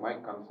why my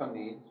concern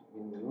is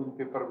in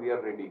newspaper we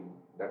are reading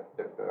that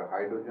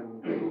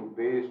hydrogen fuel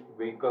based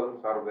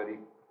vehicles are very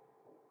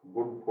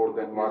good for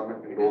the environment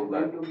Yes, and it is all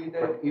going that. to be the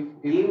But if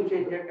game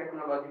changer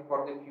technology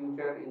for the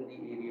future in the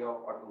area of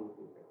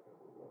automotive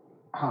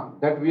sector.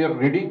 that we are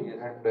reading, Yes,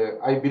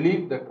 and I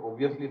believe that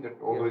obviously that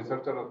all Yes,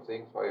 researchers are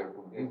saying, so I have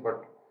to believe. Yes.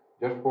 But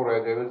just for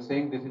as I was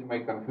saying, this is my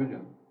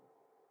confusion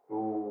to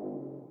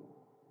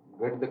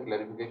get the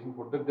clarification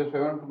for that. Just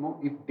I want to know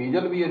if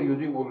diesel we are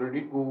using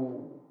already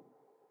to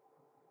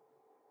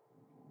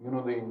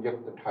they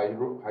inject that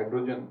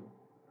hydrogen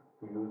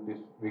to use this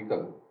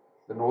vehicle,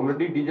 then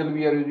already diesel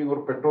we are using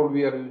or petrol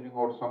we are using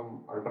or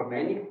some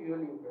alternate. Any fuel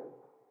you can.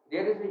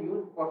 There is a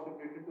huge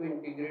possibility to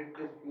integrate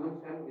this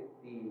fuel cell with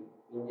the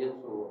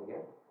engines over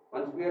here.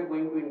 Once we are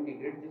going to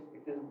integrate this,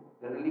 it is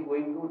generally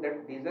going to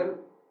that diesel.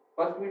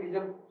 First, we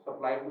diesel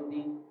supply to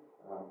the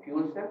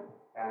fuel cell,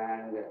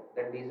 and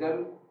that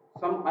diesel,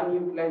 some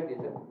unutilized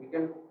diesel, we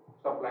can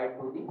supply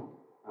to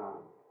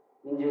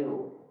the engine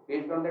over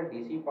here. Based on the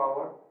DC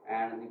power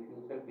and the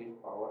fuel cell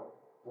based power,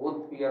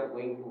 both we are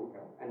going to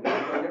have, and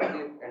based on that,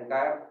 the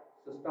entire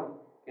system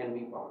can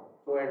be powered.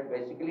 So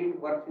basically,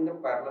 it works in the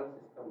parallel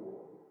system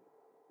over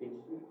here,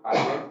 which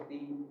harnesses the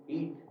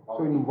heat.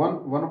 So in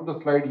one of the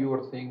slide you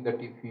were saying that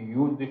if you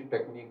use this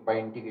technique by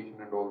integration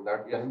and all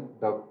that, Yes, then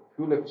the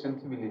fuel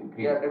efficiency will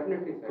increase. Yeah,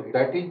 definitely, sir. So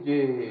that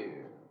is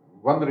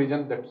one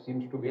reason that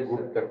seems to be Yes,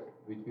 good, sir, that yes.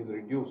 which will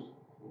reduce.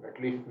 At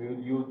least we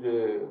will use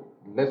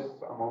less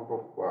amount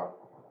of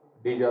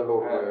diesel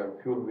or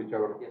fuel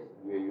whichever Yes,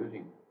 we are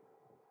using.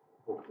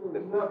 Okay. So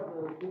you have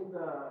seen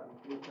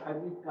this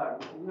hybrid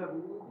card. You have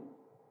used it?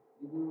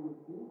 Did you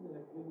see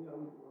actually how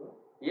it works?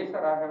 Yes,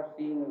 sir, I have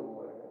seen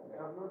over.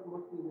 I have not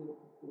mostly the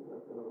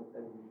focus around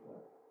hybrid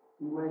card.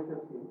 You might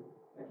have seen.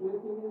 Actually,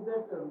 thing is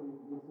that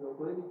this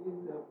when it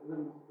is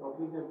even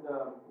stopping at the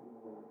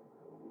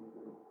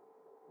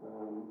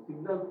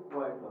signal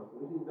point also,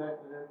 which is that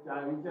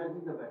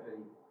recharging the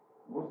battery.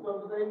 Most of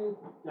the time it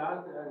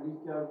charge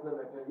discharge the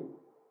battery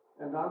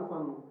and runs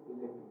on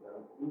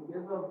electrical. In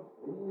case of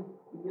very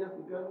serious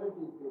requirement,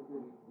 it takes a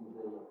bit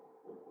diesel or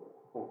petrol.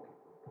 Okay.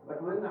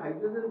 But when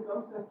hydrogen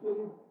comes,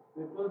 actually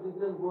petrol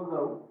diesel goes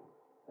out.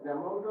 The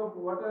amount of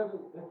water,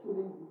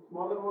 actually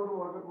small amount of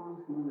water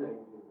produces huge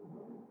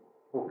hydrogen.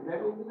 Okay. That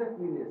will be the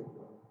cleanest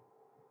one.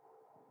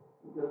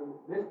 Because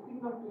best thing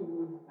not to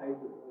use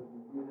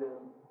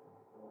diesel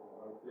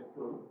or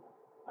petrol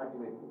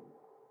ultimately.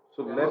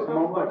 So The less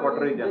amount of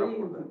water is enough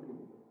very for that.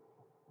 insignificant.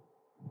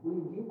 We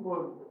give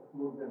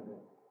more than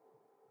that.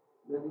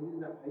 When it is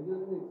the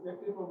hydrogen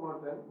extracted from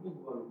water, big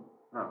volume.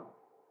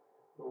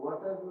 So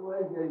water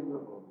otherwise there is no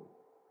problem.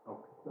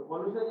 Okay. So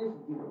pollution is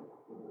zero.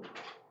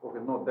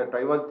 Okay, no, that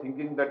I was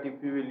thinking that if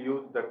you will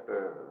use that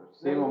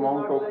same Then it is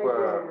amount not of like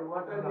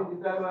water in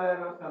reservoir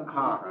or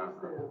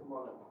something. It is a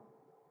small amount.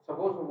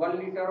 Suppose 1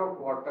 liter of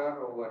water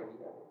over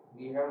here,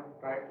 we have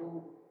tried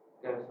to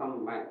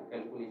some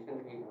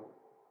calculation we have.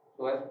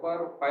 So as per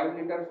 5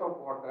 liters of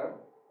water,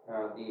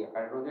 the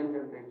hydrogen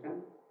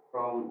generation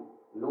from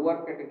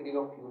lower category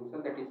of fuel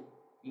cell, that is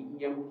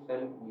PEM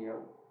cell we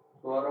have,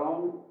 so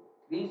around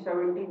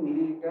 370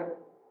 milliliter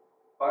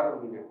per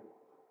minute.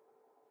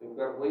 So if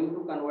you are going to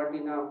convert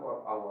in a per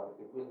hour,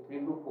 it will 3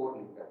 to 4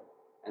 liter,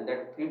 and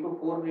that 3 to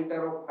 4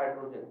 liter of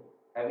hydrogen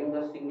having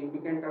a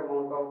significant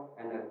amount of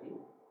energy,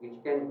 which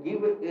can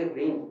give a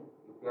range.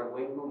 If you are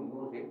going to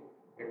use it,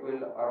 it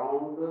will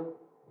around to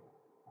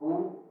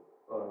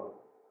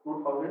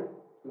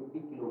 2050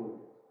 kilometers.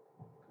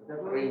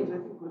 That was Range. the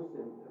basic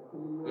question.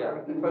 Actually, you Yeah, are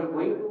if you are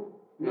going to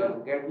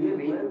get the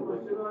range my over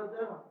question here. was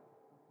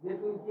that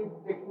will keep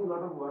taking a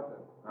lot of water.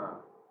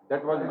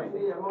 that was my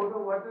Actually, amount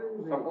of water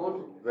is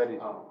Suppose very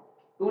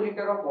 2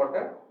 liter of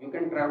water, you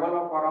can travel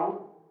of around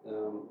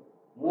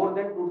more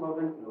than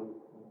 2000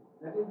 kilometers.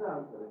 that is the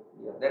answer.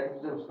 Yeah, that is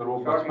the sir वो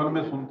short बचपन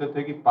में explanation. सुनते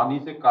थे कि पानी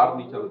से car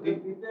नहीं चलती,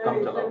 कम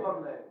चलाओ.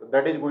 So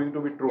that is going to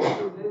be true. Less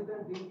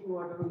than drinking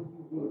water will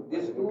keep you.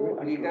 This 2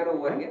 liter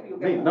over here, you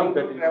नहीं, can now going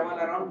that to is travel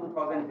around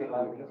 2000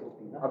 kilometers.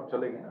 अब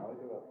चलेगी ना.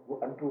 वो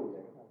untrue हो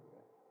जाएगा ना.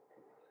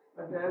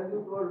 But as you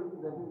told,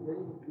 that is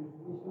very big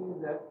issue is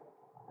that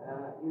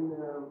in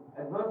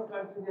advanced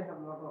countries they have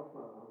a lot of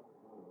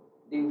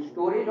The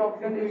storage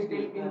option is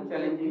still being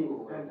challenging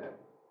over here. standard.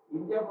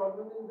 India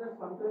problem is that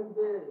sometimes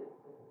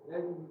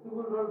as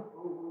people don't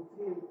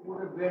see put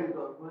a belt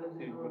also and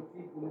they don't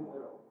see police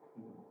around.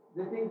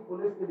 They think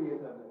police can be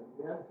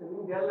they are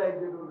selling their life,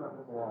 they don't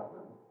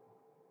understand.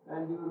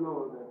 And you know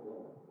that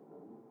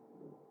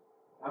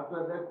after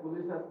that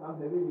police has come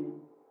heavily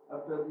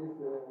after this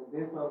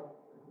death of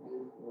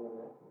this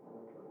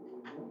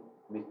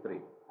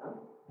Mystery. huh?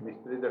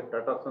 Mystery, the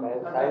Tata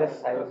Sons. Cyrus.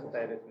 Cyrus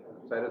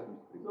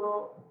mystery. So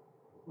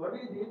what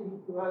he did,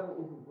 his wife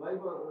didn't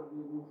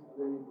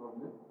have any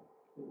problem.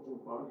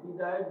 He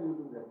died due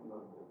to that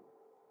problem.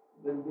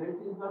 When belt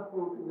is not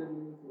put, then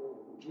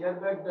his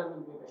airbag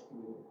doesn't get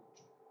activated.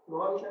 So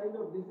all kind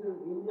of this is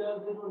India,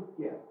 they don't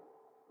care.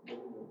 That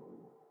is the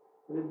problem.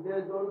 So if they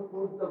don't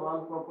put the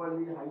valve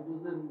properly,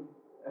 hydrogen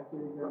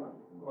actually can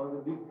cause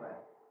a big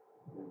fire.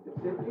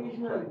 Safety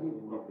issue has big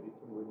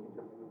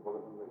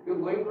problem. If you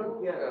are going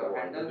to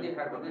handle the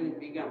hydrogen in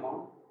big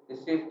amount, the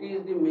safety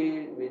is the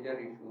major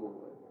issue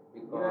over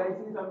here. Yeah, I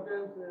see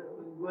sometimes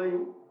when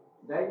going,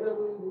 driver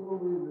will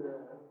remove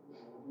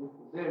his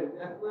belt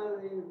as well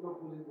as he is no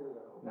police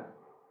around.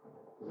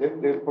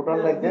 They put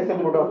on like this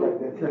and put on like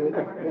this.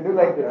 They do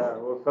like this.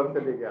 वो sir से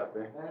लेके आते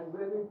हैं. And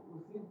when you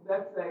sit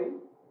backside,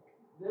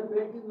 their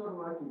belt is not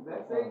working.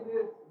 Backside,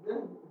 they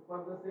just for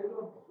the sake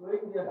of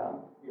showing their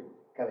skill.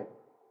 Correct.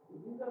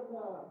 These are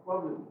the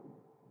problems,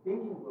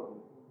 thinking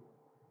problems.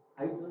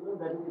 I don't know,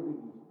 that is a big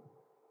issue.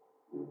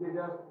 If they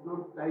just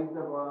don't tight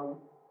the valve,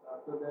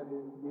 after that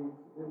it leaks,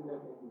 then there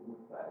can be big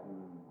fire.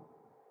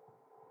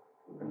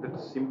 And that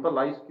simple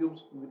ice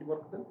cubes will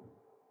work then?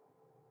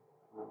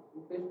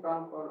 Based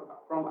on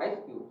from ice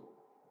cubes,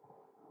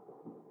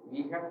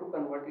 we have to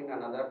convert in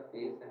another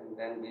phase and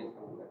then based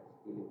on that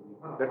skill.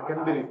 That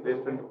can be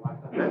replaced and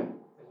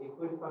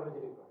Liquid for which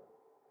required.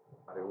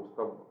 अरे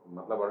उसका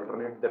मतलब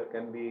alternate that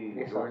can be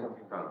joined.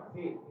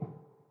 See,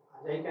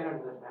 Ajay can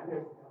understand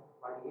it.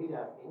 What he is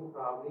asking,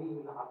 probably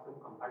you will have some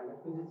compartment.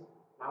 Which is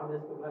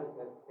nowadays people are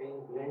saying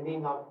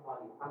blending of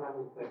ethanol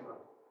with petrol.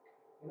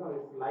 You know,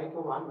 it's like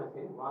a one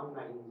machine, one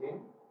engine,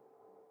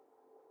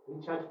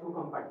 which has two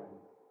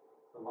compartments.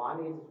 So one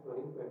is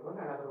storing petrol,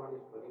 and another one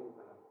is storing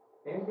ethanol.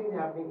 Same thing is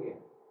happening here.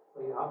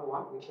 So you have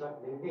one, if you are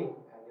building,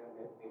 you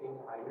are getting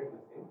a hybrid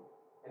machine,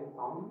 and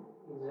some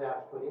is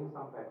storing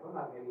some petrol,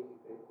 or maybe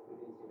if it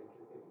is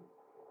electricity,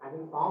 and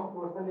then some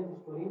portion is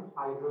storing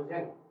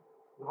hydrogen,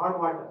 not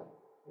water.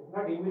 It's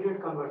not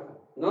immediate conversion.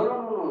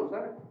 No,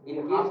 sir. In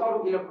case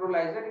of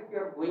electrolyzer, if you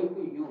are going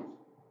to use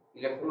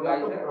You have to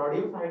electrolyzer,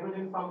 produce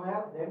hydrogen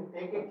somewhere, then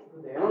take it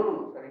to there.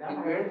 no, sir. It That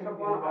depends hydrogen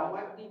upon will how be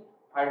much outside.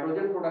 the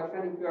hydrogen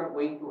production if you are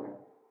going to have.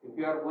 If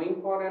you are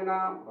going for an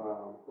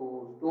to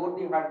store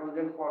the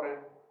hydrogen for a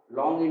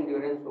long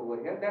endurance over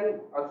here, then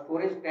a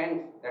storage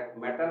tanks that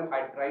metal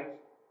hydrides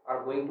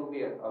are going to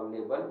be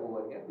available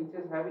over here, which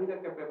is having the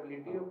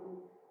capability of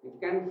which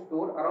can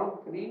store around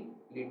 3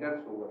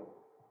 liters over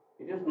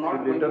here. It is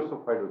not 3 liters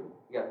of hydrogen.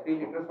 Yeah, 3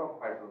 liters of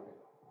hydrogen.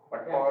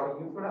 But Yeah, for so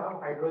you should have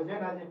hydrogen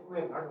as a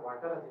fuel, not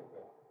water as a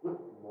fuel.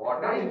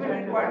 water is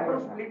required to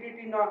split it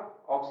in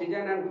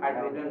oxygen and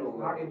hydrogen It's over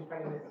not here.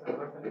 instantaneous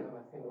conversion in the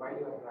machine while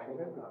you are driving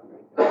the car.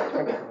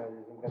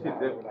 See,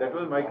 that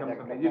was my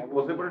concern. Is it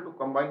possible to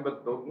combine both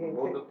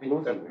the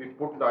things that we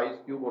put the ice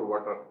cube or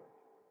water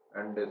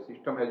and the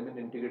system has been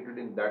integrated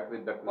in that way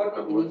that For will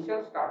the convert?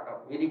 initial startup,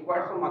 we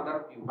require some other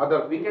fuel. Other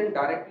We can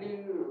directly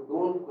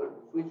don't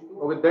switch to.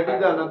 Okay, that is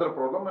hydrogen. another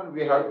problem, and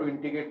we have to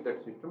integrate that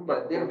system.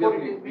 But Therefore, it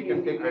obviously, is we being can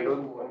take integrated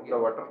hydrogen over from here.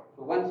 the water.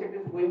 So once it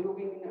is going to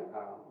be in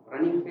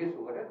running phase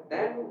over here,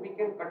 then we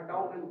can cut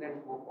down and then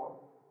go for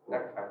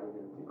that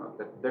hydrogen.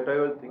 That I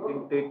was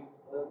thinking. Take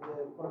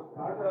For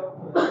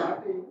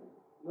starting,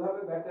 you have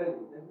a battery.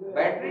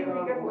 Battery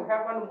we can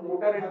have one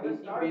motor and Have a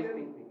DC start based and,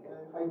 thing we can.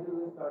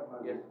 hydrogen start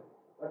burning. Yes.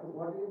 But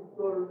what is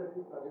told that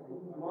is correct. In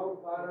small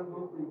car and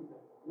those things,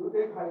 you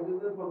take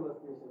hydrogen from the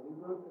station. You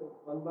don't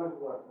convert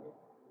water.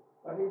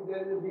 But if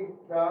there is a big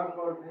truck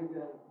or big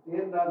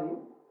train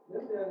running,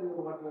 then there is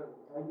water to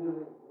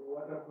hydrogen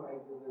production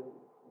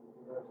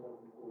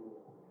system.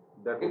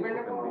 that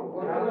Depending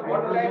also can be. on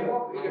what type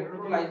of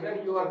electrolyzer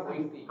you are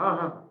going to use.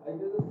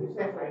 Hydrogen You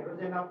say system.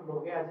 hydrogen आप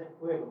लोगे as a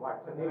fuel,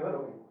 water never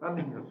will.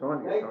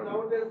 Like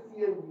nowadays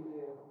CNG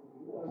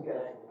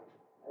gas.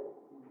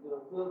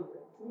 So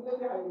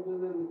similarly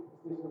hydrogen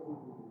stations will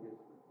be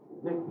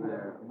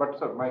there. But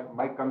sir,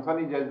 my concern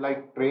is as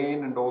like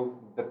train and all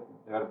that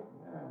they are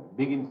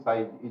big in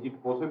size. Is it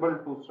possible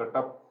to set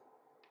up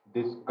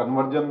this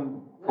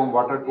conversion from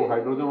water to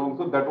hydrogen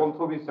also? That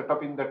also we set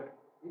up in that.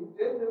 In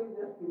train they will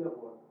just fill up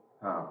water.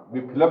 We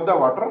fill up the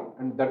water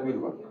and that will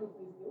work.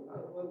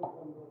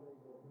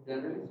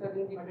 Generally, sir,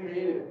 in the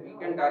train, we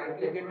can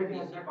directly get a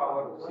DC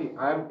power. See,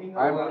 I am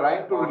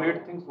trying to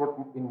relate things what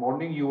in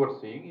morning you were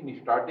saying. In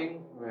starting,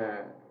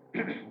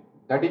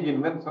 that is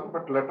invention,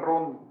 but later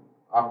on,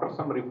 after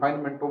some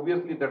refinement,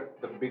 obviously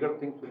that the bigger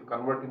things will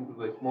convert into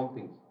the small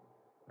things,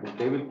 and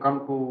they will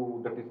come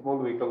to that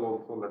small vehicle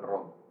also later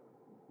on.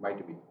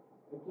 Might be.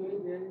 Actually,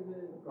 there is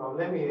a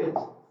Problem is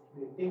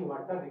splitting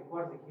water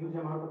requires a huge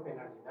amount of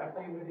energy. That's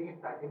why you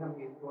need platinum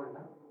is told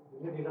na. You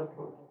need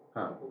electrode.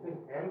 It will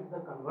help the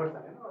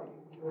conversion.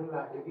 It will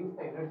reduce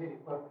the energy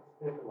required to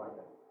split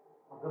water.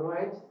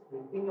 Otherwise,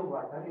 splitting of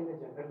water in a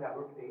general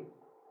laboratory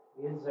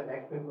is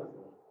next to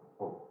impossible.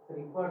 It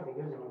requires a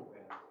huge amount of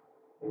energy.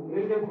 It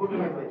will give good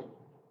message.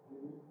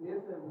 Yes,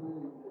 sir, very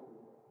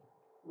interesting.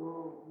 So,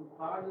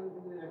 hard is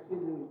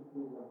actually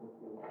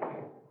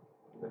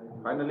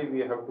Finally, we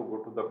have to go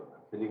to the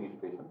filling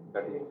station.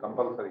 That is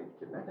compulsory.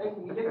 Like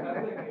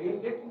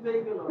electric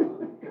vehicle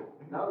also.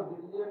 Now,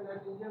 Delhi and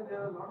that region,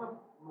 there are a lot of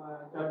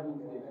charging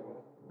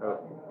stations.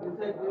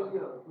 Inside Delhi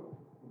also.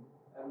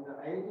 And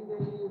IIT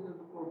Delhi is at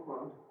the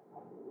forefront.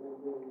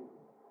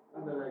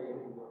 Other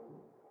IITs also.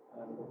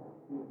 And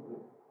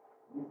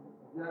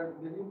they are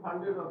getting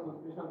funded also,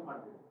 special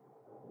funded.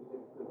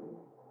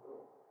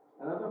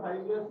 Another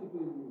 5 years it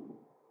will be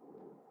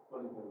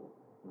qualified.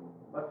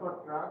 But for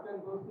truck and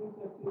those things,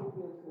 actually,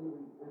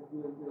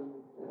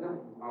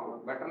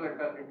 Better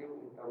alternative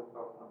in terms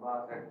of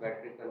that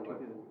battery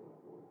conversion.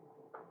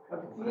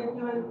 but CNG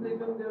has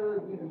become the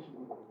big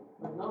issue.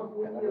 But now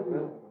CNG is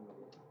banned.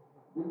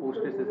 Post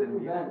station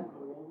भी है.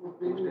 Post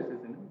station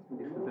discussion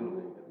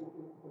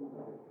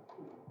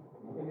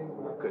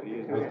हो करिए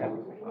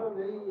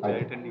चाय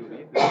ठंडी हो रही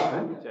है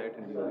चाय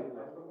ठंडी हो रही है.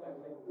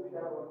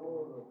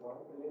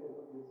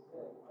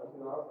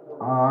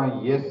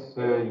 Yes,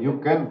 you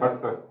can,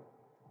 but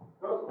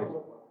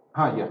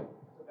yeah.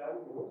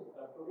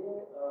 Today,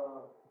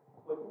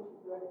 opportunity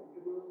to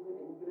introduce the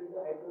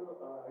integrated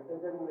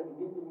hydrogen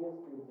indigenous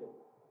future.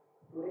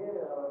 Today,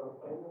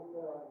 Prime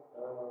Minister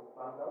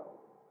passed out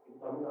in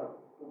Tamil Nadu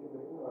to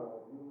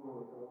bring new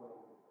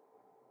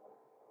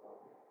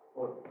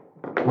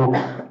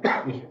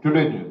It's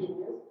today news. In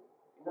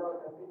our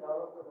country,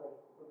 developed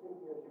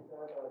opportunity developing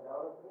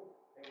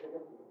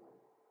hydrogen fuels.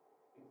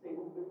 It's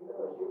inbuilt ships,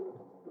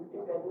 50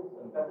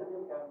 passenger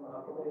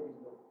accommodation.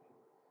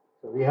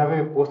 So we have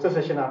a poster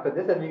session after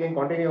this, and we can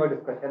continue our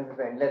discussion with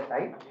the endless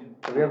time.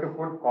 So we have to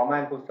put comma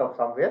and full stop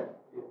somewhere.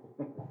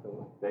 So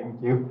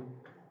Thank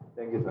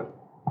you, sir.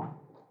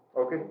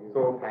 Okay,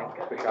 so thank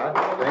you, Prashant.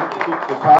 Thank you, Prashant.